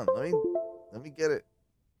 Let me get it.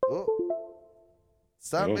 Oh.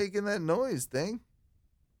 Stop making that noise thing.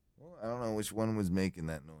 Well, I don't know which one was making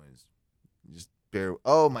that noise. Just bear.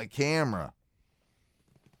 Oh, my camera.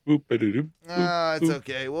 It's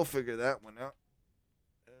okay. We'll figure that one out.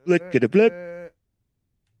 Lick-a-da-blip.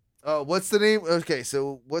 Oh, what's the name? Okay,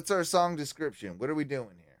 so what's our song description? What are we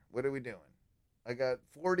doing here? What are we doing? I got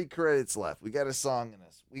 40 credits left. We got a song in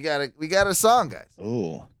us. We got a song, guys. Oh.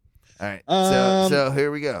 All right. So here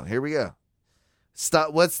we go.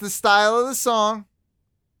 Stop. What's the style of the song?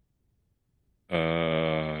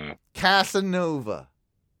 Casanova.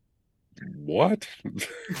 What?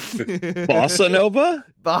 Bossa Nova?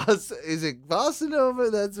 Is it Bossa Nova?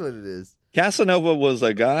 That's what it is. Casanova was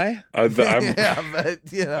a guy? Yeah, but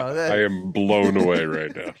you know I am blown away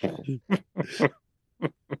right now.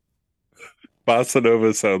 Bossa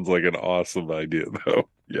Nova sounds like an awesome idea, though.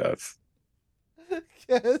 Yes.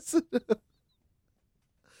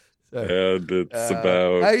 And it's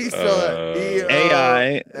about how you spell that?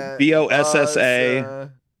 AI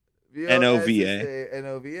BOSSA NOVA.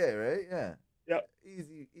 NOVA, right? Yeah. Yep.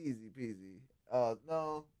 Easy peasy. Oh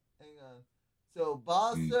no, hang on. So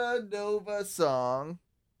bossa nova song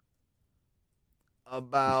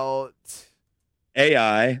about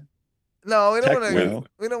AI. No, we don't Techno. want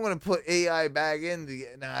to. We don't want to put AI back in.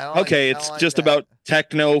 No, I don't Okay, like, I it's don't like just that. about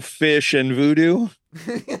techno, fish, and voodoo.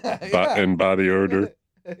 And body odor.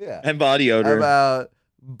 Yeah. And body odor. About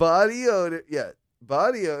body odor. Yeah,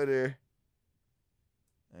 body odor.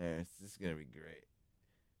 This is gonna be great.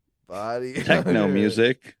 Body Techno odor.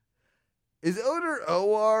 music. Is odor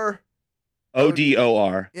OR?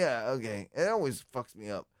 ODOR. Yeah, okay. It always fucks me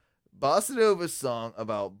up. Bossa Nova song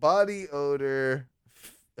about body odor,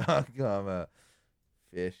 comma,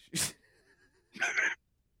 fish.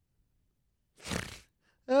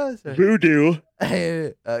 Oh, sorry. Voodoo.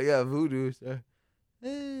 Yeah, voodoo. Sorry.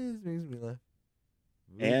 This makes me laugh.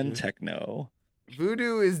 Voodoo. And techno.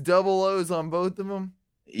 Voodoo is double O's on both of them.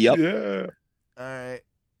 Yep. Yeah. All right.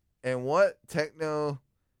 And what techno?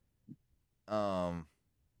 90s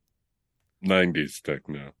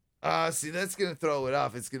techno. See, that's gonna throw it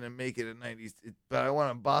off. It's gonna make it a 90s. But I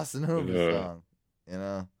want a bossa nova song. You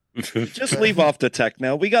know. Just leave off the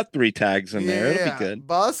techno. We got 3 tags in there. It'll be good.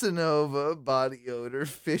 Bossa nova, body odor,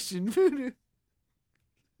 fish, and voodoo.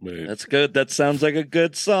 That's good. That sounds like a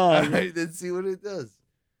good song. All right, let's see what it does.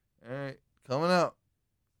 All right, coming up.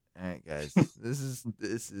 All right, guys. This is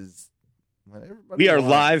what everybody We are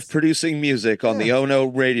wants. live producing music on the Ono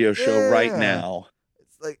radio show right now.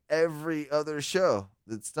 It's like every other show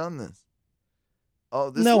that's done this. Oh,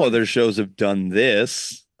 this No one- other shows have done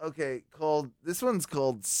this. Okay, this one's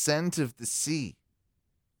called "Scent of the Sea."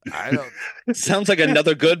 I don't. Sounds like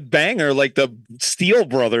another good banger, like the Steel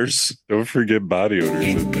Brothers. Don't forget body odor.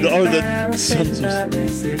 Or the Sons of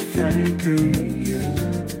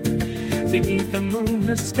Beneath the moon,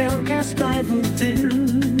 a spell cast by voodoo.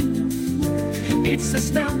 It's the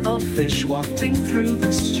smell of fish wafting through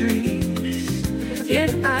the streets. Yet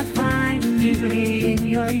I find beauty in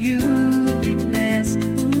your uniqueness.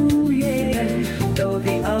 Ooh, yeah. Though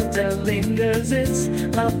the odor lingers, it's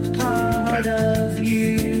a part of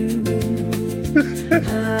you.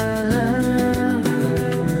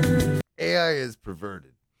 AI is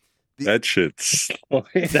perverted. That shit's.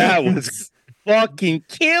 That was fucking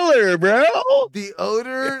killer, bro. The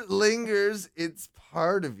odor lingers. It's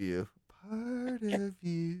part of you. Part of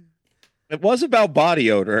you. It was about body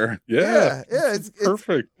odor. Yeah, it's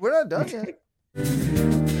perfect. We're not done yet.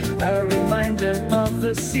 A reminder of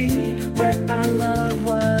the sea where our love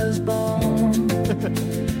was born.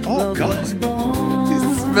 Oh, God.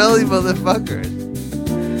 These smelly motherfuckers.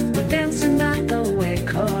 We're dancing by the way,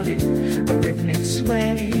 call it a rhythmic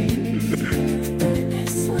sway.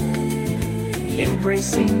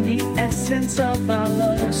 Embracing the essence of our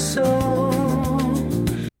love soul.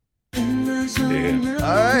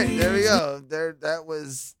 All right, there we go.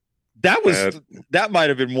 That might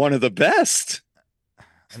have been one of the best.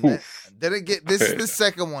 Did it get? This is the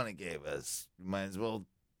second one it gave us. You might as well,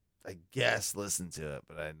 I guess, listen to it.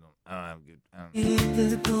 But I don't have good. I don't know.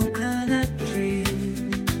 The coconut tree.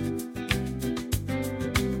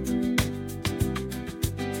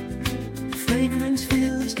 Fragrance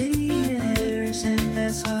fills the air, and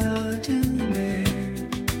that's hard to bear.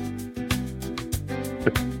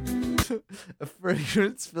 A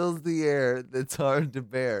fragrance fills the air that's hard to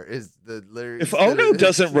bear is the lyrics. If Ono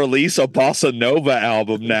doesn't release a bossa nova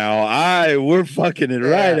album now, we're fucking it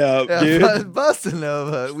right up, dude. Bossa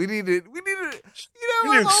Nova. We need to. You know, We need to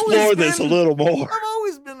I've explore always this a been- little more. I've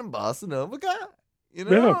always been a Bossa Nova guy. You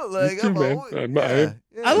know, Yeah, like me too, I'm man. always,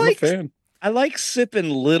 I'm I a fan. I like sipping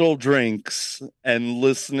little drinks and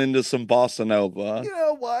listening to some bossa nova. You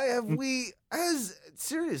know, why have we, as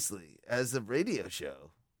a radio show,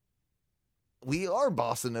 we are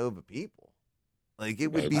Bossa Nova people. Like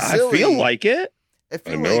it would be silly. I feel like it. I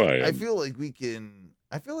feel like we can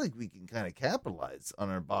kind of capitalize on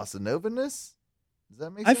our Bossa Nova-ness. Does that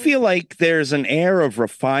make I sense? feel like there's an air of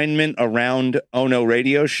refinement around Ono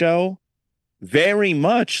Radio Show. Very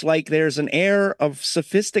much like there's an air of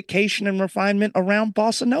sophistication and refinement around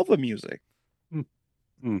bossa nova music.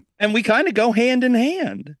 And we kind of go hand in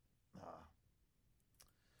hand.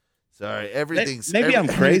 Sorry, everything's Maybe I'm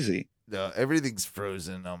crazy. No, everything's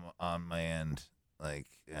frozen on my end. Like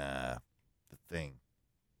the thing.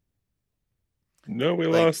 No, we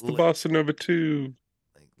Like, lost the Bossa Nova too.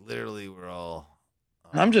 Literally, we're all.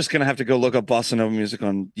 I'm just gonna have to go look up bossa nova music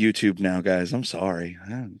on YouTube now, guys. I'm sorry.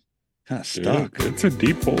 I'm kind of stuck. Yeah, it's a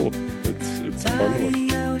deep hole. It's a fun one.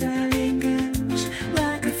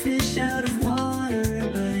 Like a fish out of water,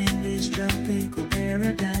 but in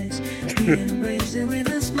embrace it with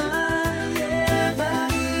a smile. Yeah,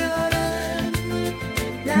 body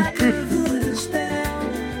odor, like a voodoo spell,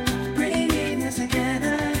 bringing us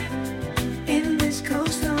together in this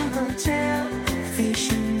coastal hotel.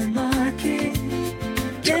 Fish in the market,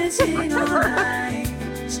 dancing all night,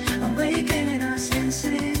 awakening our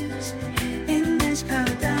senses in this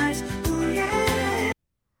paradise. Ooh, yeah.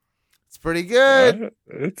 It's pretty good.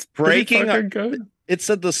 It's Breaking pretty our, fucking good. it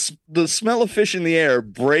said the smell of fish in the air,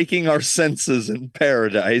 breaking our senses in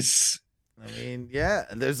paradise. I mean, yeah,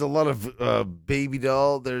 there's a lot of baby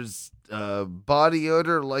doll. There's body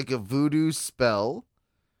odor like a voodoo spell,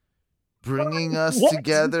 bringing us What?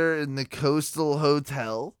 together in the coastal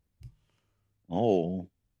hotel. Oh.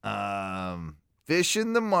 Fish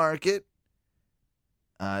in the market,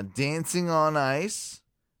 dancing on ice,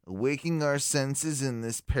 awaking our senses in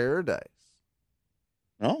this paradise.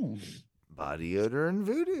 Oh. Body odor and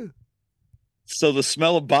voodoo. So the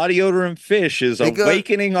smell of body odor and fish is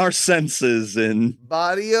awakening our senses in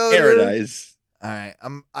Body odor. paradise. All right,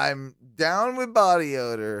 I'm down with body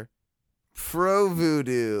odor. Pro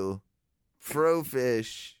voodoo. Pro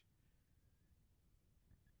fish.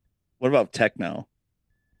 What about techno?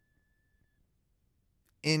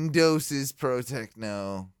 In doses pro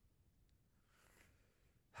techno.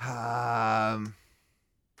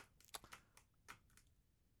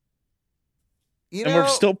 You And know, we're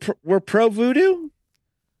still we're pro voodoo?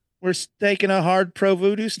 We're taking a hard pro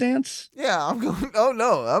voodoo stance? yeah, I'm going. Oh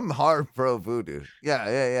no, I'm hard pro voodoo.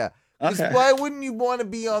 Yeah. 'Cause Okay. why wouldn't you want to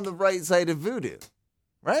be on the right side of voodoo,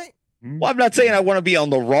 right? Well, I'm not saying I want to be on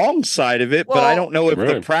the wrong side of it, but I don't know if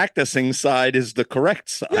the practicing side is the correct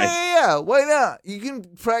side. Yeah. Why not? You can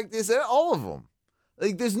practice at all of them.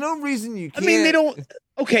 Like, there's no reason you can't. I mean, they don't.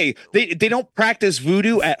 Okay, they don't practice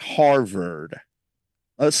voodoo at Harvard.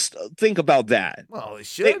 Let's think about that. Well, they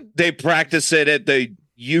should. They practice it at the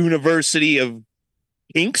University of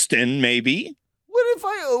Kingston, maybe. What if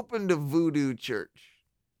I opened a voodoo church?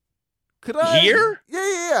 Could I? Here?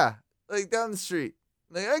 Yeah. Like down the street.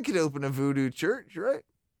 Like, I could open a voodoo church, right?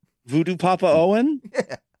 Voodoo Papa Owen?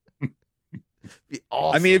 Yeah. Be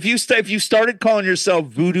awesome. I mean, if you started calling yourself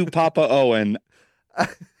Voodoo Papa Owen,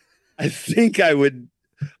 I think I would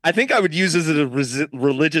use it as a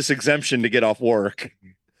religious exemption to get off work.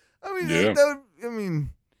 I mean, Yeah.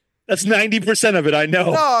 That's 90% of it, I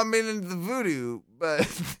know. No, I mean into the voodoo, but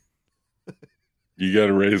You got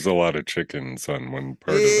to raise a lot of chickens on one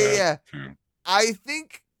part of that. Too. I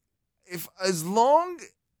think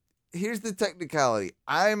here's the technicality.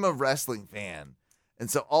 I'm a wrestling fan, and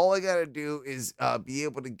so all I gotta do is be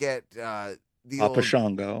able to get the Papa old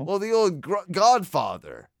Shango. Well, the old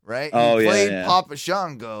Godfather, right? Oh, He yeah, played yeah. Papa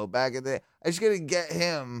Shango back in the day. I just gotta get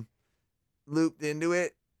him looped into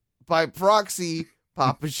it by proxy.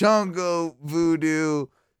 Papa Shango voodoo.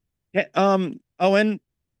 Yeah, Owen,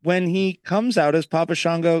 when he comes out as Papa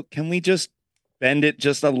Shango, can we just bend it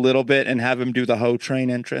just a little bit and have him do the Ho Train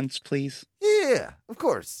entrance, please? Yeah, of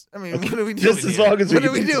course. I mean, Okay. what are we doing? Just as long as we what are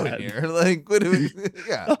can we do doing that. here? Like, what do we?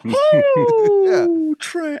 Yeah. Oh,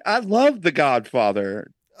 Train! I love The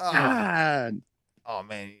Godfather. God. Oh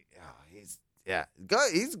man, he's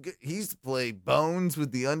good. He's played Bones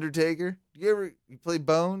with the Undertaker. You play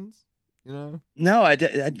Bones? You know? No, I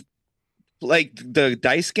did. Like the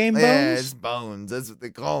dice game Bones? Yeah, it's Bones. That's what they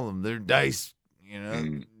call them. They're dice. You know,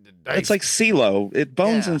 the dice. It's like CeeLo.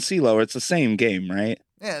 Bones and CeeLo. It's the same game, right?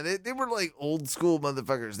 Yeah, they were like old school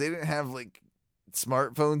motherfuckers. They didn't have like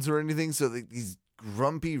smartphones or anything. So these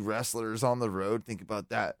grumpy wrestlers on the road, think about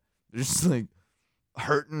that. They're just like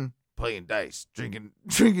hurting, playing dice, drinking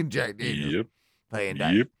Jack Daniels, playing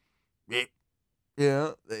dice. Yep.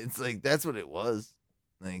 Yeah, it's like that's what it was.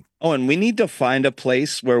 Like, Oh, and we need to find a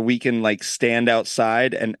place where we can like stand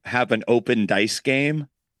outside and have an open dice game.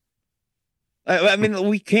 I mean,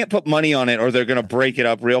 we can't put money on it or they're going to break it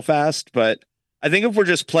up real fast. But I think if we're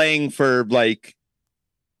just playing for like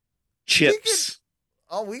chips.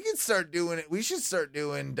 we could start doing it. We should start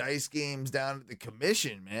doing dice games down at the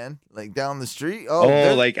commission, man. Like down the street.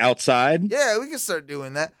 Like outside? Yeah, we could start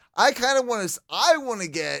doing that. I kind of want to. I want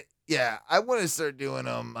to start doing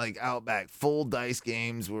them like out back, full dice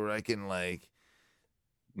games where I can like,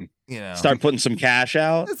 Start putting some cash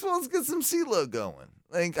out. Let's get some CeeLo going.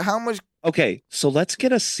 Like how much? Okay, so let's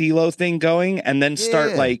get a CeeLo thing going and then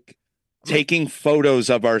start Yeah. like taking photos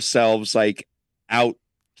of ourselves like out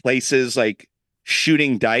places, like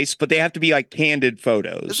shooting dice, but they have to be like candid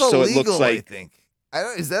photos. It's so illegal, it looks like I think.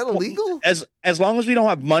 Is that illegal? As long as we don't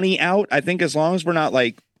have money out, I think as long as we're not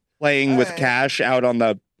like playing with cash out on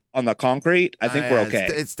the concrete, I think we're okay.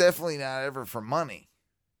 It's definitely not ever for money.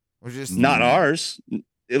 We're just Not ours.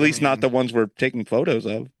 At least not the ones we're taking photos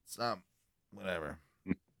of. It's not. whatever.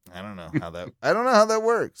 I don't know how that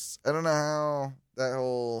works. I don't know how that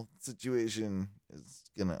whole situation is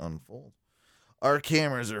gonna unfold. Our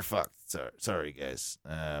cameras are fucked. Sorry guys.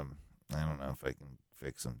 I don't know if I can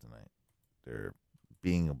fix them tonight. They're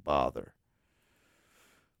being a bother.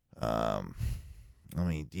 Let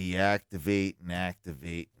me deactivate and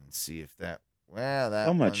activate and see if that. Well, that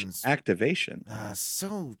so much one's activation.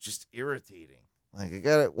 So just irritating. Like I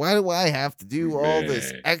got it. Why do I have to do all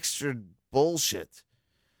this extra bullshit?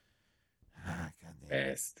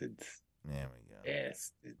 Bastards. There we go.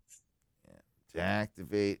 Bastards.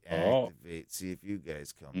 Deactivate, activate. See if you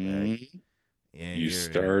guys come back. Yeah, you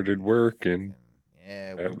started working.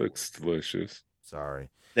 Yeah, that looks delicious. Sorry.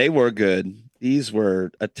 They were good. These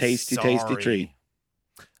were a tasty treat.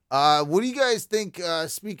 What do you guys think?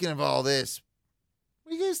 Speaking of all this,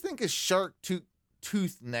 what do you guys think of shark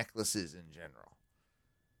tooth necklaces in general?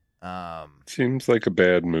 Seems like a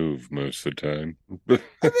bad move most of the time.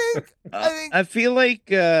 I feel like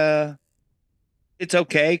it's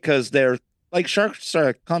okay because they're like sharks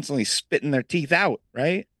are constantly spitting their teeth out,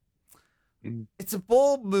 right? It's a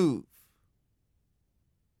bold move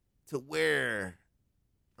to wear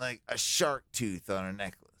like a shark tooth on a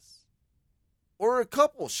necklace or a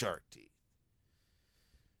couple shark teeth.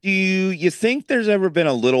 Do you think there's ever been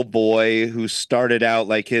a little boy who started out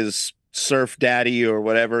like his surf daddy or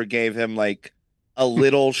whatever gave him like a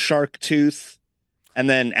little shark tooth, and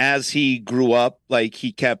then as he grew up, like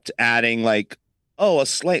he kept adding like a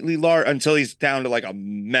slightly large until he's down to like a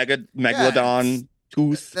megalodon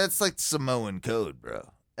tooth? That's like Samoan code, bro.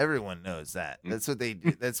 Everyone knows that. That's what they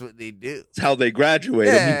do. That's what they do. It's how they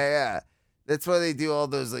graduated. Yeah. That's why they do all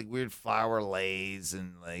those like weird flower lays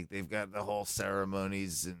and like they've got the whole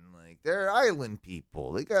ceremonies and like they're island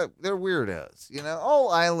people. They're weirdos. You know,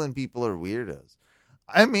 all island people are weirdos.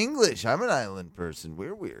 I'm English. I'm an island person.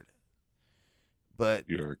 We're weird. But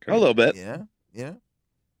you're a little bit. Yeah.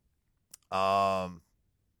 No,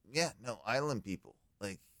 island people.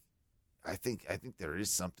 Like I think there is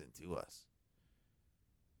something to us.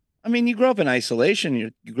 I mean, you grow up in isolation.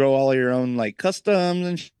 You grow all your own like customs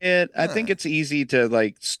and shit. Yeah. I think it's easy to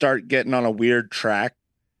like start getting on a weird track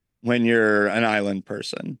when you're an island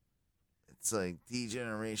person. It's like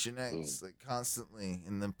D-Generation X, like constantly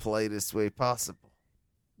in the politest way possible.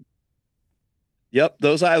 Yep,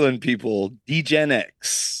 those island people, D-Gen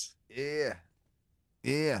X. Yeah.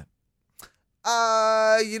 You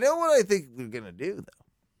know what I think we're gonna do though?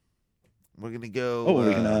 We're gonna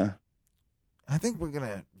go. I think we're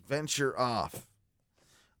gonna venture off.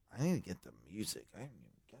 I need to get the music. I haven't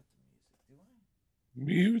even got the music, do I?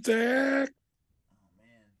 Music.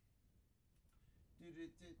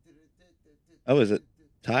 Oh, is it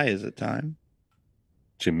Ty? Is it time?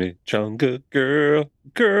 Chimichanga girl.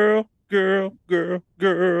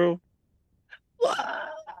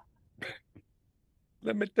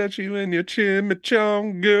 Let me touch you in your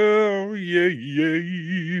chimichanga.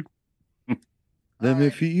 Yeah. Let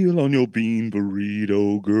me feel on your bean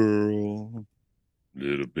burrito, girl.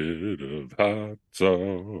 Little bit of hot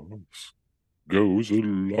sauce goes a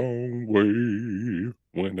long way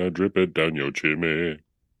when I drip it down your chimney.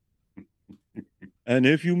 And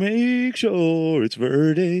if you make sure it's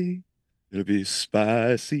verde, it'll be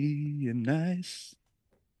spicy and nice.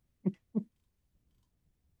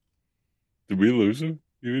 Did we lose him?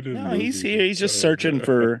 No, he's here. He's just searching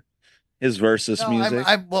for his versus music.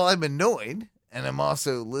 I'm annoyed. And I'm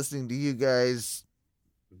also listening to you guys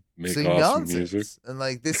sing awesome nonsense. Music. And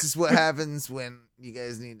like, this is what happens when you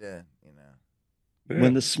guys need to,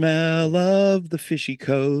 When the smell of the fishy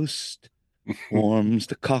coast warms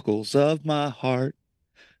the cockles of my heart,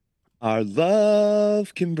 our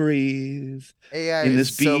love can breathe AI in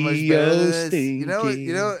is this so much better than this. stinking.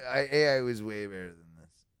 AI was way better than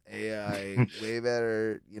this. AI way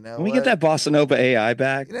better. You know, Can we get that Bossa Nova AI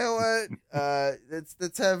back? You know what?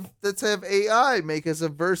 Let's have AI make us a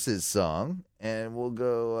versus song, and we'll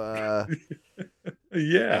go.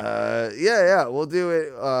 Yeah. We'll do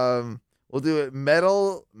it. We'll do it.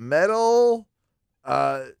 Metal.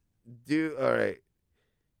 Do all right.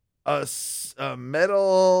 A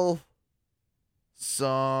metal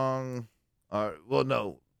song. Well,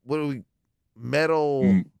 no. What do we?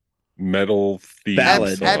 Metal. Metal theme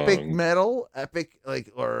ballad. Song. Epic metal. Epic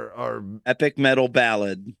or epic metal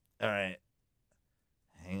ballad. All right.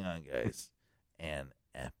 Hang on, guys. An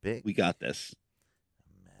epic. We got this.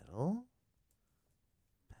 Metal.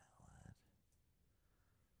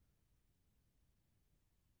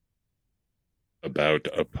 About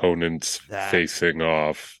opponents facing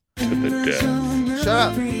off to the death. Shut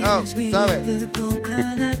up. Oh, stop it.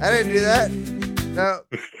 I didn't do that. No.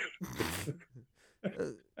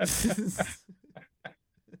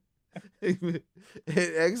 It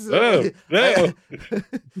accidentally. No. That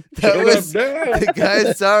Shut was, up now.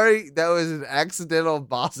 guys. Sorry, that was an accidental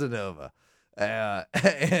bossa nova,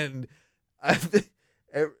 and I think.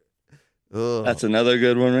 That's another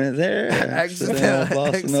good one right there. Accidental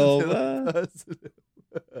bossa nova.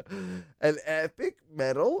 An epic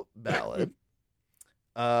metal ballad.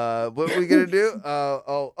 What are we gonna do?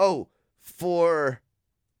 For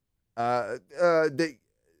that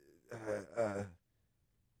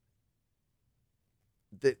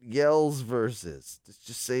yells verses. Let's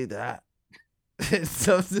just say that.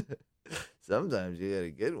 Sometimes you got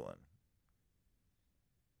a good one.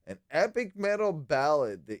 An epic metal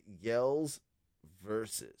ballad that yells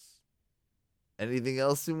verses. Anything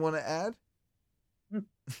else you want to add?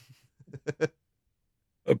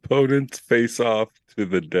 Opponents face off to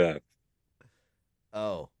the death.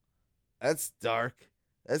 Oh, that's dark.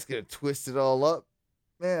 That's going to twist it all up.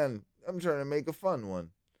 Man, I'm trying to make a fun one.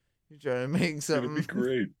 You're trying to make something. It's gonna be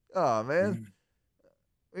great. Oh, man.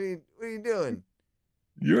 What are you doing?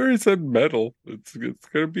 You already said metal. It's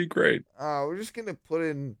gonna be great. Oh, we're just going to put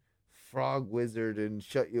in Frog Wizard and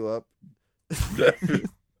shut you up.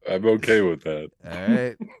 I'm okay with that. All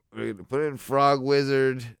right. We're going to put in Frog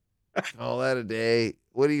Wizard. Call that a day.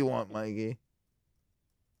 What do you want, Mikey?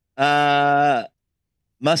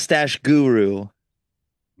 Mustache Guru.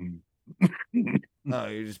 Oh,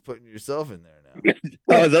 you're just putting yourself in there now.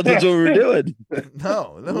 Oh, that's what we're doing.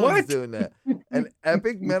 No one's doing that. An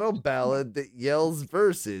epic metal ballad that yells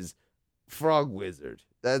verses, Frog Wizard.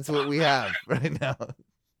 That's what we have right now.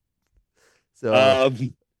 So,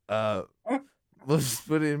 we'll just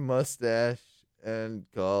put in mustache and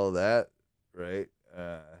call that right.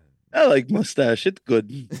 I like mustache. It's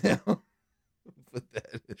good. Put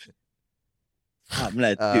that in.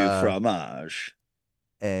 Omelette du fromage.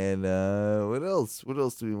 And what else? What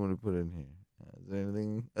else do we want to put in here? Is there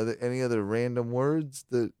anything? Are there any other random words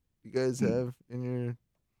that you guys have in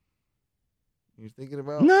you're thinking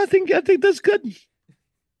about? No, I think that's good.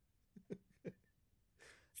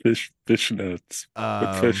 Fishnets. Put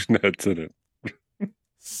fishnets in it.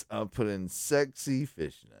 I'll put in sexy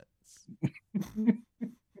fishnets.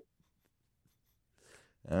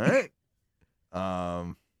 All right.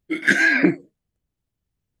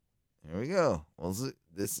 Here we go. Well,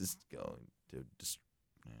 this is going to it's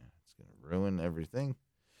going to ruin everything.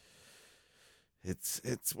 It's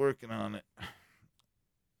working on it.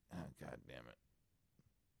 Oh, God damn it.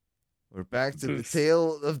 We're back to the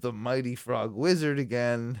tale of the mighty frog wizard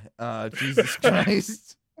again. Jesus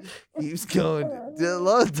Christ. Keeps going.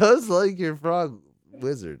 Does like your frog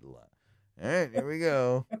wizard a lot. All right, here we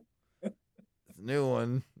go. It's a new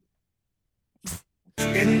one.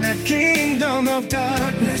 In that kingdom of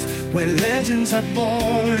darkness, where legends are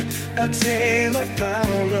born, a tale of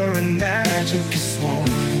power and magic is sworn.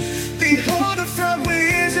 Behold the frog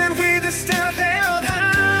wizard with a staff held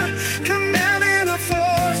high, commanding the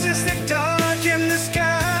forces that darken the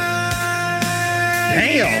sky.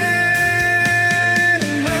 Damn!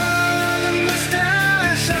 The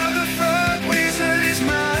mustache of the frog wizard is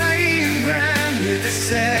mighty and grand, with a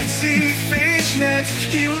sexy fishnet,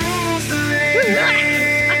 he rules the land.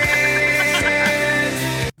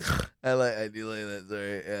 I do like that.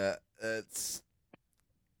 Sorry, yeah, that's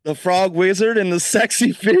the frog wizard and the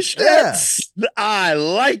sexy fish nets. Yeah. I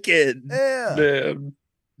like it. Yeah. Man.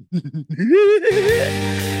 The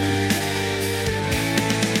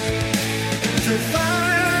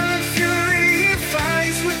fire and fury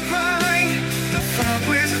fights with pride. The frog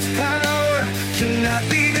wizard's power cannot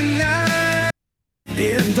be denied.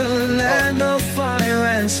 In the land of fire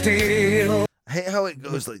and steel. I hate how it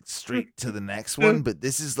goes like straight to the next one, but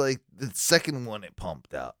this is like the second one it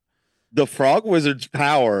pumped out. The frog wizard's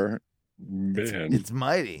power, man, it's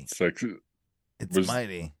mighty. Sexy. It's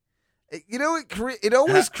mighty. You know, it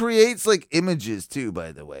always creates like images too.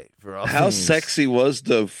 By the way, for all how things. sexy was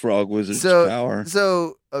the frog wizard's power?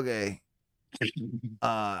 So okay,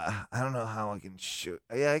 I don't know how I can show.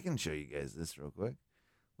 Yeah, I can show you guys this real quick.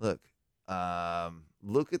 Look,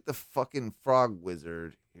 look at the fucking frog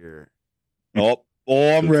wizard here. Oh,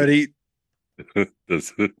 I'm ready. Does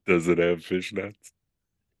it have fishnets?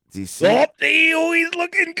 Do you see? Oh, he's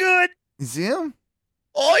looking good. You see him?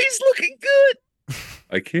 Oh, he's looking good.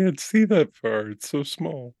 I can't see that far. It's so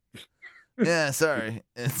small. Yeah, sorry.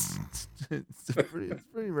 It's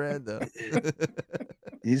pretty rad though.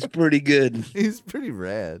 He's pretty good. He's pretty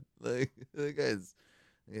rad. Like the guy's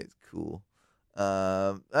cool.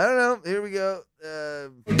 I don't know. Here we go.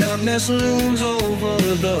 Darkness looms over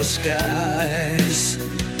the skies.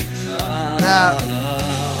 Now,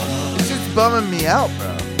 it's just bumming me out,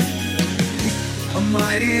 bro. A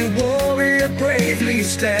mighty warrior that bravely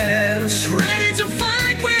stands, ready to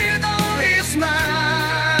fight with all his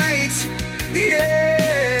might. Yeah.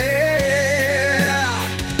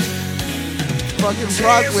 Fucking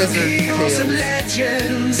rock wizard Heroes and tales.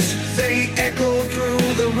 legends, they echo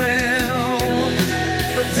through the realm.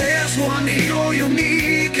 But there's one hero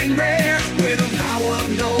unique and rare, with a power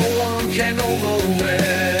no one can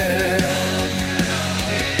overwear.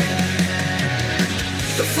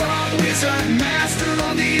 The frog wizard, master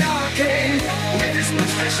of the arcane, with his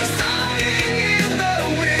precious dying in the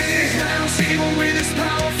wind. Now evil with his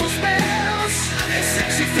powerful spells,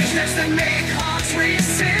 sexy fishnets that make hearts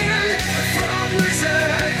resing. The frog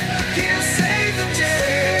wizard can save the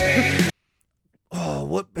day. Oh,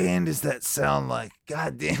 what band does that sound like?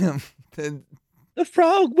 God damn. The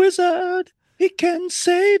Frog Wizard, he can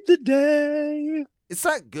save the day. It's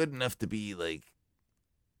not good enough to be like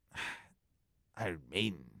Iron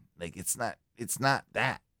Maiden. Like it's not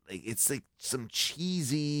that. Like it's like some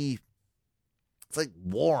cheesy, it's like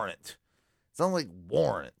Warrant. It sounds like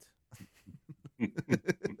Warrant. You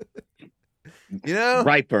know?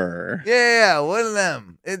 Riper. Yeah, one of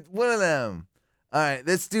them. It's one of them. All right,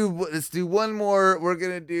 let's do one more. We're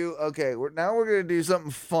gonna do we're gonna do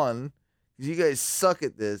something fun. You guys suck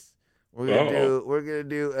at this. We're gonna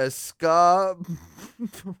do a ska.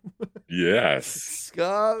 Yes.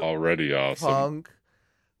 Ska. Already awesome. Punk.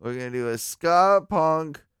 We're gonna do a ska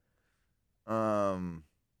punk.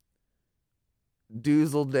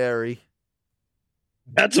 Doozle-dairy.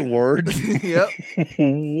 That's a word. Yep.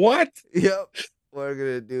 What? Yep. We're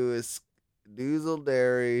gonna do a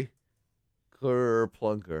doozle-dairy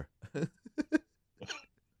plunker.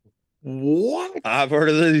 What? I've heard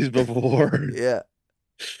of these before. Yeah.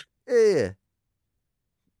 Yeah.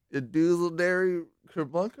 A doozle-dairy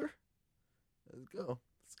kerplunker. Let's go.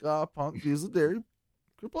 Ska punk doozle-dairy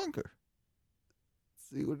kerplunker.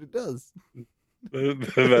 See what it does.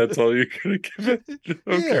 That's all you're gonna give it?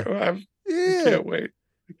 Okay. I can't wait.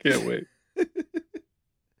 I can't wait.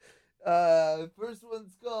 First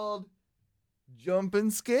one's called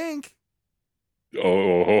Jumpin' Skank.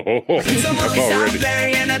 I'm Somebody's out already.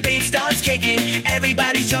 there and the beat starts kicking.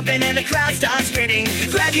 Everybody's jumping and the crowd starts grinning.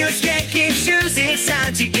 Grab your skanky shoes, it's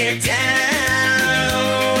time to get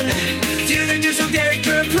down. Do the doozle-dairy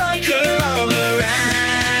plunker all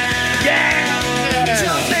around. Yeah!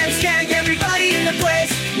 Jump and skank, everybody in the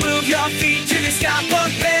place. Move your feet to the ska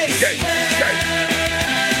punk bass.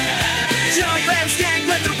 Jump and skank,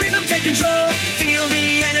 let the rhythm take control. Feel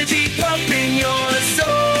the energy pumping your soul.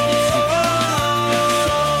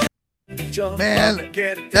 Man,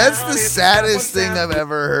 that's the saddest thing I've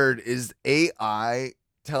ever heard is AI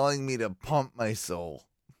telling me to pump my soul.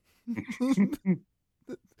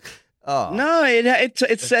 Oh. No,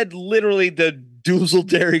 it said literally the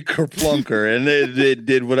doozle-dairy kerplunker, and it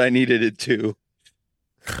did what I needed it to.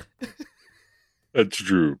 That's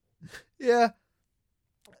true. Yeah.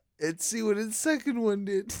 Let's see what his second one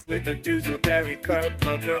did. With the doozle-dairy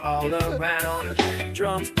kerplunker all around.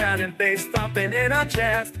 Drums pounding, bass thumping in our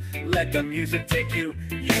chest. Let the music take you,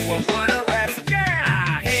 you won't wanna rest.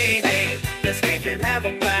 Yeah! Hey, hey, let's get and have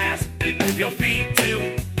a blast. Move your feet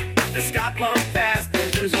to the ska punk fast.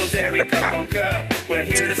 Doozle-dairy kerplunker, we're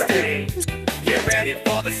here to stay. Get ready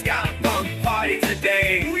for the ska punk party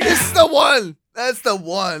today. This is the one. That's the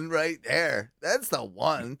one right there. That's the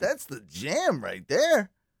one. That's the jam right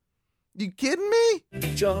there. You kidding me?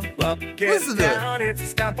 Jump up, get Listen to down. It's a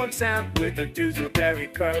ska punk sound with the doozle-dairy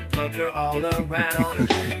kerplunker all around.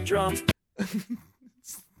 Drums.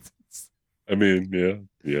 I mean, yeah.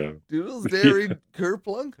 Doodles-dairy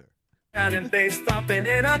kerplunker. And bass thumping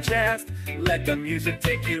in our chest. Let the music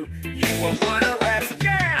take you, you won't wanna rest.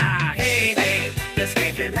 Yeah! Hey, hey, let's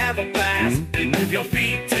get and have a blast. Move your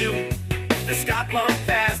feet to the ska punk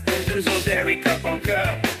fast. Doozle-dairy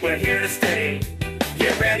kerplunker, we're here to stay.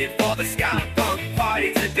 Get ready for the ska punk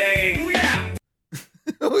party today. Yeah!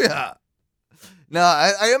 Oh, yeah. No,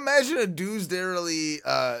 I imagine a doozle-dairy,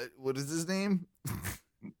 what is his name?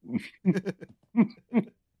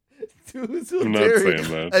 I'm not saying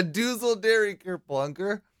that. A doozle-dairy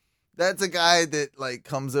kerplunker. That's a guy that like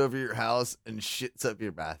comes over your house and shits up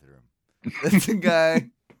your bathroom. That's a guy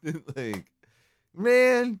that like,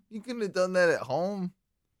 man, you couldn't have done that at home.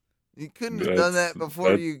 You couldn't have done that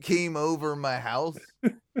before you came over my house.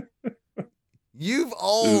 You've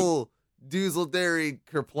all doozle-dairy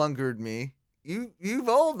kerplunkered me. You've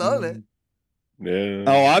all done it. Yeah.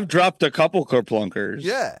 Oh, I've dropped a couple kerplunkers.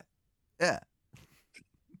 Yeah. Yeah.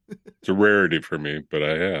 It's a rarity for me, but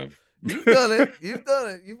I have. You've done it. You've done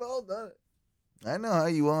it. You've all done it. I know how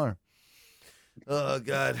you are. Oh,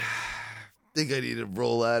 God. think I need to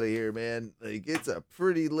roll out of here, man. Like, it's a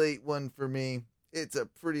pretty late one for me. It's a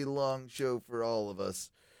pretty long show for all of us.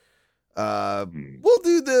 We'll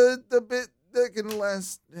do the bit that can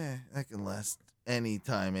last. That can last any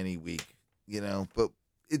time, any week, But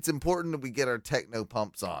it's important that we get our techno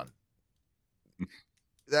pumps on.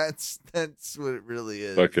 That's what it really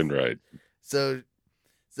is. Fucking right. So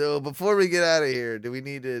before we get out of here, do we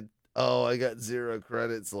need to? Oh, I got 0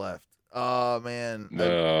 credits left. Oh man,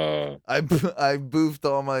 No. I boofed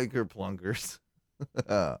all my kerplunkers.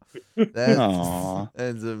 That's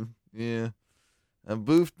yeah. I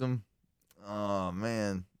boofed them. Oh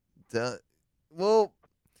man. Well,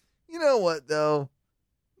 you know what though?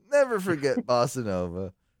 Never forget Bossa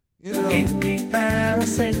Nova. It's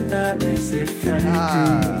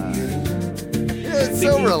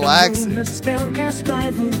so relaxing.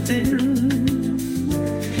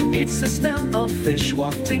 It's the smell of fish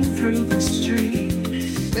walking through the street.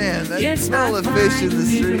 Man, that smell of fish in the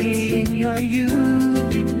streets. In your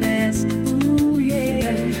uniqueness, ooh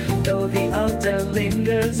yeah. Though the outer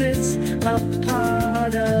lingers, it's a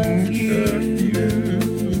part of you.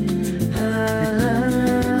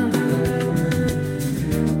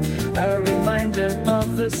 A reminder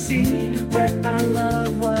of the sea where our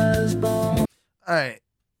love was born. All right.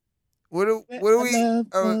 What do we?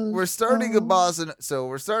 We're starting a Bossa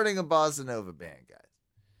Nova band, guys.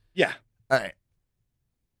 Yeah. All right.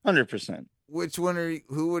 100%. Which one are you?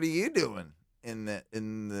 What are you doing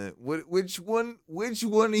which one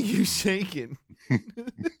are you shaking?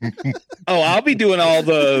 Oh, I'll be doing all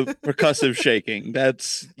the percussive shaking.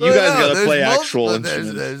 That's you guys gotta play actual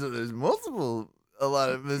instruments. There's multiple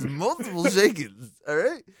shakings. All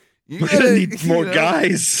right. We're gonna need more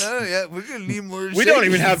guys. Oh yeah, we're gonna need more. We don't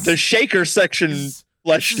even have the shaker section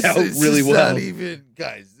fleshed out really well. Not even,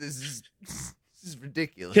 guys. This is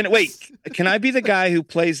ridiculous. Can I be the guy who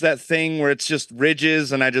plays that thing where it's just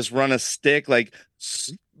ridges and I just run a stick like?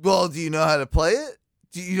 Well, do you know how to play it?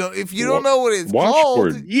 Do you know if you don't know what it's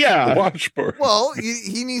called? Yeah, washboard. Well,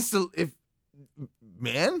 he needs to.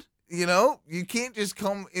 You can't just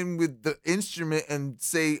come in with the instrument and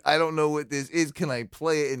say, "I don't know what this is. Can I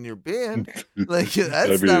play it in your band?" Like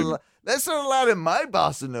that's not allowed in my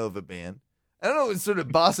Bossa Nova band. I don't know what sort of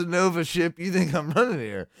Bossa Nova ship you think I'm running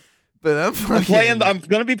here, but I'm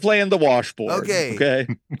gonna be playing the washboard. Okay.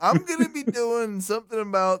 I'm gonna be doing something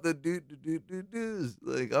about the doos.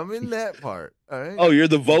 Like I'm in that part. All right. Oh, you're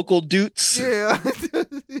the vocal doots. Yeah,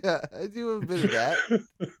 yeah. I do a bit of that.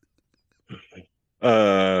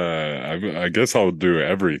 I guess I'll do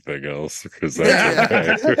everything else because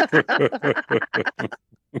that's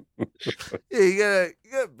yeah, you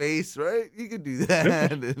got bass, right? You can do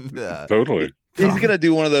that. And, totally. He's gonna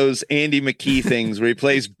do one of those Andy McKee things where he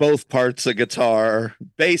plays both parts of guitar,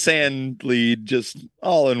 bass and lead, just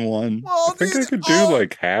all in one. Well, I think I could do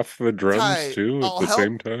like half the drums too at the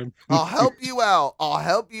same time. I'll help you out. I'll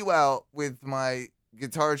help you out with my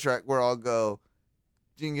guitar track where I'll go,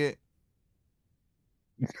 jing it.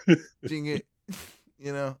 Jing it.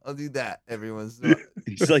 I'll do that every once in a while.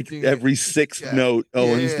 He's like every sixth note,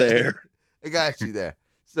 Owen's there. I got you there.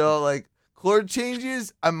 So like chord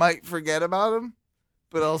changes, I might forget about them,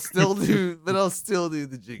 but I'll still do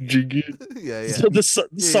the jiggy. Yeah. So the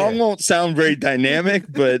song won't sound very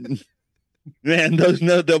dynamic, but man,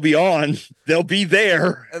 they'll be on. They'll be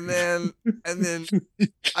there. And then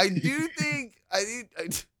I do think I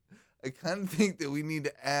kind of think that we need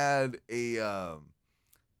to add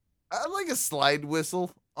I'd like a slide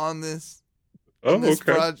whistle on this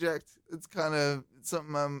project. It's kind of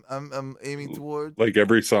something I'm aiming towards. Like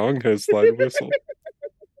every song has slide whistle.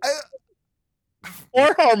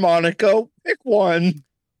 Or harmonica. Pick one.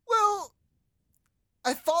 Well,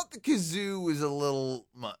 I thought the kazoo was a little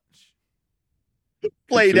much.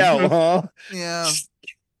 Played out, huh? Yeah.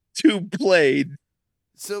 Too played.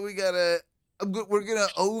 So we're gonna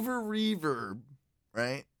over reverb,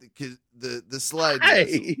 right? Because the slide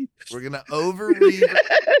whistle. We're gonna over reverb.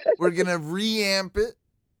 We're gonna reamp it.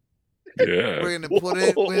 Yeah. We're gonna put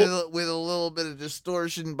it with a little bit of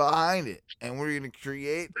distortion behind it, and we're gonna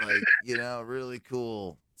create a really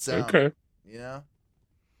cool sound. Okay.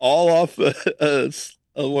 All off one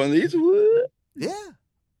of these. Yeah.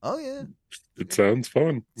 Oh yeah. It sounds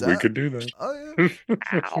fun. We could do that. Oh yeah.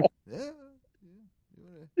 Ow. Yeah.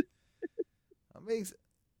 Amazing.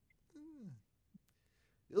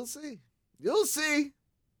 You'll see.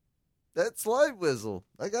 That slide whistle.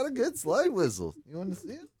 I got a good slide whistle. You want to see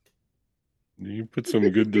it? You put some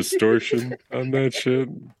good distortion on that shit.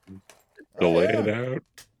 Delay it out.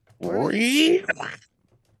 It's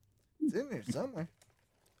in there somewhere.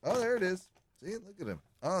 Oh, there it is. See, look at him.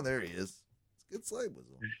 Oh, there he is. It's a good slide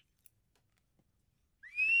whistle.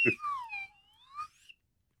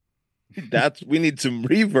 We need some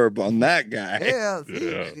reverb on that guy. Yeah,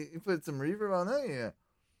 see, you put some reverb on that, yeah.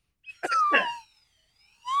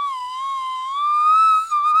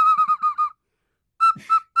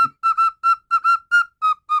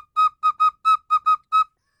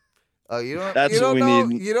 Oh, you don't. That's you don't what we know.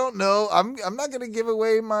 need. You don't know. I'm not gonna give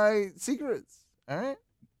away my secrets. All right.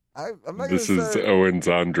 I'm not. This gonna is start... Owen's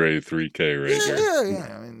Andre 3K right here.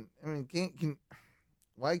 Yeah. I mean,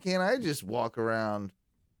 why can't I just walk around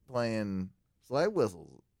playing slide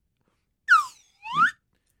whistles?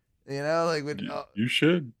 You know, like with. You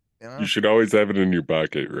should. You know? You should always have it in your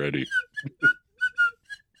pocket ready.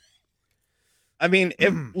 I mean,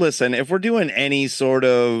 if we're doing any sort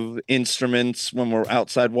of instruments when we're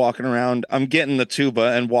outside walking around, I'm getting the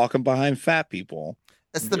tuba and walking behind fat people.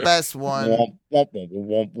 That's the best one.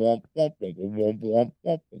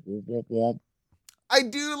 I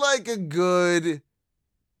do like a good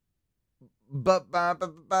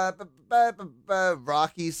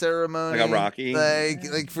Rocky ceremony. Like a Rocky?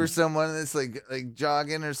 Like for someone that's like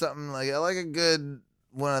jogging or something. Like I like a good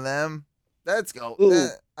one of them. Let's go.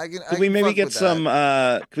 Could we maybe get some?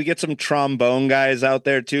 Could we get some trombone guys out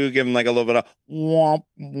there too? Give them like a little bit of womp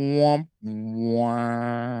womp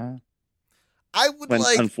womp. I would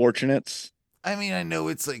like unfortunates. I mean, I know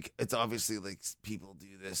it's obviously like people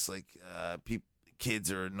do this. Like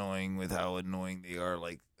kids are annoying with how annoying they are.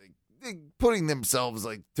 Like putting themselves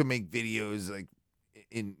like to make videos like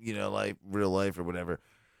in real life or whatever.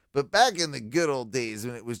 But back in the good old days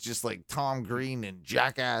when it was just like Tom Green and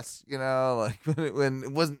Jackass, like when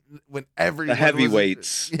it wasn't, when everyone the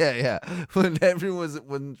heavyweights, when everyone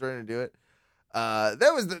wasn't trying to do it,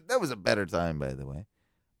 that was a better time, by the way.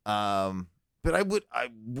 But I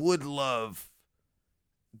would love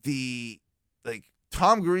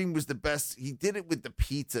Tom Green was the best. He did it with the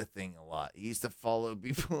pizza thing a lot. He used to follow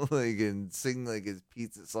people and sing like his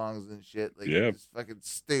pizza songs and shit. It was fucking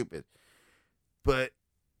stupid. But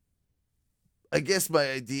I guess my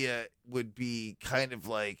idea would be kind of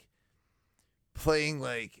like playing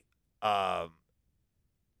like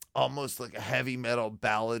almost like a heavy metal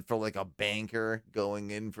ballad for like a banker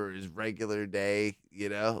going in for his regular day,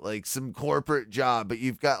 like some corporate job, but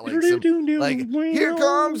you've got like some like here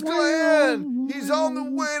comes Glenn, he's on the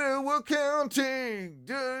way to accounting.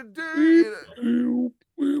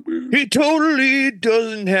 He totally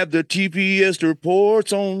doesn't have the TPS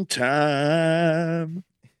reports on time.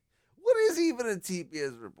 What is even a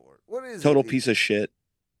TPS report? What is total piece of shit?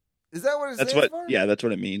 Is that what it stands for? Yeah, that's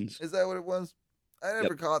what it means. Is that what it was? I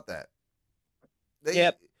never caught that.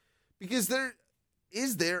 Because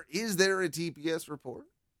is there a TPS report?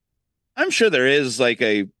 I'm sure there is like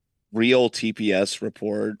a real TPS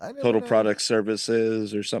report, total product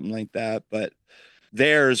services or something like that, but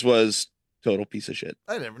theirs was total piece of shit.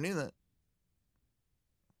 I never knew that.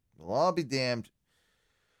 Well, I'll be damned.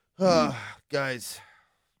 Guys,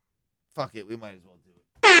 fuck it. We might as well do it.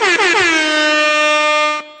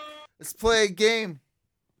 Let's play a game.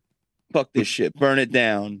 Fuck this shit. Burn it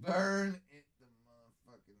down. Burn it the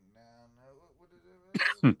motherfucking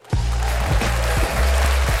down.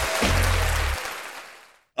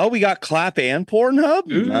 Oh, we got Clap and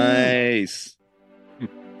Pornhub? Ooh. Nice.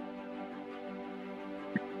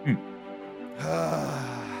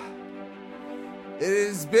 It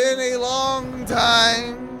has been a long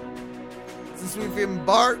time since we've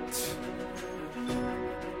embarked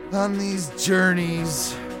on these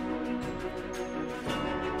journeys.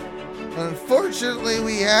 Unfortunately,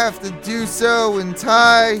 we have to do so in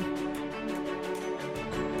Thai.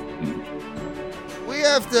 We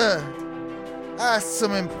have to ask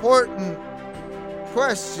some important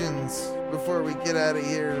questions before we get out of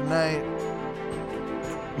here tonight.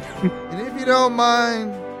 And if you don't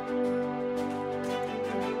mind,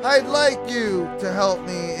 I'd like you to help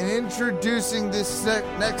me in introducing this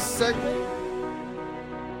next segment.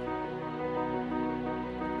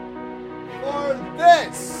 For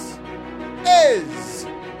this is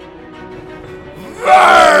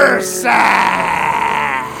Versa!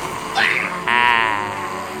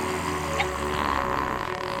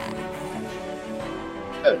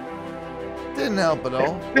 Didn't help at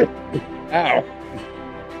all. Ow.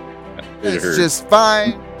 That's just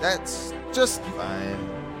fine. That's just fine.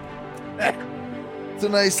 It's a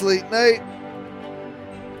nice late night.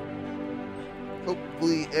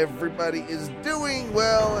 Hopefully everybody is doing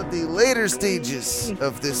well at the later stages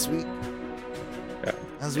of this week.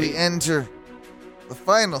 As we enter the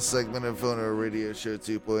final segment of Phono Radio Show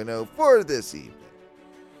 2.0 for this evening.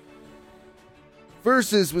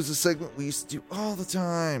 Versus was a segment we used to do all the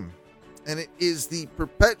time. And it is the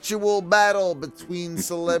perpetual battle between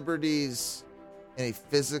celebrities in a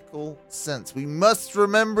physical sense. We must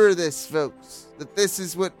remember this, folks, that this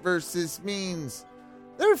is what versus means.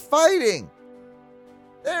 They're fighting.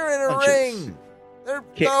 They're in a ring. They're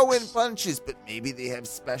throwing punches, but maybe they have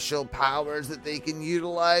special powers that they can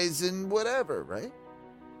utilize and whatever, right?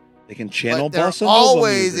 They can channel But bossa nova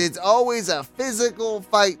music. it's always a physical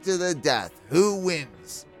fight to the death. Who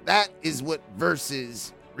wins? That is what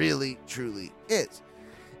versus really, truly is.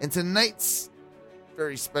 And tonight's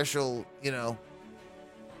very special, I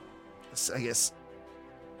guess,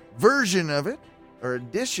 version of it, or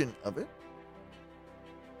edition of it,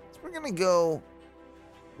 is we're going to go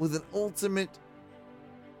with an ultimate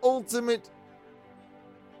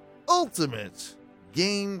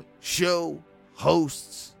game show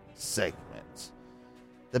hosts segment.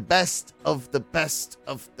 The best of the best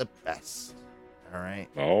of the best. All right?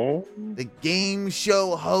 Oh? The game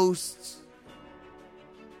show hosts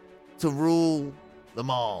to rule them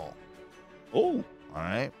all. Oh. All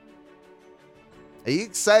right? Are you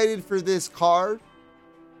excited for this card?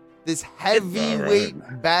 This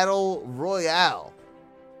heavyweight battle royale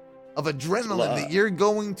of adrenaline that you're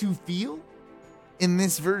going to feel in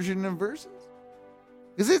this version of Versus?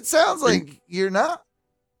 Because it sounds like you're not.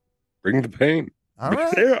 Bring the pain. All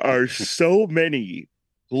right. There are so many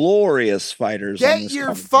glorious fighters. on Get this your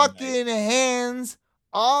card fucking hands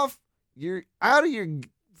out of your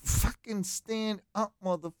fucking stand up,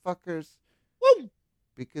 motherfuckers. Woo!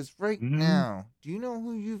 Because right now, do you know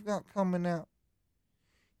who you've got coming out?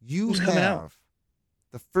 Who's coming out?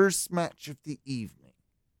 The first match of the evening.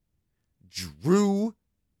 Drew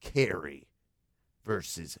Carey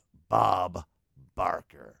versus Bob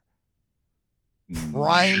Barker.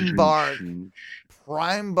 Prime Bark,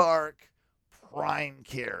 Prime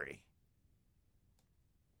Carey.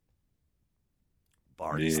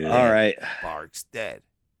 Bark's dead. All right. Bark's dead.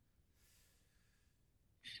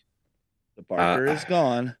 The Barker is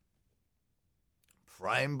gone.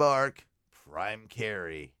 Prime Bark, Prime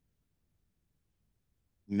Carey.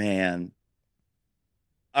 Man.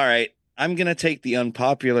 All right. I'm going to take the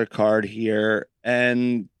unpopular card here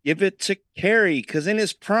and give it to Carey, because in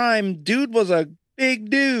his prime, dude was a big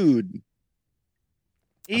dude.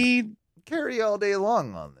 Carey all day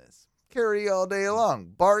long on this. Carey all day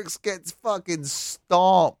long. Barks gets fucking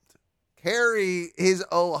stomped. Carey, his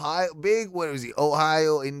Ohio,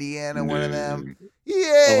 Indiana, one of them.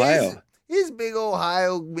 Yeah, Ohio. His big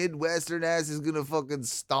Ohio Midwestern ass is going to fucking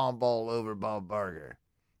stomp all over Bob Barker.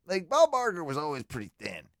 Like, Bob Barker was always pretty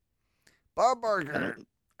thin. Bob Barker,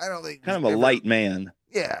 I don't think... Kind of a light man.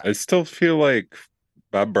 Yeah. I still feel like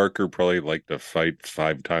Bob Barker probably liked to fight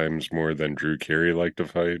 5 times more than Drew Carey liked to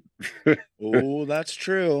fight. Oh, that's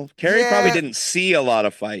true. Carey probably didn't see a lot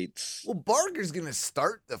of fights. Well, Barker's going to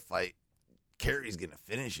start the fight. Carey's going to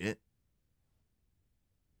finish it.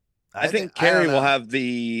 I think Carey will have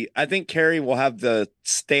the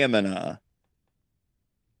stamina.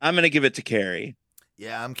 I'm going to give it to Carey.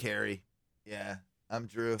 Yeah, I'm Carey. Yeah, I'm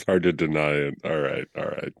Drew. It's hard to deny it. All right.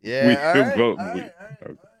 Yeah, We all right. vote. I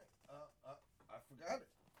forgot it.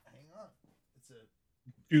 Hang on. It's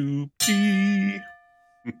a doopy.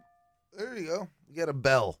 There you go. You got a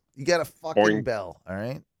bell. You got a fucking Boing. bell. All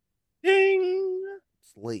right. Ding.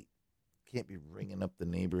 It's late. Can't be ringing up the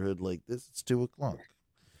neighborhood like this. It's 2:00. All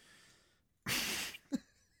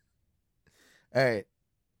right.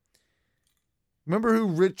 Remember who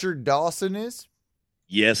Richard Dawson is?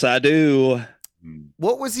 Yes, I do.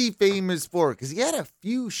 What was he famous for? Because he had a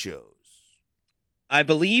few shows. I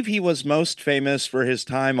believe he was most famous for his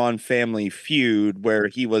time on Family Feud, where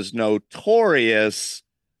he was notorious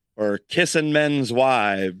for kissing men's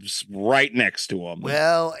wives right next to him.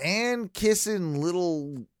 Well, and kissing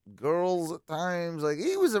little girls at times. Like,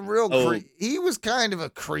 he was a real he was kind of a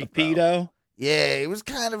creepo. Pedo? Yeah, he was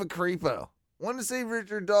kind of a creepo. Want to say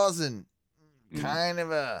Richard Dawson, kind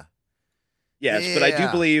of a... Yes, but I do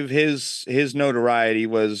believe his notoriety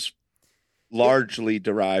was largely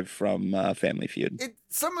derived from Family Feud.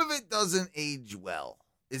 Some of it doesn't age well,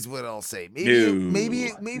 is what I'll say. Maybe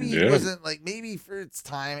it wasn't like, maybe for its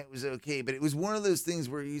time it was okay, but it was one of those things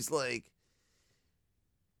where he's like,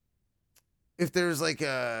 if there's like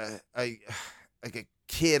a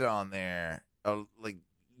kid on there, like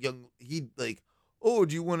young, he'd like, oh,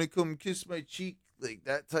 do you want to come kiss my cheek, like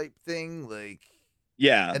that type thing, like.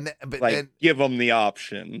 Yeah, and then, but like then give them the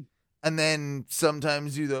option, and then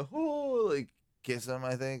sometimes do the like kiss them.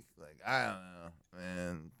 I think, like, I don't know,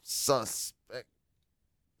 man. Suspect.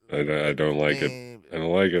 I don't like it. I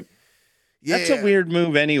don't like it. Yeah. That's a weird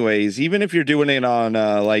move, anyways. Even if you're doing it on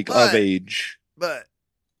of age. But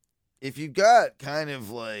if you got kind of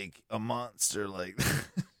like a monster like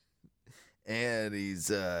and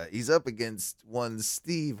he's up against one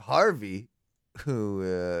Steve Harvey, who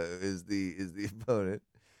is the opponent.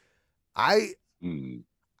 I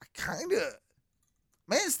kind of,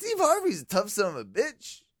 man, Steve Harvey's a tough son of a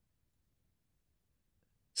bitch.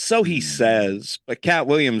 So he says, but Cat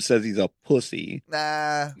Williams says he's a pussy.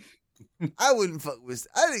 Nah, I wouldn't fuck with.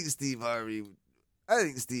 I think Steve Harvey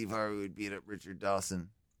would beat up Richard Dawson.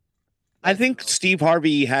 I think Steve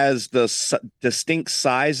Harvey has the distinct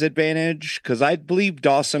size advantage because I believe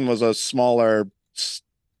Dawson was a smaller,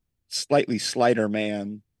 slightly slighter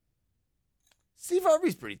man. Steve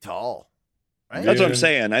Harvey's pretty tall, right? That's what I'm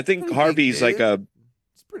saying. I think Harvey's like a.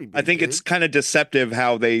 I think it's kind of deceptive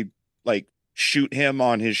how they like shoot him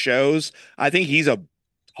on his shows. I think he's a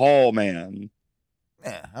tall man.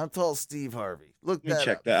 Yeah, how tall is Steve Harvey? Look, let me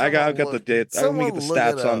check that. I've got the date. I'm gonna get the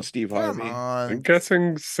stats on Steve Harvey. I'm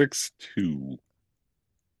guessing 6'2".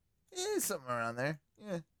 Yeah, something around there.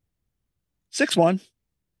 Yeah, 6'1".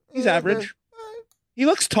 He's average. He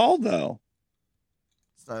looks tall though.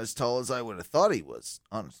 It's not as tall as I would have thought he was,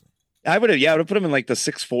 honestly. I would have put him in like the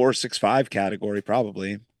 6'4", 6'5" category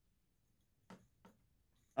probably.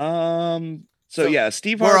 So yeah,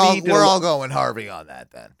 Steve Harvey. We're all going Harvey on that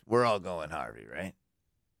then. We're all going Harvey, right?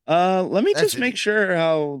 Let me just make sure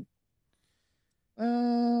how.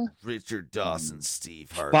 Richard Dawson,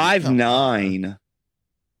 Steve Harvey, 5'9".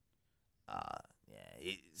 Yeah,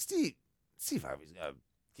 Steve Harvey's gonna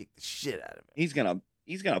kick the shit out of him.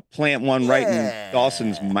 He's gonna plant one right in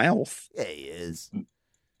Dawson's mouth. Yeah, he is.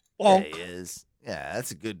 Bonk. Yeah, he is. Yeah,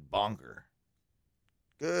 that's a good bonker.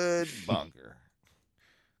 Good bonker.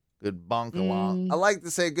 Good bonk-a-lonk. I like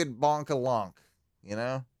to say good bonk-a-lonk, you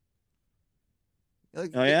know?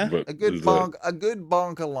 Like, oh, yeah? A good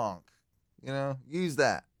bonk-a-lonk. You know? Use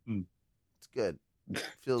that. It's good.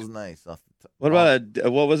 Feels nice off the top. What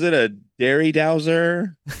about what was it? A dairy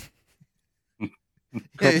dowser?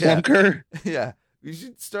 Kerplunker? Yeah. We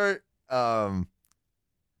should start a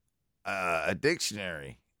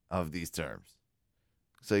dictionary of these terms.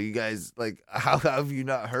 So you guys, like, how have you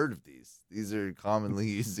not heard of these? These are commonly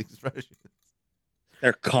used expressions.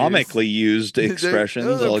 They're comically used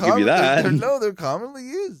expressions. I'll give you that. They're commonly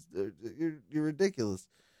used. You're ridiculous.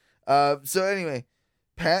 So anyway,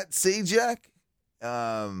 Pat Sajak,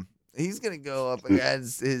 he's gonna go up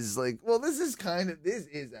against his like. Well, this is actually a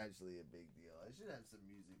big deal. I should have some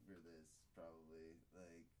music for this, probably.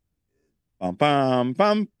 Like, bum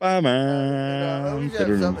bum bum bum. We should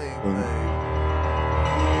have something.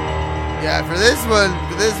 Yeah, for this one,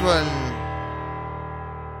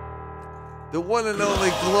 the one and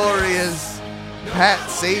only glorious Pat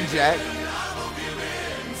Sajak,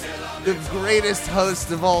 the greatest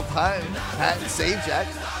host of all time, Pat Sajak.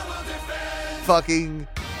 Fucking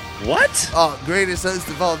what? Oh, greatest host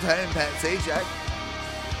of all time, Pat Sajak.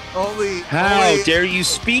 How dare you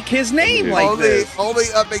speak his name like this? Only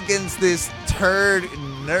up against this turd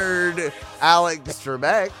nerd Alex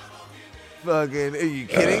Trebek. Fucking, are you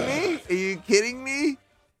kidding me? Are you kidding me?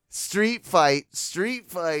 Street fight,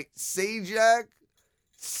 Sajak,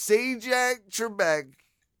 Trebek,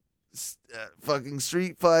 fucking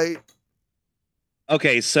street fight.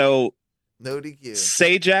 Okay, so no DQ.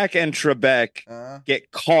 Sajak and Trebek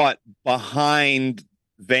get caught behind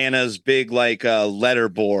Vanna's big like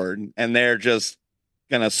letterboard, and they're just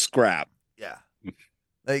gonna scrap. Yeah,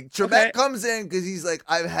 like Trebek comes in because he's like,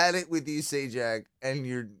 I've had it with you, Sajak, and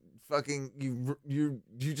you're fucking you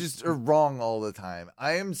just are wrong all the time.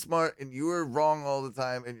 I am smart and you are wrong all the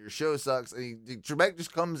time, and your show sucks. And Trebek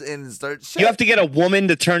just comes in and starts. You have to get a woman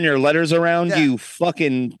to turn your letters around. You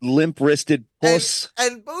fucking limp-wristed puss.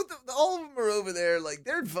 And all of them are over there, like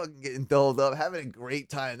they're fucking getting dolled up, having a great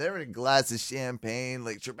time. They're having a glass of champagne.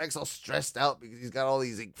 Like Trebek's all stressed out because he's got all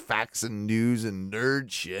these like facts and news and nerd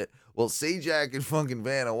shit. Well, Sajak and fucking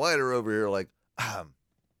Vanna White are over here like,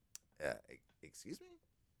 excuse me.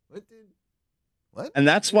 What? And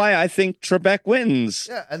that's why I think Trebek wins.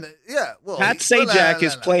 Yeah, well, Pat Sajak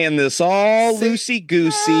is playing this all loosey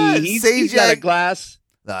goosey. He's got a glass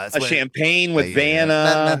of champagne with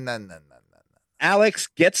Vanna. No. Alex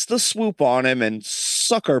gets the swoop on him and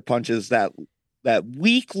sucker punches that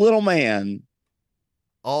weak little man.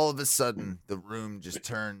 All of a sudden, the room just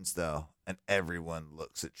turns though, and everyone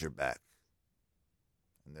looks at Trebek,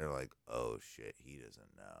 and they're like, "Oh shit, he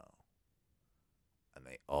doesn't know." And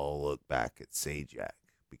they all look back at Sajak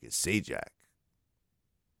because Sajak,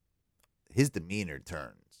 his demeanor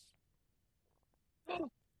turns.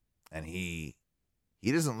 And he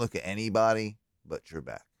doesn't look at anybody but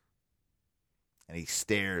Trebek. And he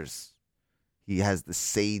stares. He has the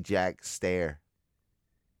Sajak stare.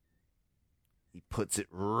 He puts it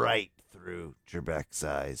right through Trebek's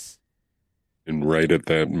eyes. And right at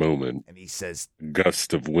that moment, and he says, a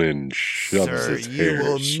gust of wind shoves "Sir, his you hair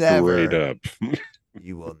will straight never, up.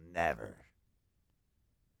 you will never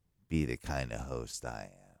be the kind of host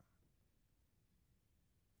I am.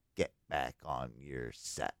 Get back on your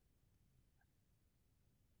set."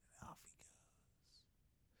 And off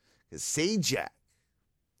he goes. Because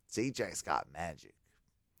Sajak's got magic.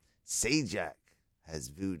 Sajak has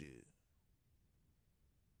voodoo.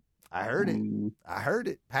 I heard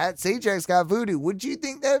it. Pat Sajak's got voodoo. What do you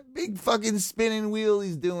think that big fucking spinning wheel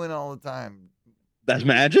he's doing all the time? That's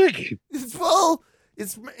magic? They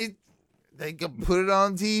can put it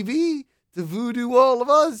on TV to voodoo all of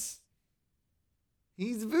us.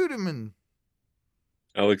 He's a voodoo man.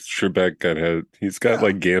 Alex Trebek he's got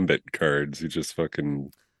like gambit cards. He just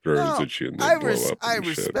fucking throws at you and they blow up. I and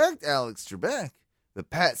shit. respect Alex Trebek, but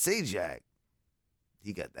Pat Sajak,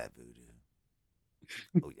 he got that voodoo.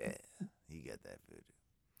 Oh yeah, he got that voodoo.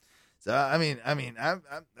 So I'm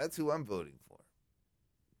that's who I'm voting for.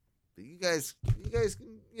 But you guys can,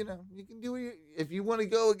 you can do it if you want to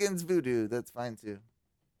go against voodoo. That's fine too.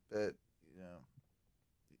 But you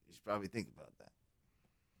should probably think about that.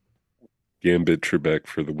 Gambit Trebek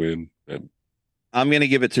for the win. I'm gonna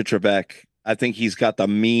give it to Trebek. I think he's got the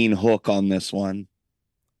mean hook on this one.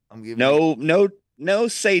 No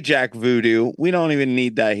Sajak voodoo. We don't even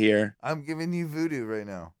need that here. I'm giving you voodoo right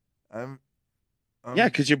now. Yeah,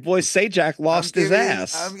 because your boy Sajak lost his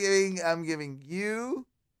ass. I'm giving you.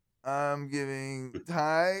 I'm giving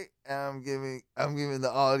Ty. I'm giving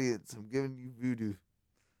the audience. I'm giving you voodoo.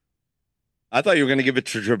 I thought you were going to give it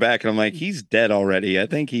to Trebek, and I'm like, he's dead already. I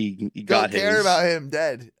think he got his. Don't care about him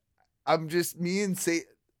dead. I'm just me and Sajak.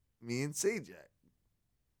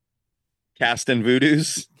 Casting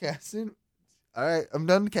voodoos. Casting. All right, I'm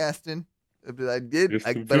done casting. But I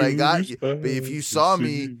got you. But if you saw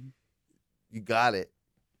me, you got it.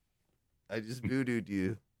 I just voodooed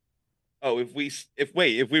you. Oh, if we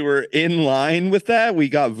were in line with that, we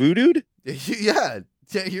got voodooed? Yeah,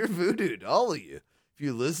 you're voodooed, all of you. If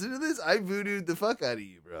you listen to this, I voodooed the fuck out of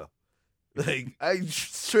you, bro. Like, I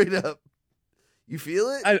straight up. You feel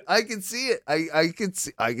it? I can see it. I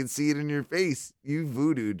can see it in your face. You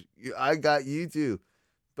voodooed. I got you too.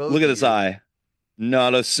 Look at this eye.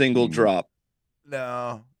 Not a single drop.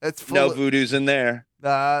 No, that's full no voodoos in there.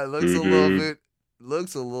 Nah, it looks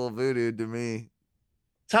a little voodoo to me.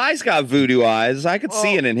 Ty's got voodoo eyes. I could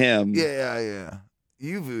see it in him. Yeah.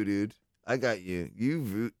 You voodooed. I got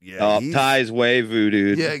you. Yeah. Oh, Ty's way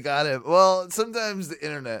voodooed. Yeah, got him. Well, sometimes the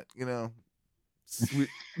internet,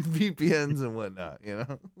 VPNs and whatnot,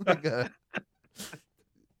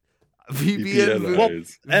 VPN Voo. Well,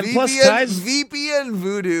 and plus Ty's VPN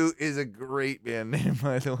Voodoo is a great band name,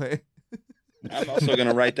 by the way. I'm also going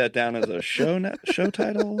to write that down as a show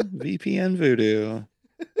title. VPN Voodoo.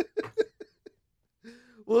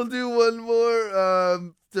 We'll do one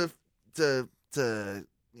more to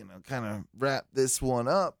kind of wrap this one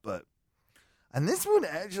up, and this one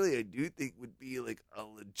actually I do think would be like a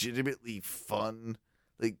legitimately fun.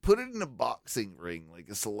 Like, put it in a boxing ring, like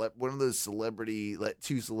one of those let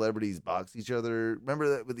two celebrities box each other. Remember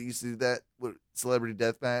that when they used to do that? What, celebrity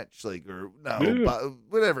deathmatch?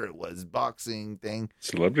 Whatever it was, boxing thing.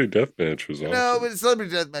 Celebrity deathmatch was awesome. No, but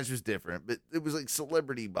celebrity deathmatch was different. But it was like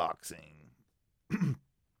celebrity boxing.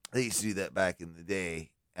 They used to do that back in the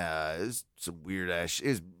day. It was some weird ass. It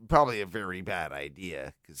was probably a very bad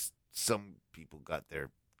idea because some people got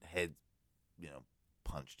their heads,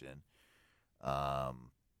 punched in.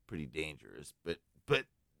 Pretty dangerous, but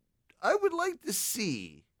I would like to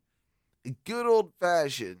see a good old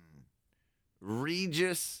fashioned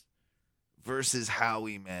Regis versus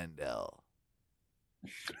Howie Mandel.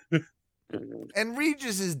 And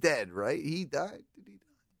Regis is dead, right? He died. Did he die?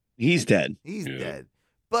 He's dead. He's dead.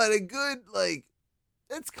 But a good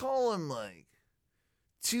let's call him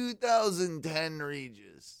 2010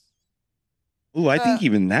 Regis. Ooh, I think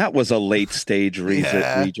even that was a late stage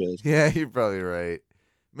Regis. Yeah, you're probably right.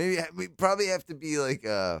 Maybe we probably have to be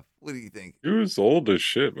what do you think? He was old as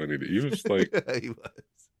shit when he was like. He was.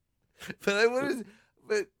 But I was.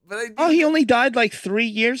 But I. Oh, he only died 3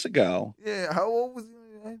 years ago. Yeah, how old was he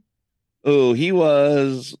when he died? Oh, he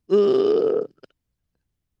was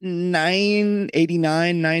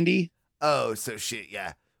 89, 90. Oh, so shit.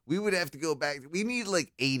 Yeah, we would have to go back. We need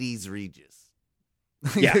 80s Regis.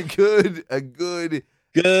 Yeah, a good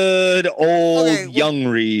old young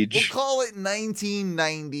Reg. We'll call it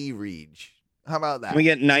 1990 Reg. How about that? Can we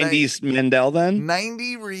get 90s Mandel then?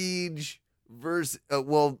 90 Reg versus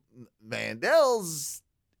Mandel's.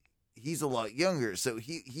 He's a lot younger, so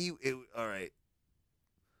he all right.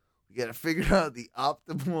 We got to figure out the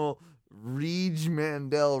optimal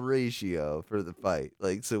Mandel ratio for the fight.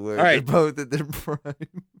 Like, so we're All right. they're both at their prime.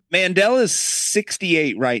 Mandel is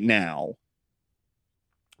 68 right now.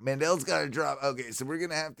 Mandel's got to drop. Okay, so we're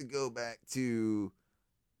gonna have to go back to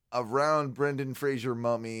around Brendan Fraser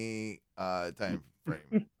mummy time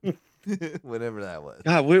frame, whatever that was.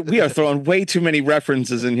 God, we are throwing way too many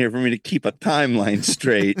references in here for me to keep a timeline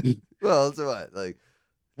straight. Well, so what? Like,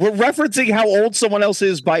 we're referencing how old someone else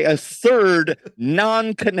is by a third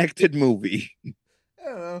non-connected movie. I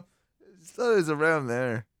don't know. I just thought it was around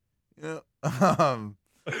there. You know.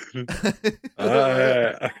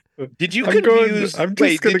 Did you confuse? Did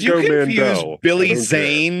you confuse Mandel. Billy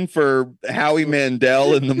Zane for Howie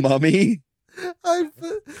Mandel in The Mummy?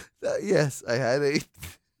 Yes, I had a.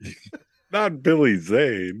 Not Billy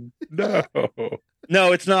Zane. No.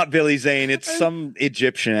 No, it's not Billy Zane. It's some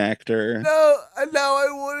Egyptian actor. No, now I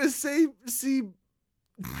want to see.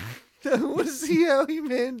 I want to see Howie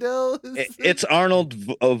Mandel. It's Arnold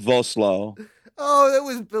Vosloo. Oh, that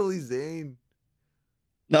was Billy Zane.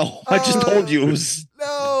 No, I just told you it was.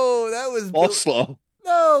 No, that was Vosloo.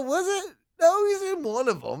 No, was it? No, he's in one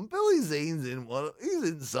of them. Billy Zane's in one. He's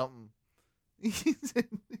in something. He's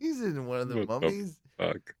in one of the mummies.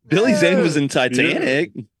 Fuck. Billy Zane was in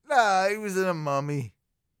Titanic. Nah, he was in a mummy.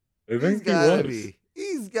 I think He's gotta be.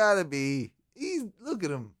 He's gotta be. Look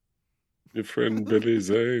at him. Your friend Billy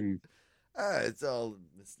Zane. It's all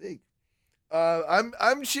a mistake.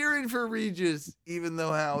 I'm cheering for Regis, even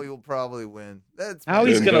though Howie will probably win. That's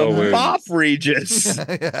Howie's gonna bop Regis.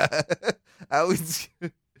 Yeah.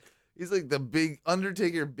 He's like the big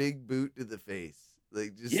Undertaker big boot to the face.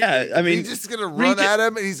 Like, just, I mean, he's just gonna run at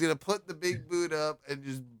him and he's gonna put the big boot up and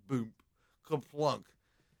just boom, kaplunk.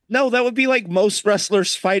 No, that would be like most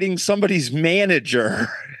wrestlers fighting somebody's manager.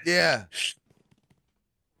 Yeah.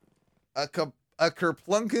 A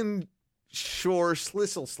kerplunken shore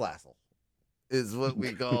slissel slassel is what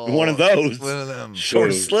we call one of those. One of them. Shore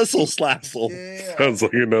slissel slassel. Yeah. Sounds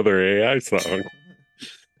like another AI song.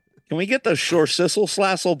 Can we get the Shore Sissel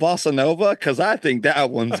Slassel Bossa Nova? Because I think that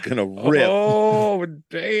one's gonna rip. Oh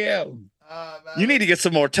damn! You need to get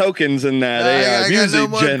some more tokens in that AI music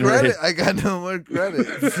generator. I got no more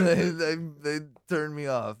credits. they turned me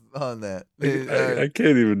off on that. I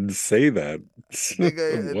can't even say that. I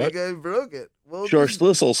think I broke it. Well, Shore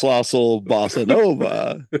Slissel Slossel Bossa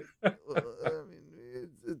Nova.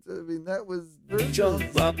 I mean, that was. Jump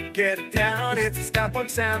up, get down, it's a stop on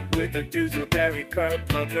sound with a Doozelberry curb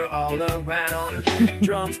plunker all around.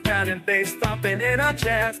 Drums pounding, bass thumping in our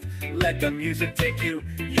chest. Let the music take you,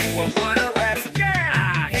 you won't wanna rest.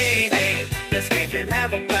 Yeah! Hey, let's get and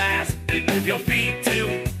have a blast. Move your feet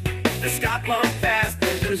to the Scott Lump Fast. The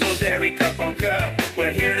Doozelberry curb plunker,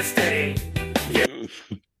 we're here to stay. Yeah.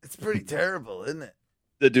 It's pretty terrible, isn't it?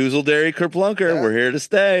 The Doozelberry Kerplunker, we're here to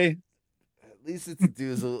stay. At least it's a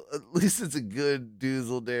doozle. At least it's a good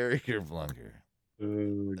doozle Derricker Flunker.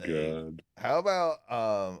 Oh god! How about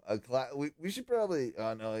a class? We should probably.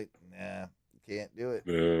 Oh no, nah, can't do it.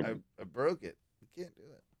 I broke it. We can't do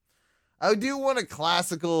it. I do want a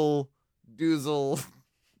classical doozle.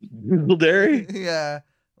 Doozle Derry? Yeah,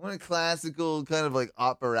 I want a classical kind of like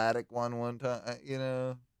operatic one time. You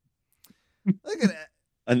know, like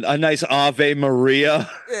a nice Ave Maria.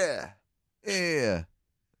 Yeah.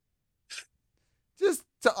 Just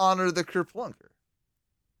to honor the Kerplunker.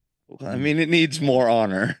 I mean, it needs more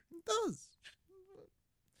honor. It does.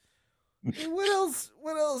 What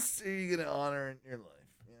else are you gonna honor in your life?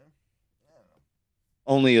 You know? I don't know.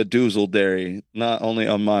 Only a Doozle Dairy, not only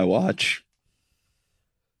on my watch.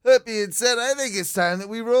 That being said, I think it's time that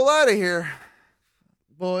we roll out of here,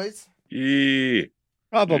 boys. Yeah.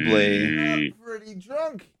 Probably. I'm pretty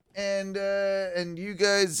drunk, and you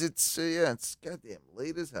guys, it's goddamn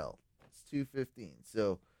late as hell. 2:15.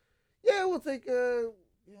 So, yeah, we'll take we'll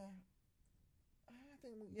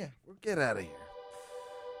get out of here.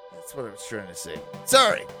 That's what I was trying to say.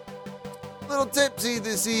 Sorry. A little tipsy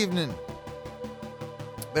this evening.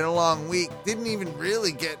 Been a long week. Didn't even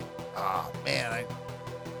really get, I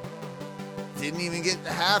didn't even get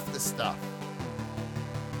to half the stuff.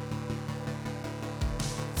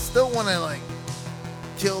 Still want to,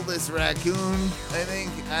 kill this raccoon, I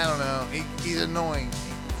think. I don't know. He's annoying.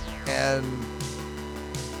 And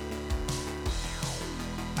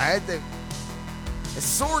I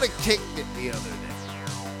sort of kicked it the other day.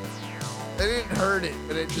 I didn't hurt it,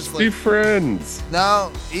 but it just be friends.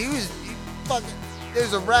 No, he fucking.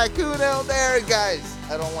 There's a raccoon out there, guys.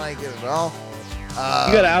 I don't like it at all. You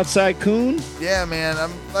got an outside coon? Yeah, man.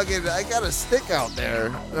 I got a stick out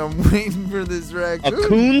there. I'm waiting for this raccoon. A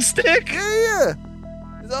coon stick? Yeah.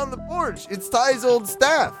 He's on the forge. It's Ty's old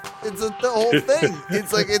staff. It's the whole thing.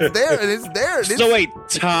 It's like it's there and it's there. And So wait,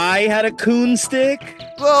 Ty had a coon stick?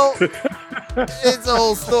 Well, it's a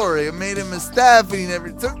whole story. I made him a staff, and he never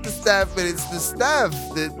took the staff, but it's the staff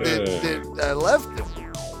that I left him.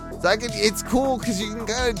 So it's cool because you can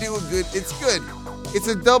kind of do a good. It's good. It's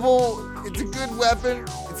a good weapon.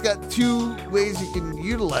 It's got two ways you can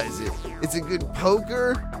utilize it. It's a good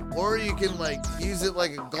poker, or you can like use it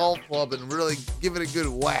like a golf club and really give it a good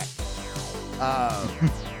whack.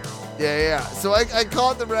 Yeah. So I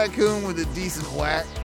caught the raccoon with a decent whack.